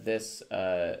this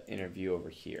interview over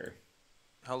here.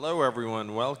 Hello,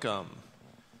 everyone. Welcome.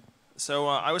 So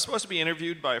I was supposed to be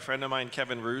interviewed by a friend of mine,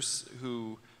 Kevin Roos,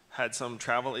 who had some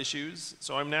travel issues.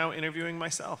 So I'm now interviewing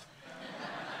myself.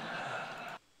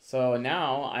 So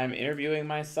now I'm interviewing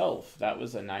myself. That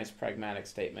was a nice pragmatic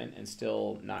statement, and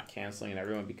still not canceling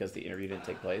everyone because the interview didn't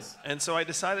take place. And so I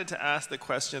decided to ask the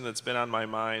question that's been on my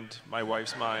mind, my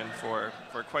wife's mind, for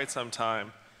quite some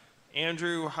time.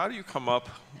 Andrew, how do you come up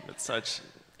with such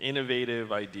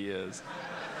innovative ideas?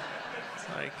 It's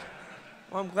like,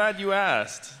 well, I'm glad you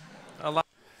asked.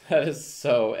 That is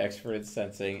so extroverted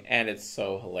sensing, and it's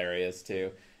so hilarious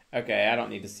too. Okay, I don't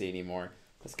need to see anymore.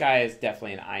 This guy is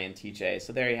definitely an INTJ.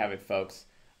 So there you have it, folks.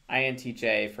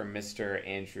 INTJ from Mr.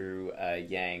 Andrew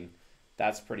Yang.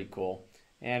 That's pretty cool.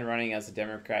 And running as a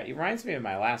Democrat. He reminds me of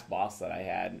my last boss that I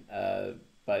had.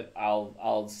 But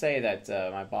I'll say that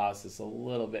my boss is a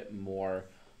little bit more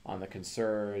on the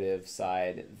conservative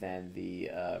side than the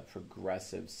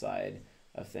progressive side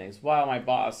of things. While my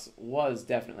boss was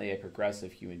definitely a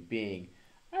progressive human being,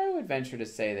 I would venture to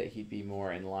say that he'd be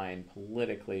more in line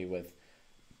politically with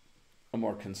a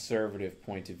more conservative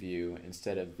point of view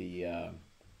instead of the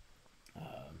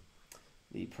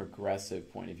progressive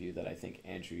point of view that I think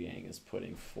Andrew Yang is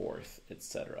putting forth,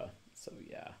 etc. So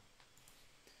yeah.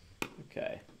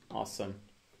 Okay, awesome.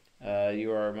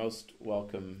 You are most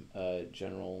welcome,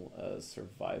 General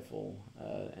Survival,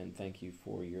 and thank you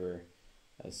for your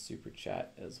super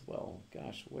chat as well.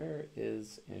 Gosh, where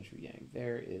is Andrew Yang?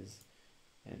 There is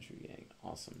Andrew Yang.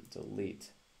 Awesome.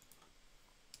 Delete.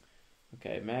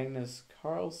 Okay, Magnus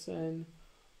Carlsen,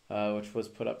 which was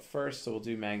put up first, so we'll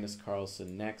do Magnus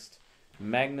Carlsen next.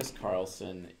 Magnus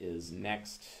Carlsen is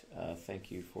next.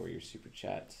 Thank you for your super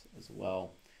chat as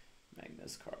well.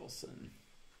 Magnus Carlsen.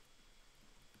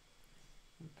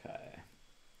 Okay.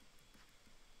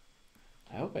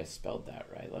 I hope I spelled that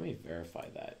right. Let me verify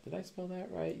that. Did I spell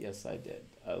that right? Yes, I did.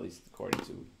 At least according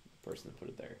to the person that put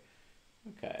it there.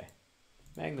 Okay.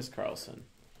 Magnus Carlsen.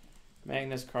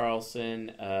 Magnus Carlsen,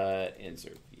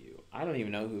 interview. I don't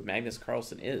even know who Magnus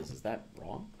Carlsen is. Is that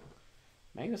wrong?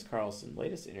 Magnus Carlsen,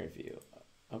 latest interview.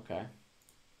 Okay.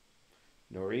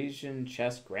 Norwegian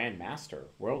chess grandmaster,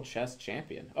 world chess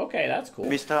champion. Okay, that's cool.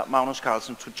 Mr. Magnus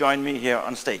Carlsen to join me here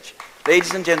on stage.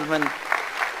 Ladies and gentlemen,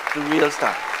 the real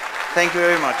star. Thank you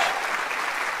very much.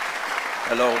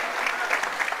 Hello.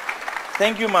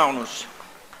 Thank you, Magnus.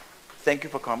 Thank you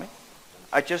for coming.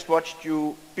 I just watched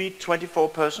you beat 24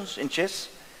 persons in chess,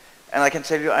 and I can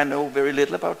tell you I know very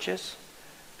little about chess,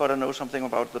 but I know something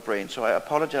about the brain. So I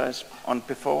apologize on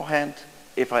beforehand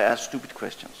if I ask stupid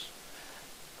questions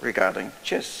regarding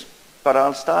chess. But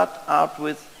I'll start out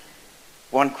with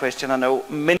one question. I know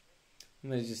many...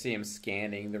 And then you see him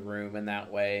scanning the room in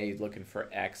that way, looking for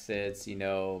exits, you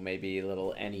know, maybe a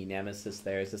little any nemesis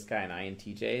there. Is this guy an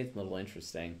INTJ? It's a little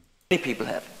interesting. Many people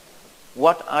have.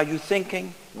 What are you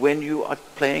thinking when you are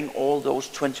playing all those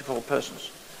 24 persons?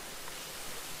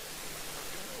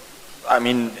 I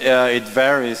mean, it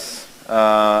varies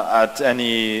at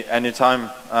any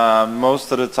time.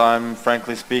 Most of the time,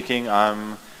 frankly speaking,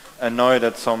 I'm annoyed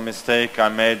at some mistake I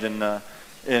made in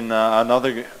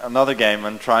another game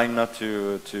and trying not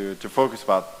to focus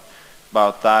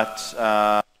about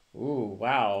that. Ooh,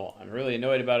 wow. I'm really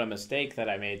annoyed about a mistake that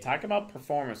I made. Talk about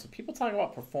performance. When people talk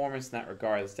about performance in that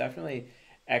regard, it's definitely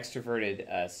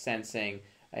extroverted sensing,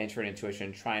 introverted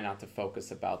intuition, trying not to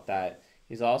focus about that.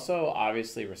 He's also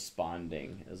obviously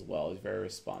responding as well. He's very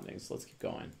responding, so let's keep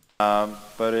going.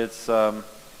 But it's,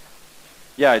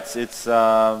 yeah, it's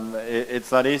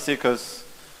not easy because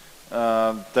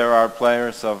there are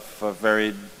players of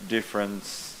very different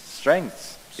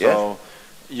strengths. So Yes.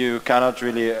 you cannot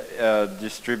really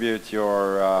distribute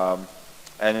your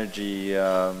energy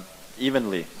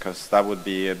evenly, because that would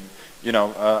be, you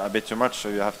know, a bit too much. So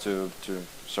you have to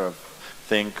sort of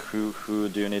think who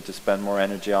do you need to spend more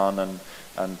energy on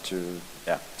and to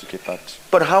keep that.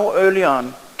 But how early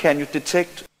on can you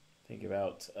detect? Think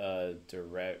about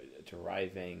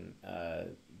deriving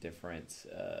different...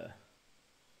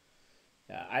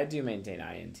 yeah, I do maintain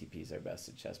INTPs are best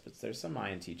at chess, but there's some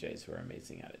INTJs who are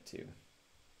amazing at it too.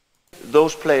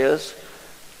 Those players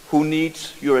who need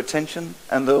your attention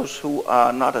and those who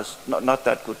are not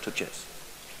that good to chess?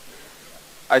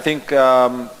 I think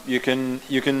you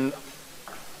can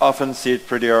often see it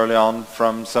pretty early on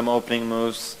from some opening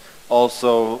moves,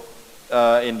 also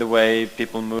in the way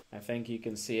people move. I think you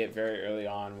can see it very early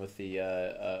on with the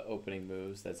opening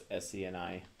moves. That's SE and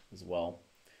I as well.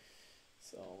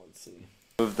 So let's see.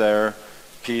 Move their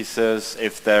pieces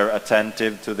if they're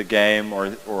attentive to the game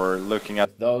or looking at.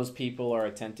 If those people are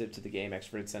attentive to the game,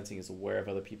 extroverted sensing is aware of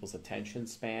other people's attention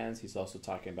spans. He's also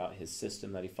talking about his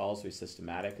system that he follows, so he's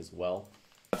systematic as well.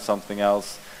 Something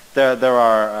else. There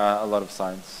are a lot of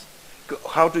signs.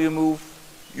 How do you move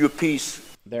your piece?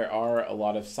 There are a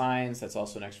lot of signs. That's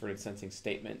also an extroverted sensing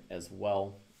statement as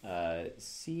well.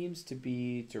 Seems to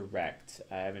be direct.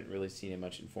 I haven't really seen him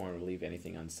much informed or leave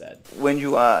anything unsaid. When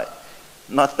you are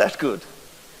not that good?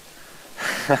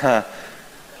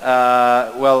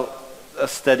 Well, a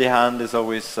steady hand is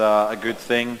always a good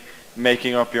thing.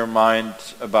 Making up your mind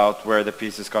about where the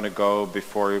piece is going to go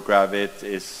before you grab it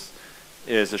is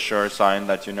a sure sign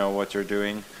that you know what you're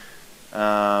doing.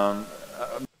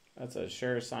 That's a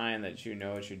sure sign that you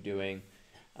know what you're doing.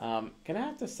 Gonna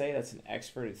have to say that's an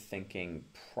extroverted thinking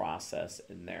process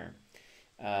in there.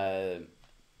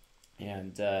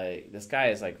 And this guy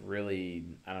is like really,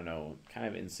 I don't know, kind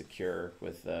of insecure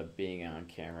with being on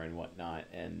camera and whatnot,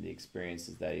 and the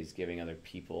experiences that he's giving other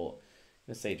people.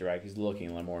 I'm gonna say direct, he's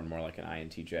looking more and more like an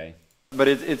INTJ. But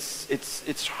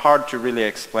it's hard to really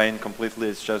explain completely.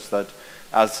 It's just that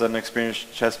as an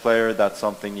experienced chess player, that's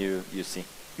something you see.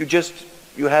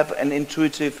 You have an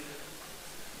intuitive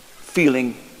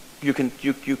feeling. You can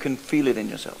feel it in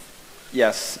yourself.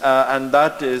 Yes, and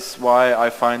that is why I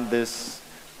find this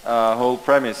whole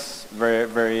premise very,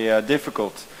 very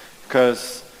difficult,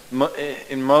 because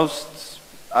in most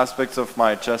aspects of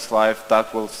my chess life,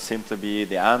 that will simply be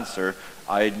the answer.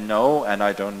 I know, and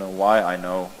I don't know why I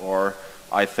know, or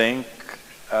I think,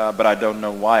 but I don't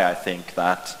know why I think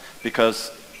that,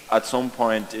 because at some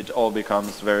point it all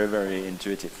becomes very, very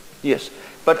intuitive. Yes,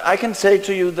 but I can say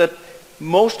to you that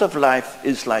most of life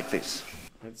is like this.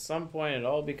 At some point, it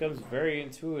all becomes very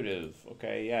intuitive.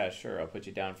 Okay, yeah, sure, I'll put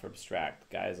you down for abstract.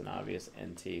 The guy is an obvious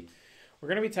NT. We're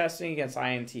going to be testing against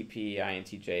INTP,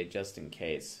 INTJ, just in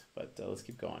case, but let's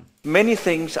keep going. Many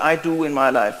things I do in my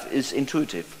life is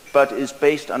intuitive, but is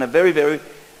based on a very, very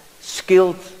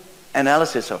skilled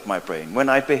analysis of my brain. When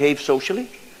I behave socially,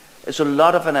 there's a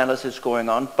lot of analysis going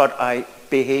on, but I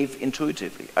behave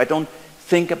intuitively. I don't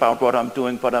think about what I'm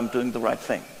doing, but I'm doing the right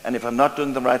thing. And if I'm not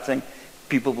doing the right thing,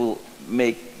 people will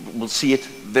see it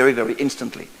very, very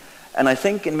instantly. And I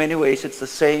think in many ways it's the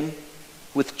same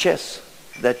with chess.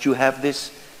 that you have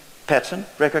this pattern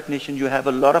recognition, you have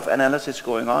a lot of analysis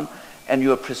going on, and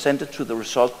you are presented to the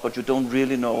result, but you don't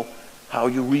really know how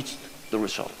you reached the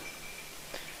result.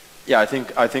 Yeah, I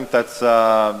think that's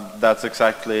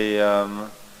exactly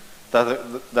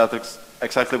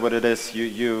exactly what it is.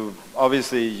 You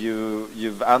obviously you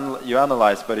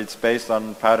analyze, but it's based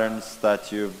on patterns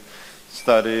that you've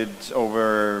studied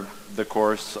over the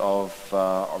course of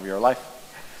your life.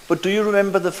 But do you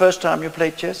remember the first time you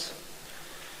played chess?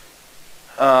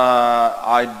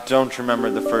 I don't remember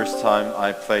the first time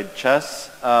I played chess.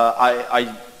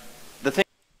 I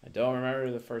don't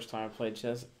remember the first time I played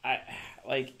chess.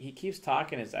 Like, he keeps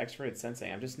talking as extroverted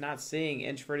sensing. I'm just not seeing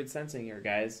introverted sensing here,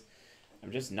 guys.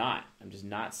 I'm just not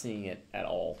seeing it at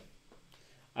all.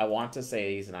 I want to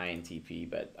say he's an INTP,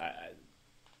 but I'm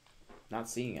not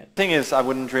seeing it. Thing is, I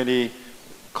wouldn't really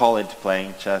call it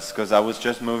playing chess, because I was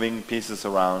just moving pieces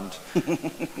around,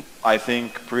 I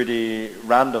think, pretty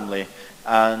randomly.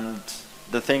 And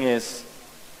the thing is,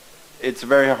 it's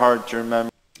very hard to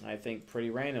remember. I think pretty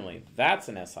randomly. That's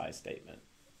an SI statement.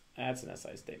 That's an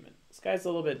SI statement. This guy's a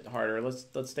little bit harder.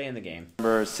 Let's stay in the game.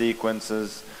 Remember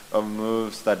sequences of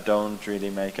moves that don't really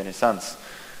make any sense.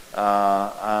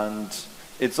 And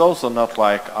it's also not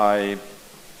like I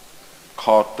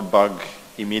caught the bug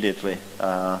immediately,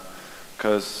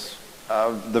 because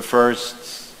the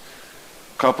first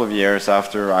couple of years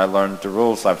after I learned the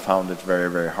rules, I found it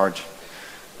very, very hard.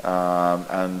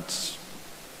 And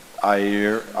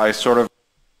I sort of...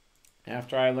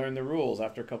 After I learned the rules,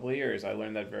 after a couple of years, I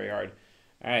learned that very hard.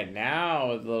 All right,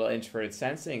 now the little introverted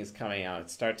sensing is coming out.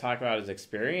 Start talking about his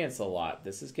experience a lot.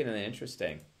 This is getting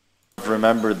interesting. I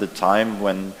remember the time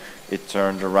when it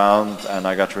turned around and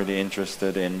I got really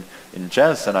interested in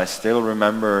chess, and I still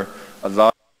remember a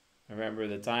lot. I remember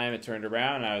the time it turned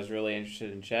around and I was really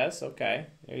interested in chess. Okay,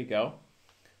 there you go.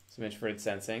 Some introverted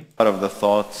sensing. A lot of the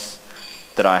thoughts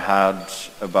that I had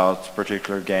about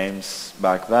particular games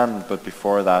back then, but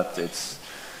before that it's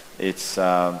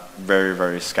very,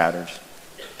 very scattered.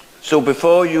 So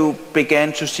before you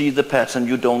began to see the pattern,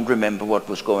 you don't remember what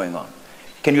was going on.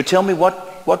 Can you tell me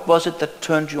what was it that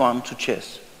turned you on to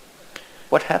chess?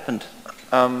 What happened?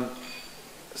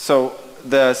 So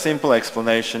the simple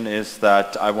explanation is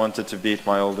that I wanted to beat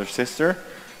my older sister,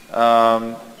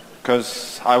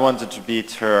 because I wanted to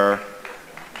beat her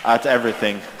at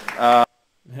everything. I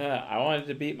wanted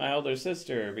to beat my older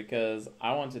sister because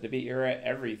I wanted to beat her at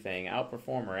everything.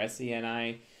 Outperform her.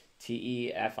 SENITEFI.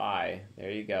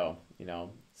 There you go. You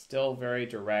know, still very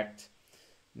direct,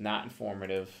 not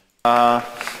informative. My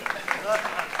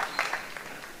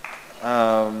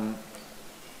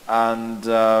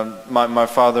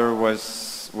father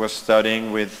was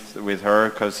studying with her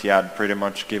because he had pretty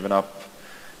much given up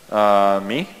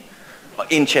me.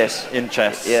 In chess? In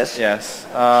chess, yes. Yes.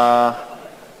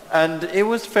 And it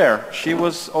was fair. She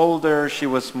was older, she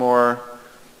was more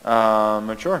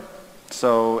mature.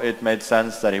 So it made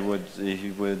sense that he would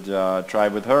try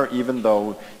with her, even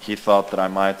though he thought that I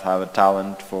might have a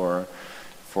talent for...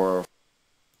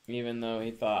 Even though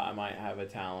he thought I might have a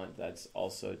talent that's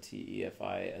also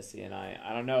TEFI, SENI.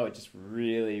 I don't know, it just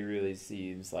really, really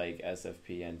seems like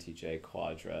SFP, NTJ,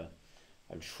 Quadra.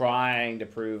 I'm trying to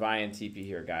prove INTP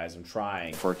here, guys. I'm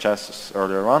trying. For chess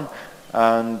earlier on.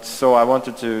 And so I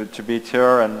wanted to beat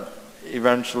her, and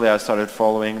eventually I started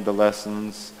following the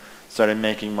lessons, started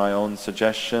making my own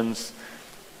suggestions,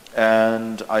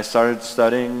 and I started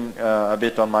studying a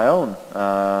bit on my own.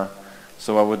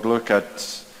 So I would look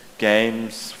at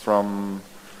games from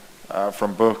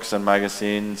books and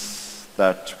magazines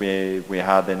that we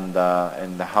had in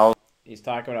the house. He's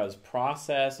talking about his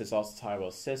process. He's also talking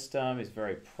about system. He's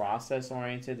very process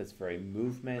oriented. That's very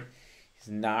movement. He's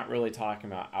not really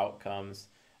talking about outcomes.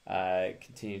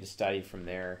 Continue to study from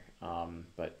there.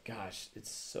 But gosh, it's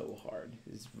so hard.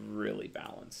 He's really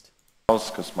balanced.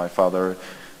 Because my father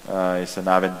is an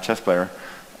avid chess player,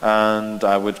 and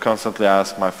I would constantly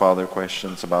ask my father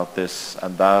questions about this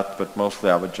and that, but mostly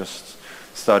I would just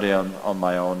study on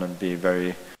my own and be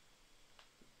very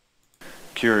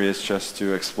curious just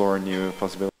to explore new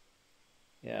possibilities.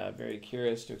 Yeah, very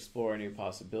curious to explore new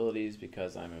possibilities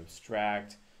because I'm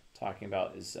abstract. Talking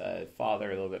about his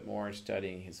father a little bit more,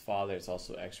 studying his father. It's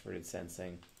also extroverted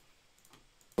sensing.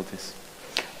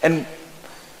 And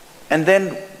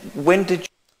then when did you...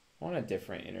 I want a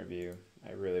different interview.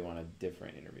 I really want a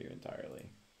different interview entirely.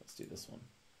 Let's do this one.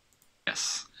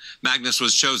 Yes. Magnus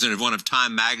was chosen as one of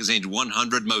Time Magazine's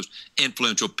 100 most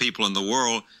influential people in the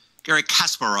world. Garry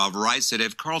Kasparov writes that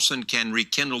if Carlsen can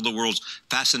rekindle the world's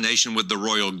fascination with the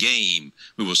royal game,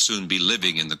 we will soon be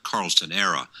living in the Carlsen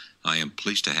era. I am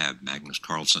pleased to have Magnus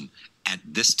Carlsen at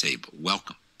this table.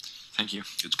 Welcome. Thank you.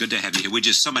 It's good to have you here.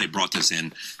 Somebody brought this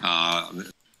in. I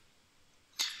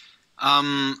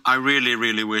really,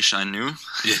 really wish I knew.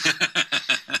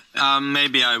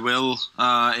 Maybe I will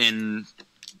in,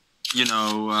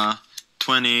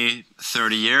 20,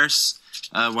 30 years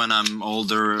when I'm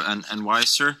older and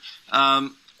wiser.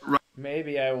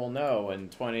 Maybe I will know in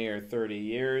 20 or 30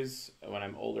 years when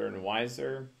I'm older and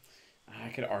wiser. I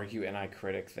could argue NI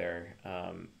critic there,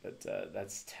 but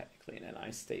that's technically an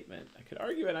NI statement. I could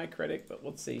argue NI critic, but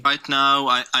we'll see. Right now,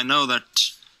 I know that,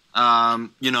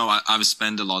 I've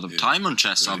spent a lot of time on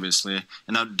chess, obviously,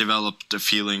 and I've developed a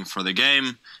feeling for the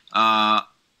game. I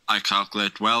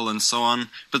calculate well and so on,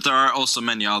 but there are also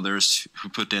many others who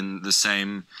put in the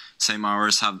same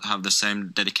hours, have the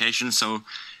same dedication. So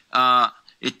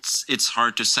it's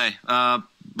hard to say.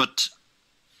 But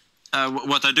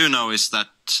what I do know is that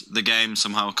the game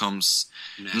somehow comes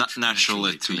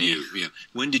naturally to me. You. Yeah.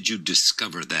 When did you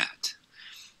discover that?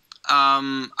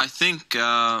 I think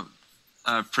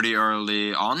pretty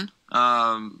early on.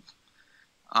 I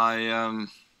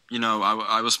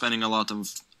was spending a lot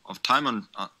of time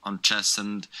on chess,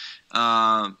 and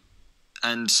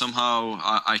somehow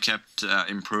I kept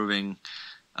improving.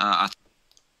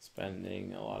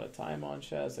 Spending a lot of time on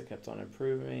chess, I kept on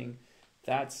improving.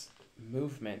 That's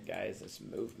movement, guys. It's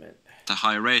movement. At a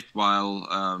high rate, while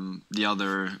the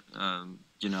other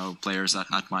players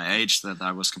at my age that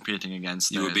I was competing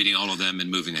against, You were beating all of them and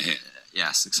moving ahead.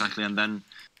 Yes, exactly. And then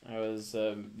I was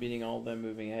beating all of them,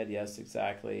 moving ahead. Yes,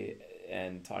 exactly.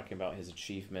 And talking about his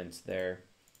achievements there.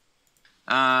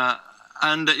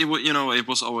 And it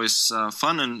was always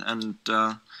fun and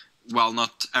while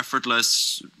not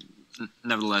effortless,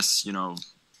 nevertheless,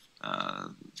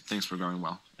 things were going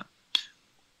well. Yeah.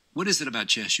 What is it about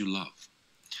chess you love?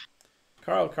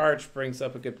 Carl Karch brings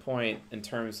up a good point in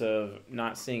terms of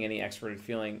not seeing any extroverted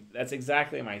feeling. That's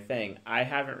exactly my thing. I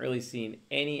haven't really seen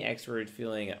any extroverted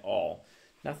feeling at all.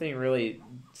 Nothing really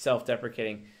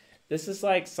self-deprecating. This is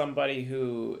like somebody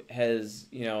who has,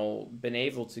 been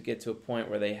able to get to a point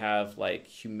where they have like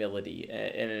humility,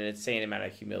 and an insane amount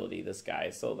of humility, this guy.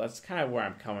 So that's kind of where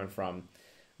I'm coming from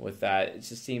with that. It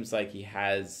just seems like he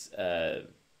has, a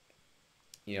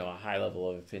high level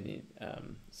of opinion.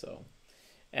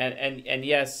 And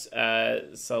yes,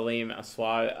 Salim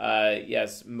Aswad,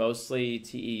 yes, mostly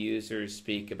TE users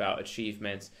speak about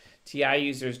achievements. TI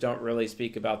users don't really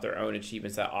speak about their own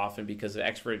achievements that often because of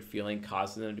extroverted feeling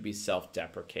causing them to be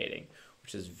self-deprecating,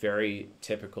 which is very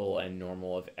typical and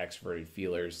normal of extroverted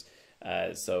feelers.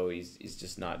 So he's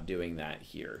just not doing that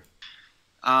here.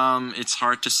 It's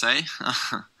hard to say.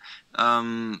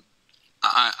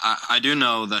 I do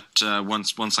know that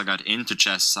once I got into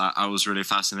chess, I was really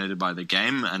fascinated by the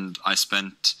game, and I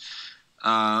spent,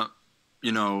 a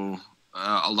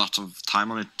lot of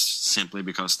time on it simply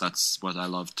because that's what I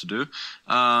love to do.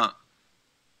 I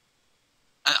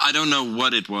don't know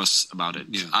what it was about it.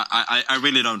 Yeah. I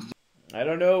really don't. I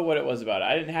don't know what it was about it.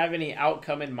 I didn't have any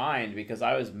outcome in mind because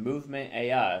I was movement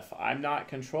AF. I'm not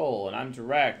control, and I'm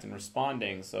direct and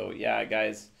responding. So yeah,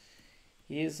 guys,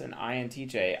 he's an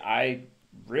INTJ. I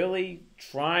really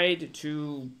tried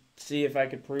to see if I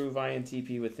could prove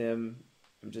INTP with him.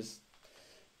 I'm just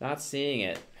not seeing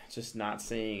it. Just not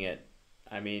seeing it.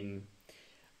 I mean,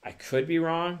 I could be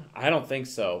wrong. I don't think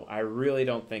so. I really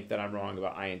don't think that I'm wrong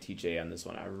about INTJ on this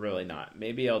one. I'm really not.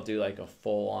 Maybe I'll do like a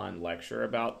full-on lecture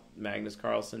about Magnus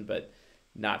Carlsen, but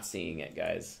not seeing it,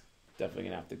 guys. Definitely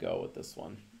going to have to go with this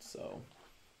one. So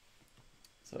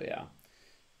yeah.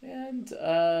 And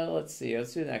let's see.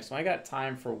 Let's do the next one. I got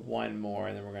time for one more,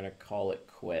 and then we're going to call it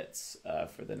quits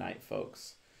for the night,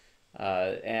 folks.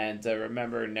 And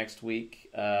remember, next week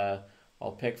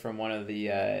I'll pick from one of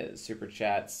the super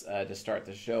chats to start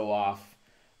the show off.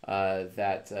 But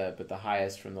the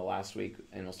highest from the last week,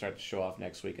 and we'll start to show off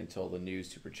next week until the new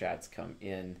super chats come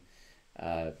in,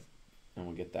 and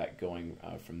we'll get that going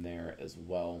from there as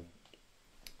well.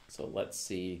 So let's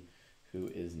see who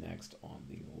is next on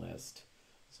the list.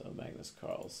 So Magnus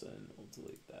Carlsen, we'll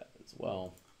delete that as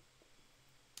well.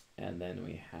 And then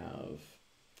we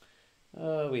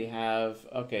have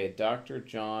okay, Dr.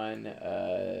 John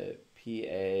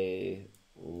P.A.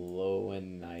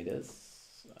 Loanitis.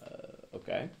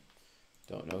 Okay,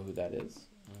 don't know who that is.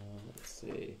 Let's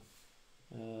see.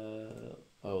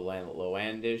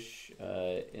 Loandish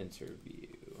interview.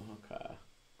 Okay,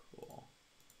 cool,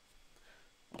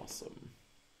 awesome.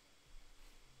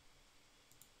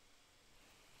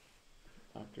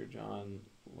 Dr. John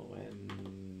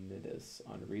Loanidis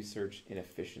on research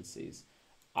inefficiencies.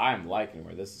 I'm liking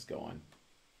where this is going.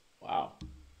 Wow,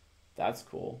 that's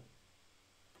cool.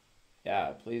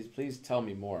 Yeah, please tell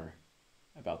me more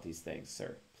about these things,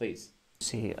 sir. Please.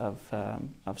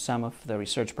 Of some of the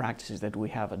research practices that we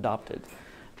have adopted.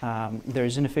 There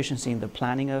is inefficiency in the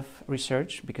planning of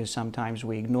research because sometimes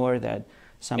we ignore that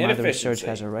some other research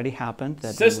has already happened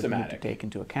that we would need to take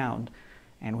into account.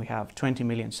 And we have 20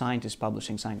 million scientists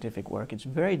publishing scientific work. It's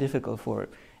very difficult for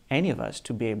any of us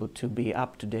to be able to be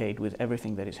up to date with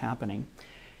everything that is happening.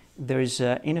 There is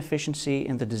inefficiency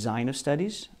in the design of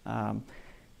studies.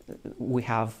 We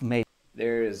have made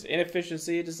There's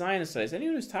inefficiency in design of studies.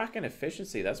 Anyone who's talking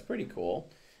efficiency, that's pretty cool.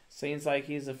 Seems like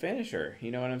he's a finisher,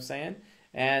 you know what I'm saying?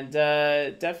 And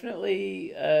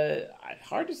definitely,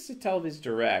 hard to tell if he's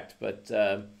direct, but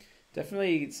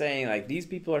definitely saying like these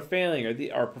people are failing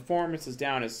or our performance is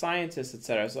down as scientists,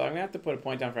 etc. So I'm going to have to put a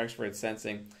point down for expert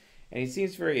sensing. And he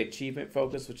seems very achievement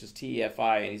focused, which is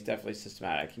TEFI, and he's definitely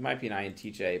systematic. He might be an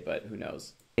INTJ, but who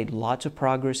knows? Made lots of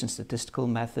progress in statistical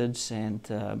methods and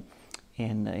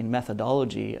in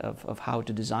methodology of how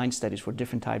to design studies for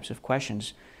different types of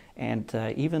questions. And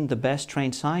even the best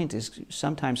trained scientists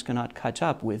sometimes cannot catch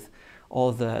up with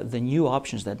all the new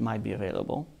options that might be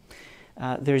available.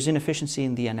 There's inefficiency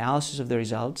in the analysis of the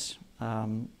results.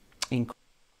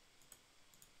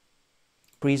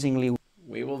 Increasingly,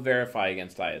 we will verify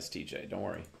against ISTJ, don't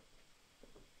worry.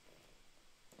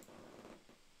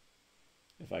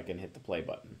 If I can hit the play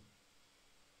button.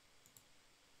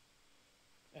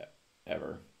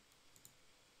 Ever.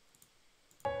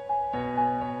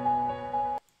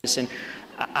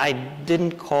 I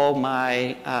didn't call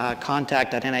my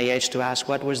contact at NIH to ask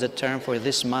what was the term for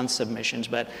this month's submissions,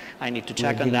 but I need to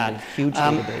check on that. Huge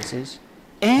databases.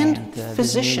 And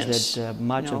physicians,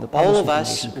 all of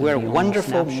us, we're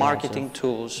wonderful marketing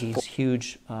tools. These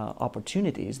huge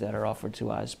opportunities that are offered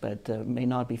to us, but may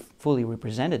not be fully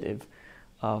representative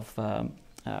of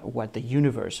what the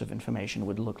universe of information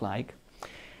would look like.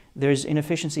 There's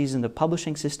inefficiencies in the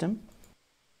publishing system.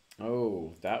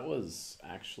 Oh, that was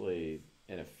actually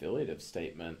an affiliative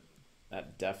statement.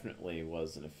 That definitely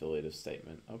was an affiliative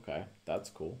statement. Okay, that's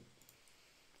cool.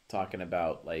 Talking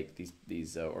about like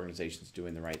these organizations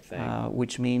doing the right thing.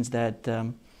 Which means that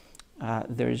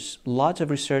there's lots of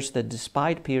research that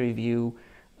despite peer review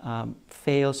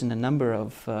fails in a number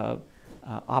of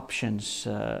options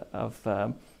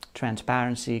of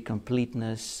transparency,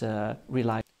 completeness,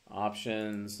 reliability.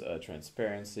 Options,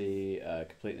 transparency,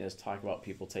 completeness, talk about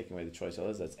people taking away the choice of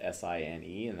others. That's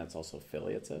SINE, and that's also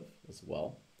affiliative as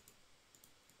well.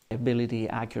 Ability,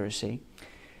 accuracy.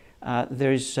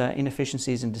 There's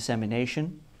inefficiencies in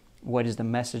dissemination. What is the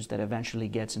message that eventually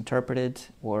gets interpreted,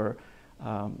 or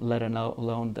let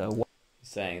alone the... He's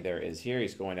saying there is here,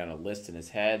 he's going down a list in his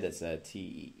head that's a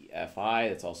TEFI,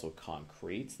 that's also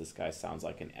concrete. This guy sounds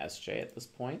like an SJ at this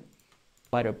point.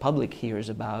 Wider public hears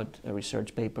about a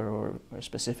research paper or a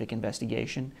specific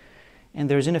investigation. And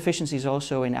there's inefficiencies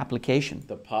also in application.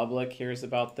 The public hears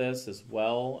about this as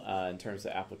well in terms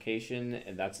of application,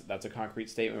 and that's a concrete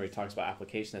statement where he talks about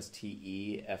application as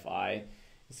TEFI. It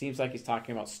seems like he's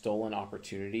talking about stolen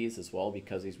opportunities as well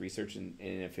because he's researching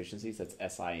inefficiencies. That's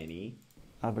SINE.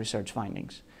 Of research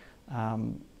findings.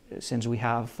 Since we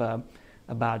have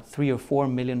about 3 or 4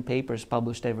 million papers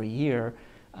published every year,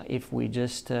 if we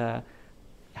just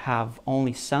have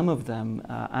only some of them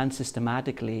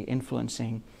unsystematically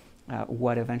influencing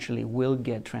what eventually will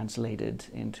get translated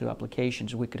into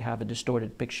applications, we could have a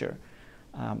distorted picture.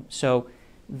 So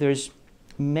there's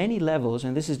many levels,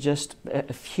 and this is just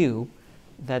a few,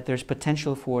 that there's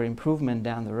potential for improvement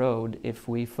down the road if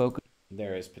we focus.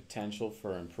 There is potential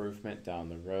for improvement down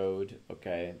the road.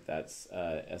 Okay, that's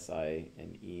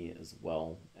SINE as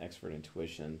well, expert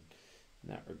intuition in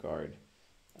that regard.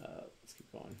 Let's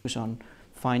keep going. On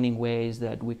finding ways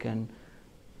that we can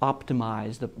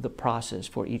optimize the process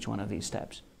for each one of these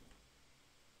steps.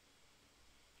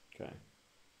 Okay.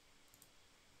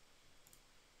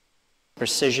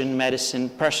 Precision medicine,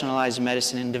 personalized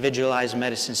medicine, individualized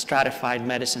medicine, stratified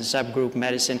medicine, subgroup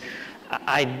medicine.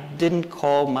 I didn't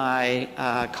call my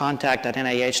contact at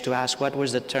NIH to ask what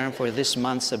was the term for this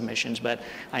month's submissions, but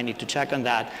I need to check on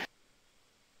that.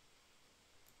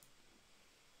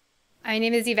 My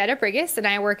name is Yvette Brigus, and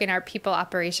I work in our people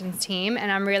operations team,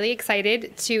 and I'm really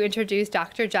excited to introduce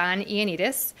Dr. John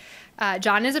Ioannidis.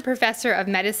 John is a professor of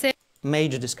medicine.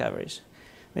 Major discoveries.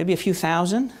 Maybe a few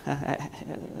thousand.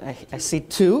 I see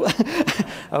 2.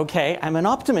 Okay, I'm an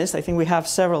optimist. I think we have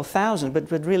several thousand, but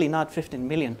really not 15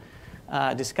 million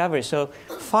discoveries. So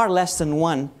far less than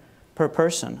 1 per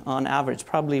person on average.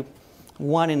 Probably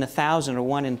 1 in 1,000 or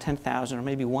 1 in 10,000 or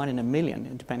maybe 1 in a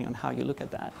million, depending on how you look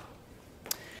at that.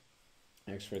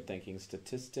 Expert thinking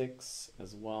statistics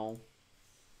as well.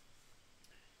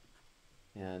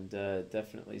 And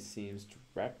definitely seems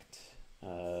direct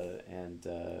and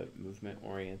and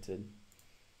movement-oriented.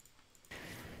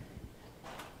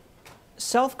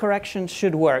 Self-correction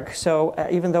should work. So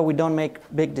even though we don't make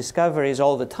big discoveries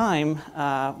all the time,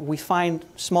 we find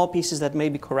small pieces that may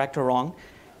be correct or wrong,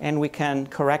 and we can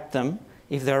correct them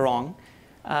if they're wrong.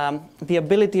 The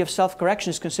ability of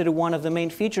self-correction is considered one of the main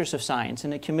features of science.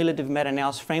 In a cumulative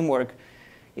meta-analysis framework,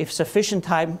 if sufficient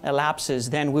time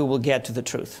elapses, then we will get to the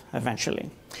truth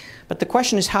eventually. But the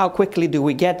question is, how quickly do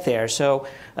we get there? So,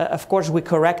 of course, we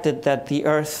corrected that the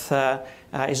Earth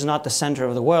is not the center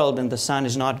of the world and the sun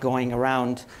is not going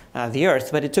around the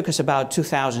Earth, but it took us about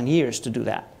 2,000 years to do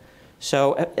that.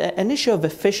 So an issue of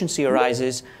efficiency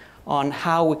arises on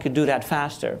how we could do that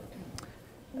faster.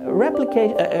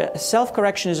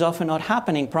 Self-correction is often not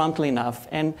happening promptly enough,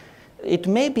 and it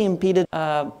may be impeded.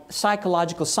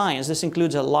 Psychological science, this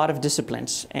includes a lot of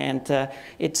disciplines, and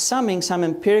it's summing some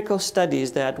empirical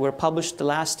studies that were published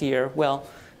last year, well,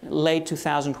 late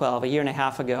 2012, a year and a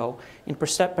half ago, in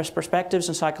Perspectives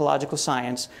in Psychological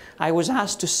Science. I was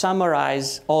asked to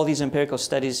summarize all these empirical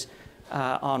studies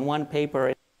on one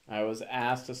paper. I was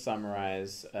asked to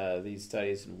summarize these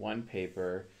studies in one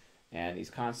paper, and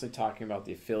he's constantly talking about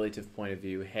the affiliative point of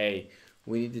view. Hey,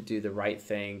 we need to do the right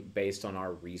thing based on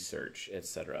our research,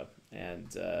 etc. And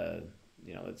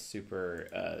you know, it's super,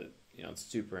 it's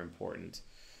super important.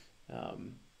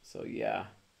 So yeah.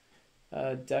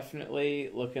 Definitely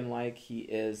looking like he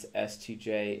is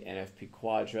STJ NFP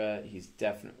Quadra. He's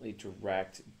definitely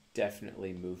direct,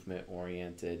 definitely movement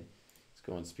oriented. He's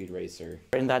going speed racer.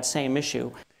 In that same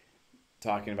issue.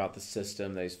 Talking about the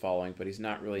system that he's following, but he's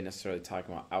not really necessarily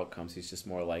talking about outcomes. He's just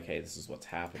more like, hey, this is what's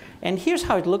happening. And here's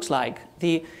how it looks like.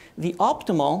 The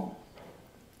optimal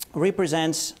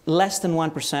represents less than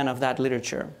 1% of that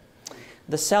literature.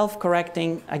 The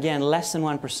self-correcting, again, less than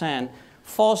 1%.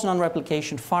 False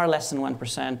non-replication, far less than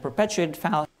 1%. Perpetuated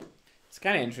fallacy. It's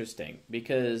kind of interesting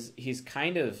because he's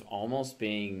kind of almost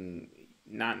being,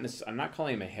 I'm not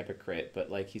calling him a hypocrite, but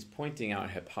like he's pointing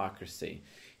out hypocrisy.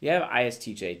 You have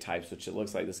ISTJ types, which it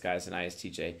looks like this guy's an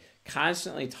ISTJ,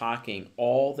 constantly talking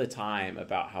all the time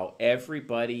about how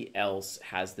everybody else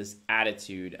has this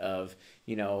attitude of,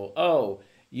 oh,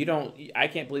 I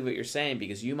can't believe what you're saying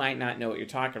because you might not know what you're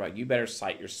talking about. You better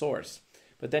cite your source.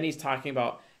 But then he's talking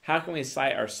about, how can we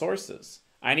cite our sources?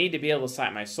 I need to be able to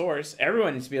cite my source.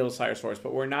 Everyone needs to be able to cite our source,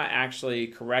 but we're not actually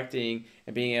correcting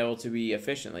and being able to be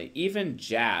efficiently. Even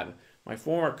Jab, my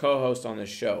former co-host on this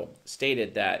show,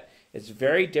 stated that it's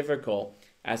very difficult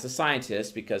as a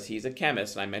scientist, because he's a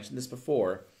chemist, and I mentioned this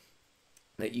before,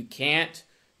 that you can't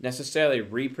necessarily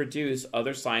reproduce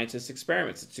other scientists'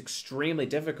 experiments. It's extremely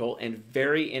difficult and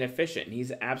very inefficient, and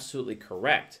he's absolutely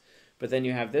correct. But then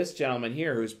you have this gentleman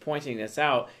here who's pointing this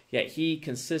out, yet he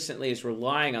consistently is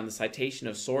relying on the citation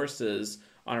of sources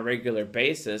on a regular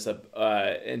basis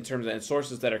in terms of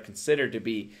sources that are considered to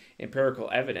be empirical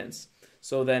evidence.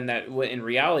 So then that in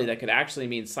reality, that could actually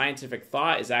mean scientific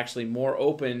thought is actually more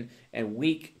open and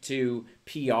weak to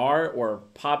PR or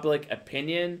public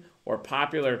opinion or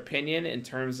popular opinion in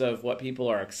terms of what people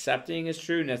are accepting as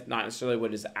true, not necessarily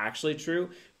what is actually true,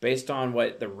 based on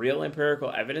what the real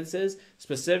empirical evidence is,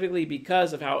 specifically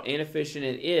because of how inefficient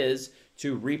it is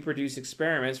to reproduce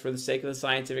experiments for the sake of the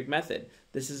scientific method.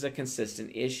 This is a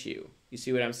consistent issue. You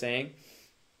see what I'm saying?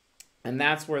 And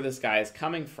that's where this guy is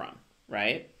coming from,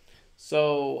 right?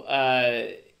 So,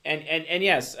 and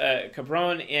yes,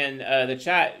 Cabron in the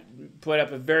chat put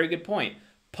up a very good point.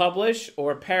 Publish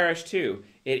or perish too.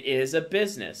 It is a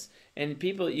business. And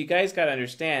people, you guys got to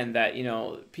understand that,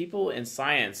 people in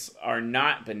science are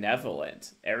not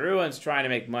benevolent. Everyone's trying to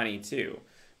make money too.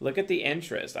 Look at the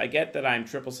interest. I get that I'm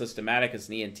triple systematic as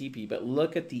an ENTP, but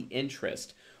look at the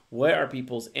interest. What are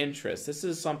people's interests? This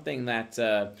is something that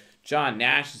John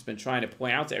Nash has been trying to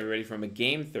point out to everybody from a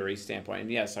game theory standpoint.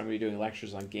 And yes, I'm going to be doing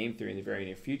lectures on game theory in the very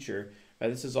near future, but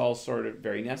this is all sort of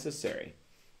very necessary.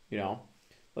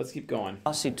 Let's keep going.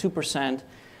 I'll see 2%.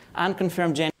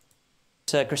 Unconfirmed gender.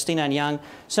 Christina and Young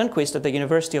Sundquist at the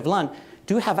University of London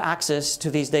do have access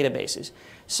to these databases.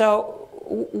 So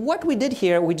what we did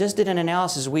here, we just did an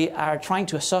analysis. We are trying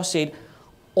to associate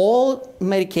all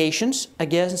medications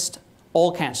against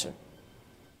all cancer.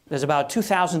 There's about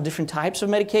 2,000 different types of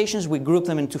medications. We group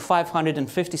them into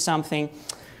 550-something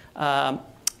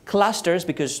clusters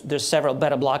because there's several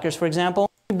beta blockers, for example.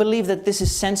 We believe that this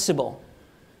is sensible,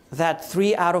 that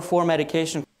 3 out of 4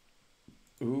 medications.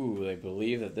 Ooh, they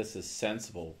believe that this is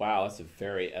sensible. Wow, that's a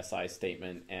very SI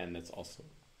statement, and it's also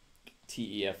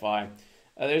TEFI.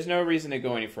 There's no reason to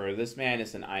go any further. This man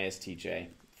is an ISTJ,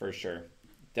 for sure.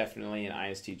 Definitely an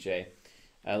ISTJ.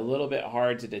 A little bit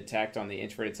hard to detect on the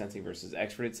introverted sensing versus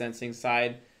extroverted sensing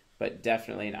side, but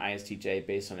definitely an ISTJ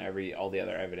based on all the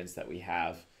other evidence that we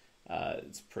have.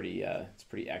 It's pretty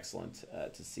excellent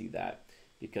to see that,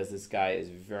 because this guy is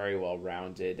very well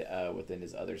rounded within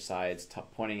his other sides,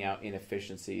 pointing out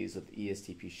inefficiencies with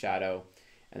ESTP shadow,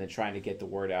 and then trying to get the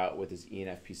word out with his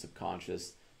ENFP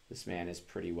subconscious. This man is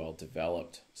pretty well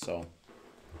developed. So,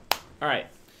 all right.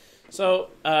 So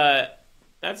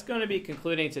that's going to be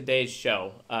concluding today's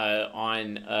show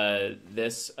on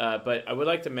this. But I would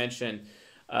like to mention,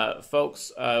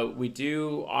 folks, we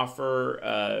do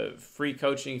offer free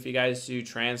coaching. If you guys do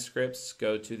transcripts,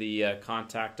 go to the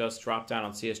Contact Us drop down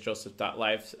on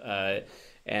csjoseph.life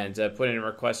and put in a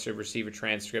request to receive a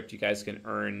transcript. You guys can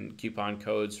earn coupon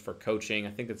codes for coaching.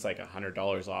 I think it's like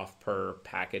 $100 off per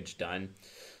package done.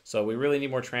 So we really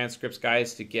need more transcripts,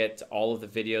 guys, to get all of the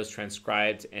videos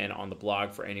transcribed and on the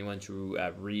blog for anyone to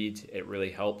read. It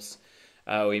really helps.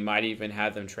 We might even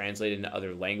have them translated into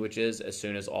other languages as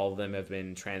soon as all of them have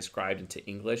been transcribed into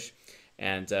English.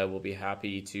 And we'll be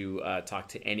happy to talk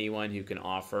to anyone who can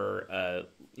offer,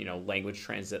 language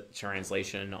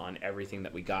translation on everything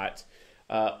that we got.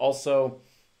 Also,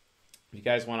 if you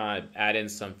guys want to add in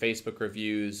some Facebook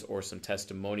reviews or some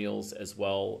testimonials as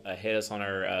well, hit us on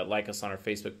our like us on our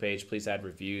Facebook page. Please add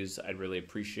reviews. I'd really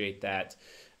appreciate that,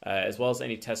 as well as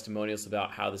any testimonials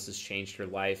about how this has changed your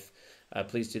life.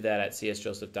 Please do that at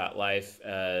csjoseph.life,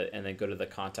 and then go to the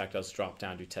Contact Us drop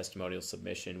down, do testimonial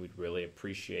submission. We'd really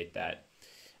appreciate that.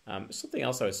 Something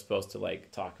else I was supposed to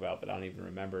talk about, but I don't even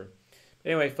remember.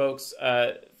 Anyway, folks,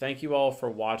 thank you all for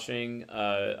watching.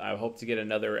 I hope to get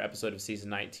another episode of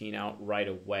Season 19 out right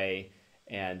away,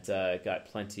 and got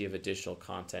plenty of additional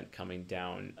content coming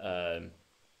down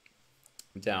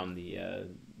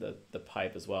the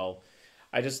pipe as well.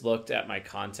 I just looked at my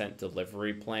content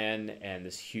delivery plan and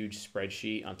this huge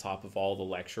spreadsheet on top of all the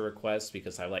lecture requests,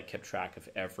 because I kept track of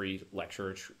every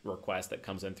lecture request that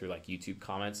comes in through YouTube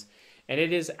comments, and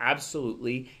it is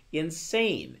absolutely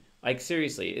insane.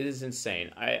 Seriously, it is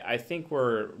insane. I think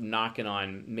we're knocking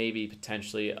on maybe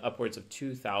potentially upwards of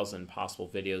 2,000 possible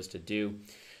videos to do,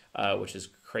 which is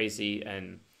crazy.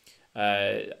 And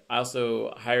I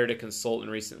also hired a consultant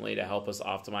recently to help us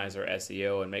optimize our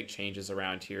SEO and make changes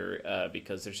around here,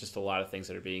 because there's just a lot of things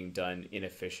that are being done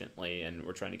inefficiently, and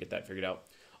we're trying to get that figured out.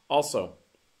 Also,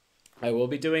 I will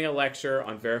be doing a lecture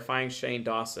on verifying Shane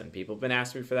Dawson. People have been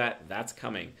asking me for that. That's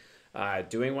coming.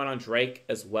 Doing one on Drake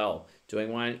as well.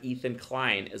 Doing one on Ethan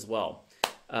Klein as well.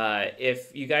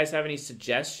 If you guys have any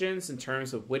suggestions in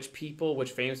terms of which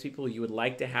famous people you would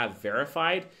like to have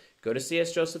verified, go to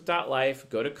csjoseph.life,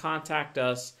 go to Contact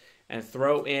Us, and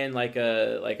throw in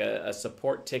a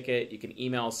support ticket. You can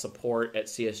email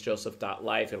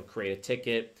support@csjoseph.life. It'll create a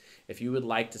ticket. If you would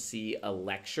like to see a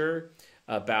lecture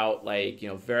about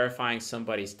verifying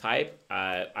somebody's type,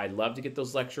 I'd love to get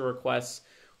those lecture requests.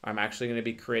 I'm actually going to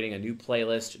be creating a new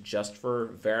playlist just for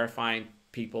verifying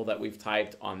people that we've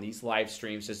typed on these live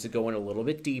streams, just to go in a little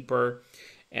bit deeper,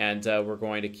 and we're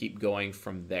going to keep going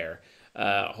from there.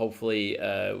 Hopefully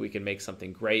we can make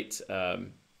something great. But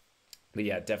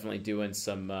yeah, definitely doing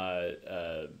some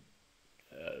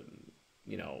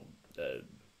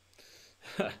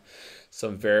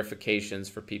some verifications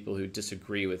for people who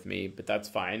disagree with me, but that's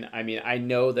fine. I mean, I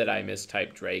know that I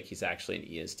mistyped Drake. He's actually an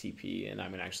ESTP, and I'm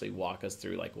going to actually walk us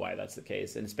through why that's the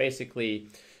case. And it's basically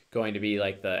going to be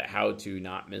the how to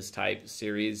not mistype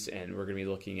series, and we're going to be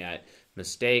looking at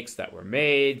mistakes that were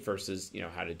made versus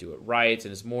how to do it right,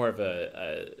 and it's more of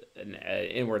an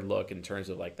inward look in terms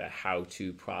of the how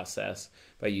to process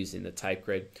by using the type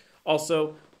grid.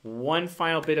 Also, one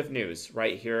final bit of news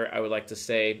right here I would like to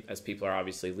say, as people are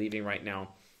obviously leaving right now.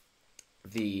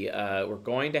 We're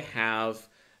going to have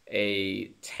a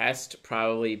test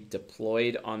probably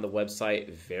deployed on the website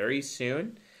very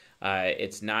soon.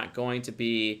 It's not going to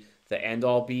be the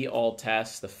end-all be-all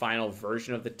test. The final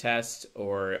version of the test,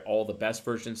 or all the best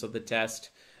versions of the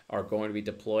test, are going to be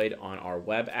deployed on our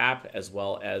web app as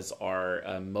well as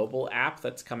our mobile app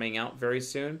that's coming out very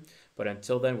soon. But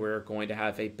until then, we're going to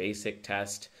have a basic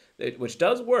test, which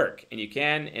does work, and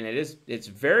it's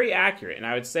very accurate. And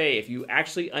I would say if you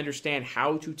actually understand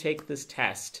how to take this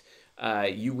test,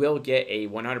 you will get a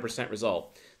 100%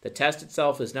 result. The test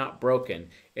itself is not broken.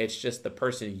 It's just the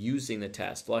person using the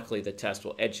test. Luckily, the test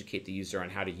will educate the user on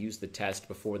how to use the test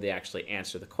before they actually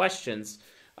answer the questions.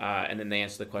 And then they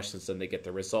answer the questions, and they get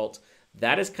the result.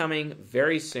 That is coming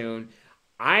very soon.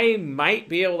 I might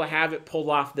be able to have it pulled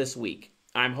off this week.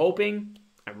 I'm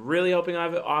really hoping I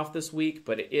have it off this week,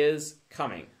 but it is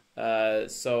coming.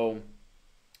 So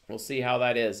we'll see how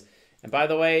that is. And by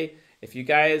the way, if you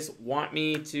guys want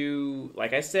me to,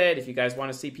 like I said, if you guys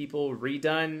want to see people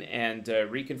redone and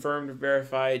reconfirmed and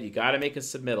verified, you got to make a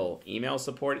submittal. Email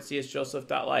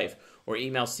support@csjoseph.life or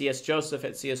email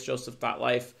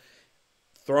csjoseph@csjoseph.life.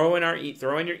 Throw in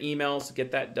your emails to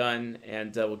get that done,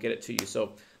 and we'll get it to you.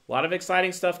 So a lot of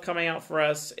exciting stuff coming out for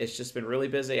us. It's just been really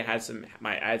busy. I had some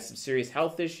serious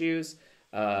health issues,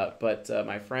 but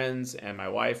my friends and my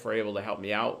wife were able to help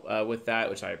me out with that,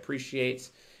 which I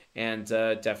appreciate, and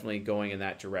definitely going in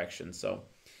that direction. So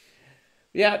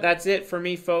yeah, that's it for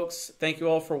me, folks. Thank you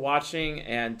all for watching,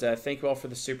 and thank you all for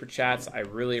the super chats. I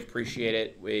really appreciate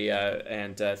it.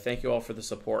 And thank you all for the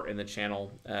support in the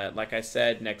channel. Like I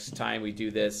said, next time we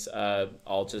do this,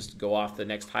 I'll just go off the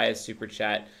next highest super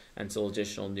chat until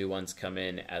additional new ones come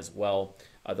in as well.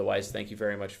 Otherwise, thank you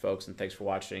very much, folks, and thanks for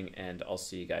watching, and I'll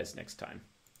see you guys next time.